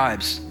 12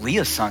 tribes.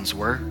 Leah's sons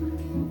were,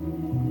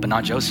 but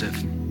not Joseph.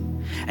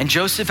 And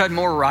Joseph had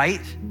more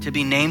right to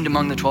be named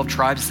among the 12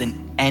 tribes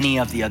than any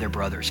of the other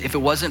brothers. If it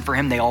wasn't for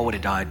him, they all would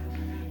have died.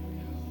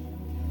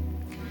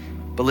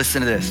 But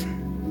listen to this.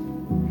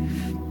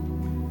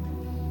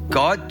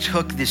 God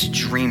took this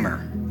dreamer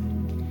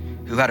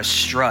who had a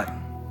strut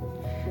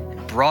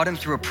and brought him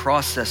through a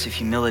process of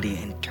humility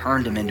and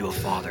turned him into a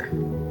father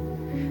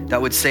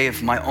that would say,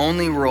 if my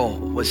only role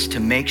was to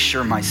make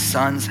sure my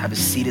sons have a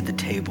seat at the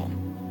table,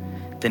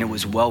 then it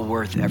was well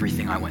worth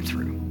everything I went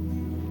through.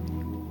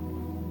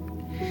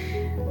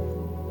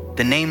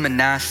 The name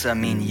Manasseh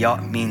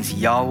means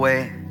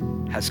Yahweh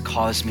has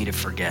caused me to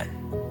forget.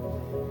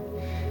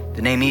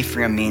 The name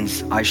Ephraim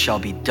means I shall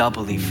be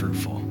doubly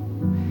fruitful.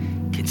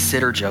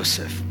 Consider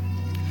Joseph.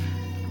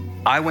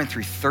 I went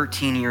through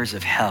 13 years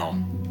of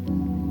hell.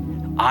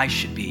 I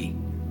should be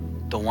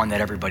the one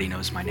that everybody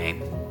knows my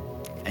name.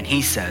 And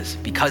he says,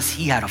 because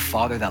he had a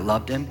father that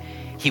loved him,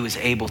 he was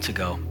able to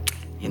go,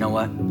 you know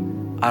what?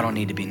 I don't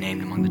need to be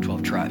named among the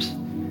 12 tribes.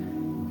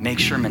 make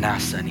sure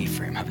Manasseh and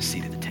Ephraim have a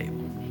seat at the table.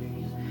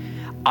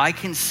 I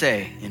can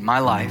say in my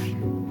life,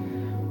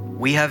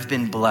 we have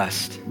been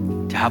blessed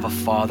to have a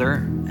father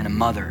and a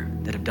mother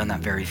that have done that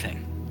very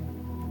thing.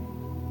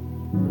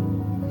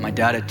 My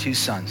dad had 2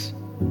 sons,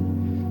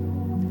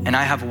 and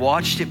I have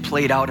watched it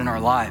played out in our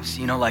lives.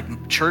 You know,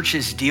 like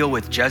churches deal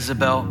with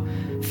Jezebel,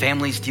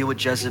 families deal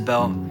with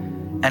Jezebel,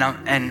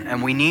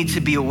 and we need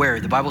to be aware.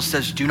 The Bible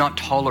says, do not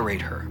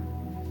tolerate her.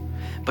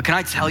 But can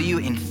I tell you,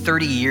 in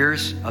 30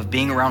 years of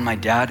being around my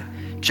dad,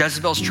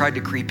 Jezebel's tried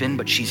to creep in,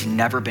 but she's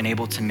never been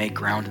able to make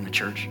ground in the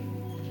church.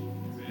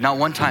 Not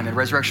one time at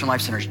Resurrection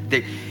Life Center.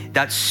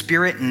 That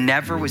spirit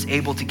never was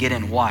able to get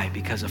in. Why?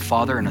 Because a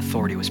father and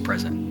authority was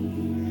present.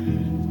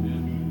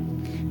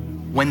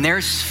 When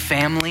there's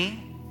family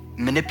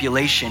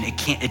manipulation,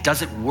 it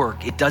doesn't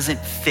work. It doesn't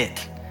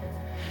fit.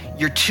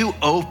 You're too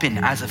open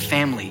as a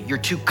family. You're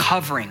too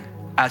covering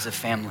as a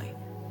family.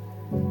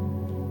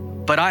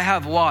 But I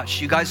have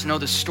watched, you guys know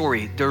the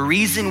story. The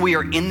reason we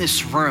are in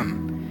this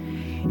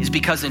room is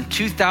because in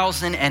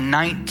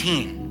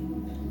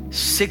 2019,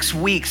 6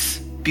 weeks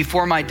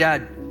before my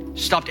dad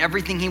stopped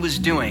everything he was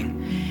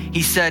doing,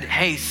 he said,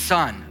 hey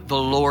son, the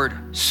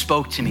Lord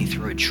spoke to me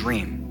through a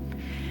dream.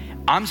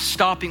 I'm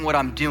stopping what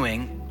I'm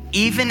doing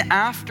even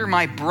after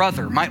my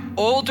brother, my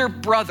older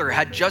brother,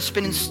 had just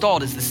been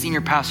installed as the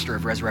senior pastor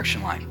of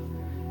Resurrection Life.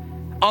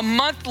 A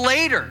month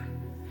later,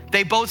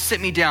 they both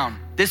sit me down.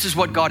 This is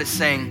what God is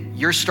saying.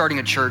 You're starting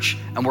a church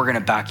and we're gonna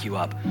back you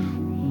up.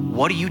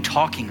 What are you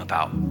talking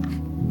about?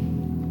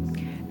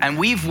 And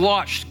we've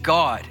watched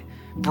God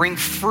bring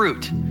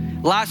fruit.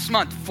 Last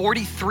month,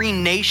 43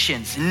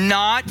 nations,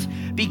 not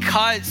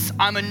because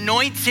I'm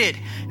anointed,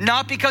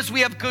 not because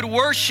we have good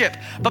worship,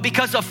 but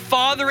because a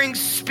fathering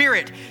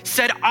spirit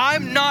said,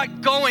 I'm not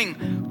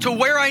going to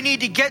where I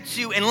need to get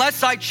to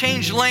unless I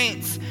change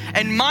lanes.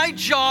 And my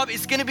job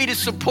is gonna be to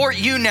support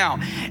you now.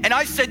 And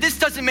I said, this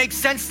doesn't make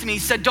sense to me. He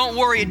said, don't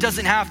worry, it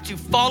doesn't have to.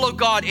 Follow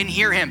God and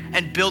hear him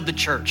and build the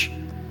church.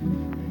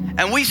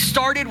 And we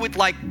started with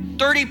like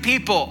 30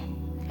 people.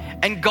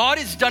 And God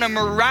has done a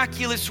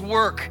miraculous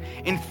work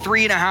in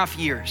 3.5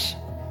 years.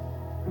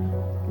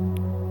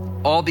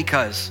 All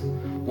because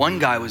one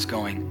guy was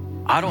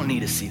going, I don't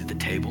need a seat at the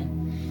table.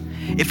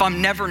 If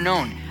I'm never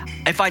known,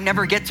 if I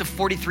never get to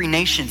 43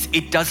 nations,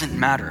 it doesn't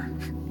matter.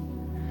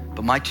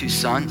 But my 2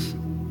 sons,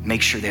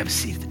 make sure they have a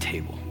seat at the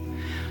table.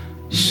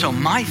 So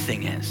my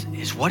thing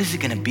is what is it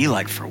gonna be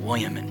like for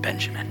William and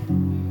Benjamin?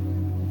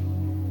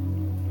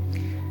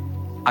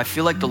 I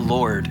feel like the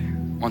Lord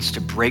wants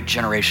to break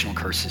generational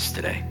curses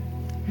today.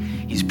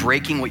 He's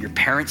breaking what your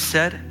parents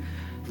said,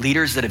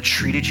 leaders that have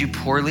treated you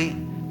poorly,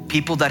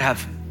 people that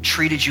have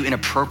treated you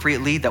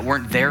inappropriately, that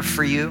weren't there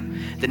for you,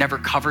 that never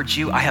covered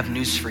you. I have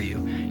news for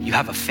you. You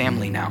have a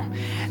family now.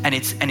 And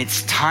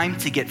it's time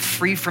to get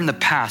free from the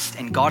past,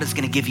 and God is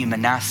gonna give you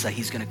Manasseh.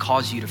 He's gonna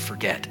cause you to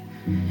forget.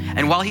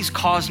 And while he's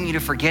causing you to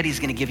forget, he's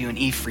gonna give you an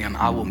Ephraim.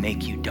 I will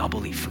make you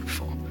doubly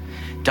fruitful.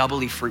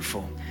 Doubly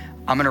fruitful.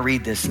 I'm gonna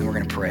read this and then we're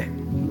gonna pray.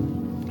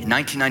 In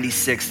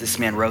 1996, this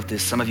man wrote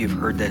this. Some of you have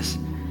heard this.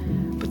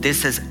 But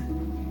this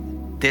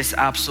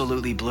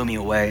absolutely blew me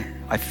away.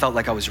 I felt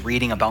like I was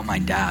reading about my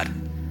dad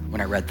when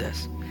I read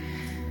this.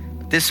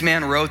 This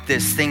man wrote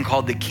this thing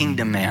called the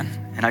Kingdom Man,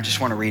 and I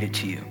just want to read it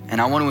to you. And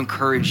I want to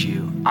encourage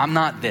you. I'm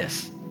not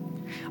this.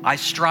 I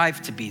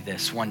strive to be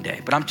this one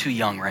day, but I'm too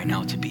young right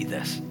now to be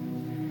this.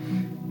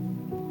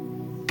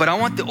 But I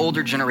want the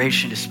older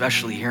generation to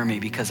especially hear me,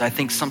 because I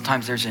think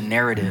sometimes there's a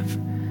narrative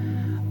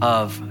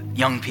of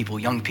young people,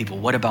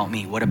 what about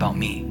me? What about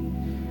me?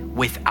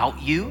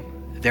 Without you,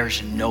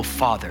 there's no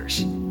fathers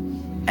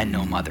and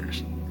no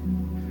mothers.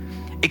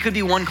 It could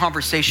be one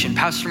conversation.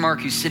 Pastor Mark,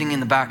 who's sitting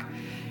in the back,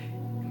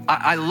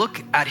 I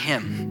look at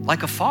him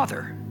like a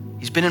father.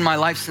 He's been in my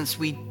life since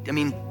was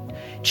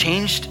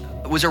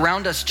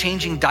around us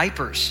changing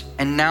diapers,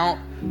 and now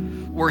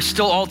we're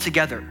still all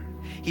together.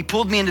 He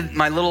pulled me into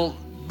my little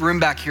room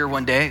back here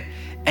one day,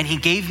 and he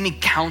gave me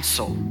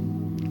counsel.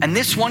 And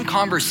this one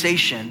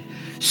conversation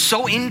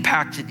so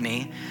impacted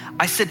me.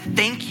 I said,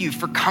 thank you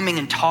for coming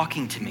and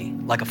talking to me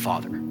like a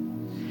father.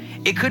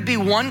 It could be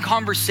one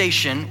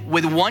conversation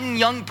with one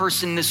young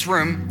person in this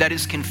room that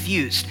is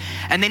confused,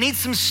 and they need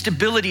some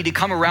stability to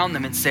come around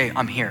them and say,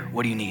 I'm here,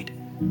 what do you need?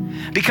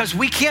 Because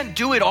we can't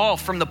do it all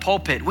from the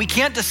pulpit. We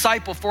can't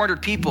disciple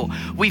 400 people.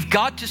 We've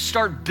got to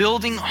start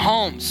building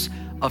homes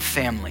of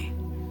family.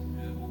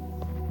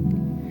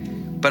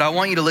 But I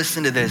want you to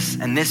listen to this,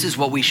 and this is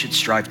what we should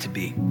strive to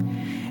be.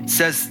 It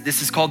says,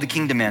 this is called the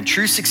Kingdom Man.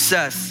 True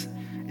success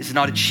is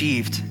not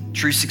achieved.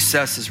 True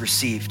success is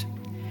received.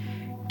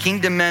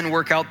 Kingdom men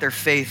work out their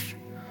faith.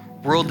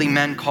 Worldly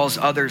men cause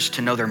others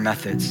to know their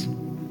methods.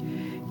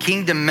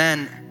 Kingdom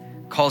men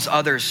calls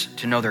others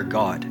to know their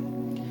God.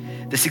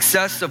 The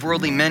success of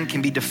worldly men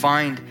can be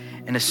defined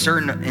in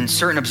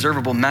certain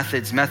observable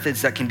methods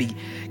that can be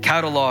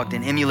cataloged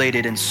and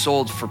emulated and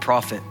sold for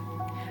profit.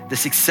 The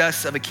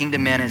success of a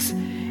kingdom man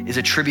is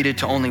attributed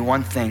to only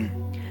one thing.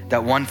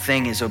 That one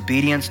thing is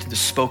obedience to the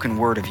spoken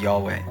word of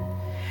Yahweh.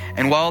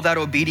 And while that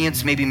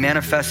obedience may be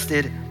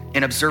manifested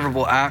in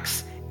observable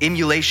acts,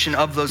 Emulation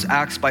of those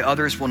acts by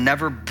others will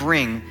never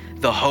bring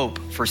the hope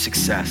for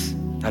success.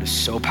 That is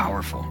so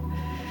powerful.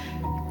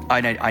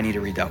 I need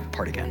to read that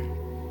part again.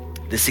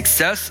 The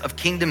success of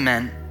kingdom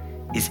men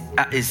is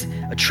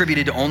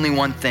attributed to only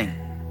one thing.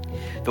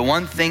 The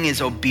one thing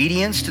is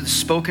obedience to the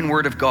spoken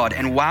word of God.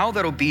 And while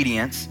that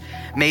obedience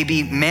may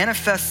be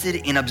manifested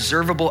in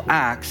observable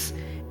acts,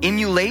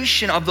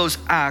 emulation of those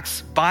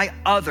acts by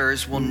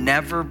others will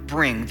never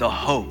bring the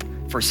hope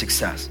for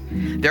success.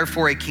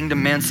 Therefore, a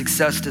kingdom man's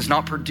success does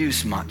not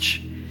produce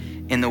much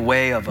in the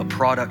way of a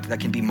product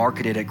that can be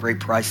marketed at great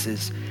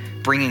prices,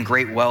 bringing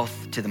great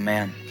wealth to the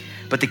man.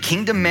 But the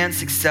kingdom man's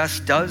success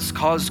does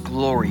cause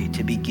glory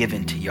to be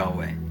given to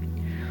Yahweh.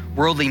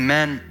 Worldly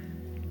men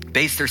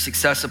base their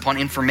success upon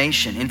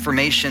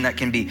information that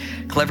can be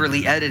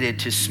cleverly edited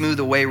to smooth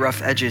away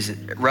rough edges,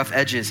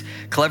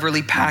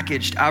 cleverly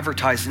packaged,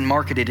 advertised, and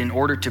marketed in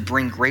order to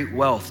bring great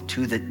wealth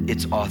to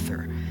its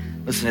author.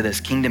 Listen to this.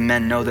 Kingdom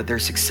men know that their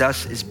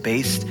success is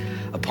based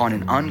upon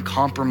an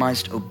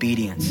uncompromised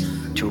obedience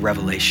to a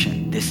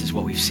revelation. This is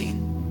what we've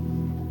seen.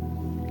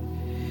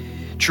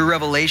 True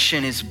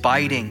revelation is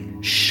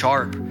biting,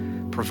 sharp,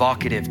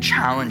 provocative,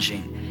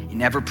 challenging,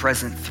 an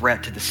ever-present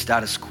threat to the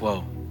status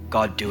quo.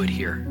 God, do it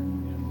here.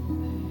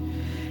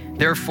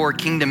 Therefore,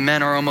 kingdom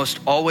men are almost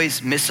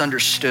always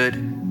misunderstood,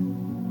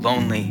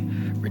 lonely,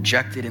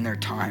 rejected in their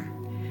time,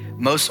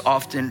 most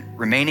often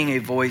remaining a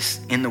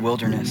voice in the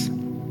wilderness.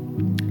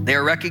 They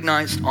are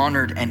recognized,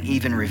 honored, and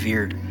even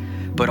revered,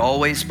 but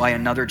always by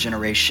another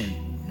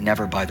generation,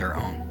 never by their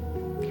own.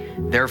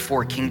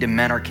 Therefore, kingdom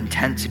men are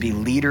content to be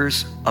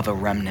leaders of a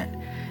remnant,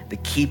 the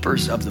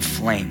keepers of the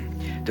flame,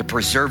 the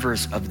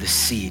preservers of the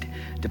seed,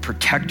 the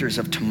protectors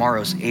of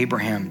tomorrow's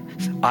Abraham,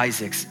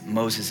 Isaac's,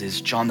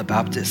 Moses's, John the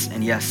Baptist,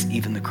 and yes,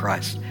 even the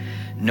Christ.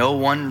 No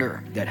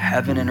wonder that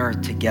heaven and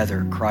earth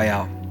together cry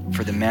out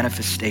for the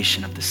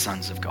manifestation of the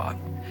sons of God.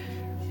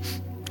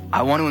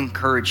 I want to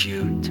encourage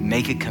you to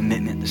make a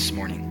commitment this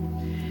morning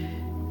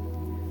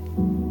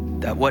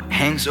that what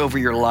hangs over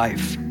your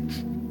life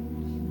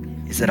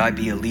is that I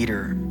be a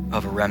leader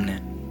of a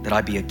remnant, that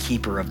I be a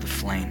keeper of the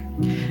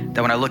flame.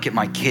 That when I look at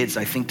my kids,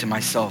 I think to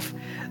myself,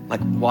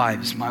 like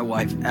wives, my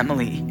wife,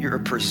 Emily, you're a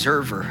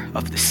preserver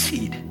of the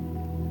seed.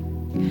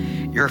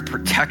 You're a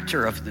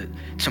protector of the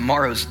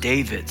tomorrow's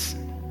Davids.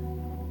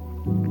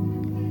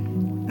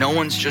 No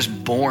one's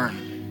just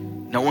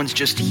born. No one's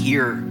just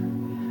here.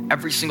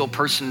 Every single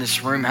person in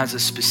this room has a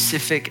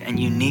specific and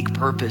unique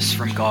purpose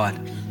from God.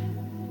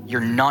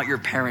 You're not your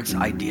parents'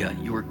 idea.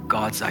 You are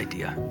God's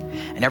idea.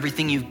 And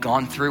everything you've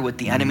gone through, what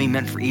the enemy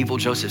meant for evil,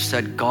 Joseph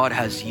said, God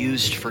has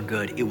used for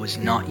good. It was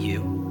not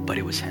you, but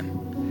it was him.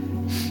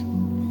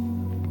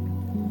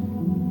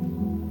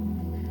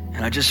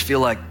 And I just feel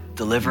like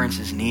deliverance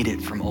is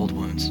needed from old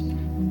wounds.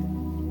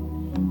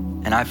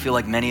 And I feel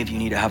like many of you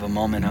need to have a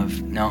moment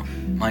of, no,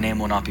 my name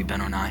will not be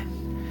Ben-Onai,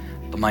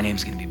 but my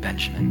name's gonna be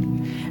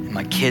Benjamin. And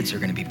my kids are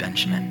gonna be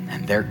Benjamin,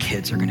 and their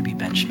kids are gonna be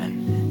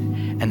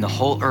Benjamin. And the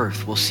whole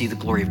earth will see the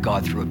glory of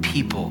God through a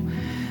people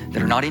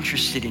that are not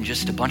interested in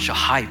just a bunch of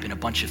hype and a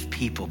bunch of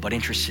people, but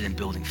interested in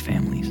building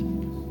families.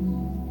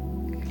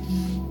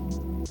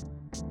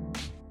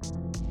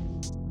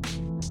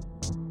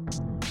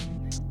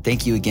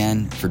 Thank you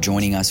again for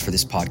joining us for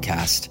this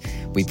podcast.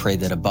 We pray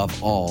that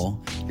above all,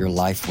 your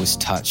life was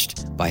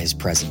touched by his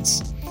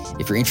presence.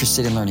 If you're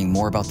interested in learning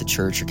more about the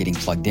church or getting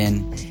plugged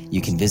in,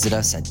 you can visit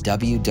us at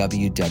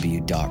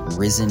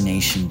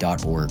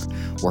www.risennation.org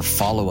or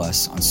follow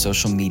us on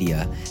social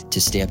media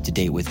to stay up to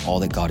date with all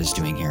that God is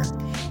doing here.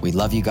 We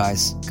love you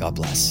guys. God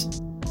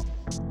bless.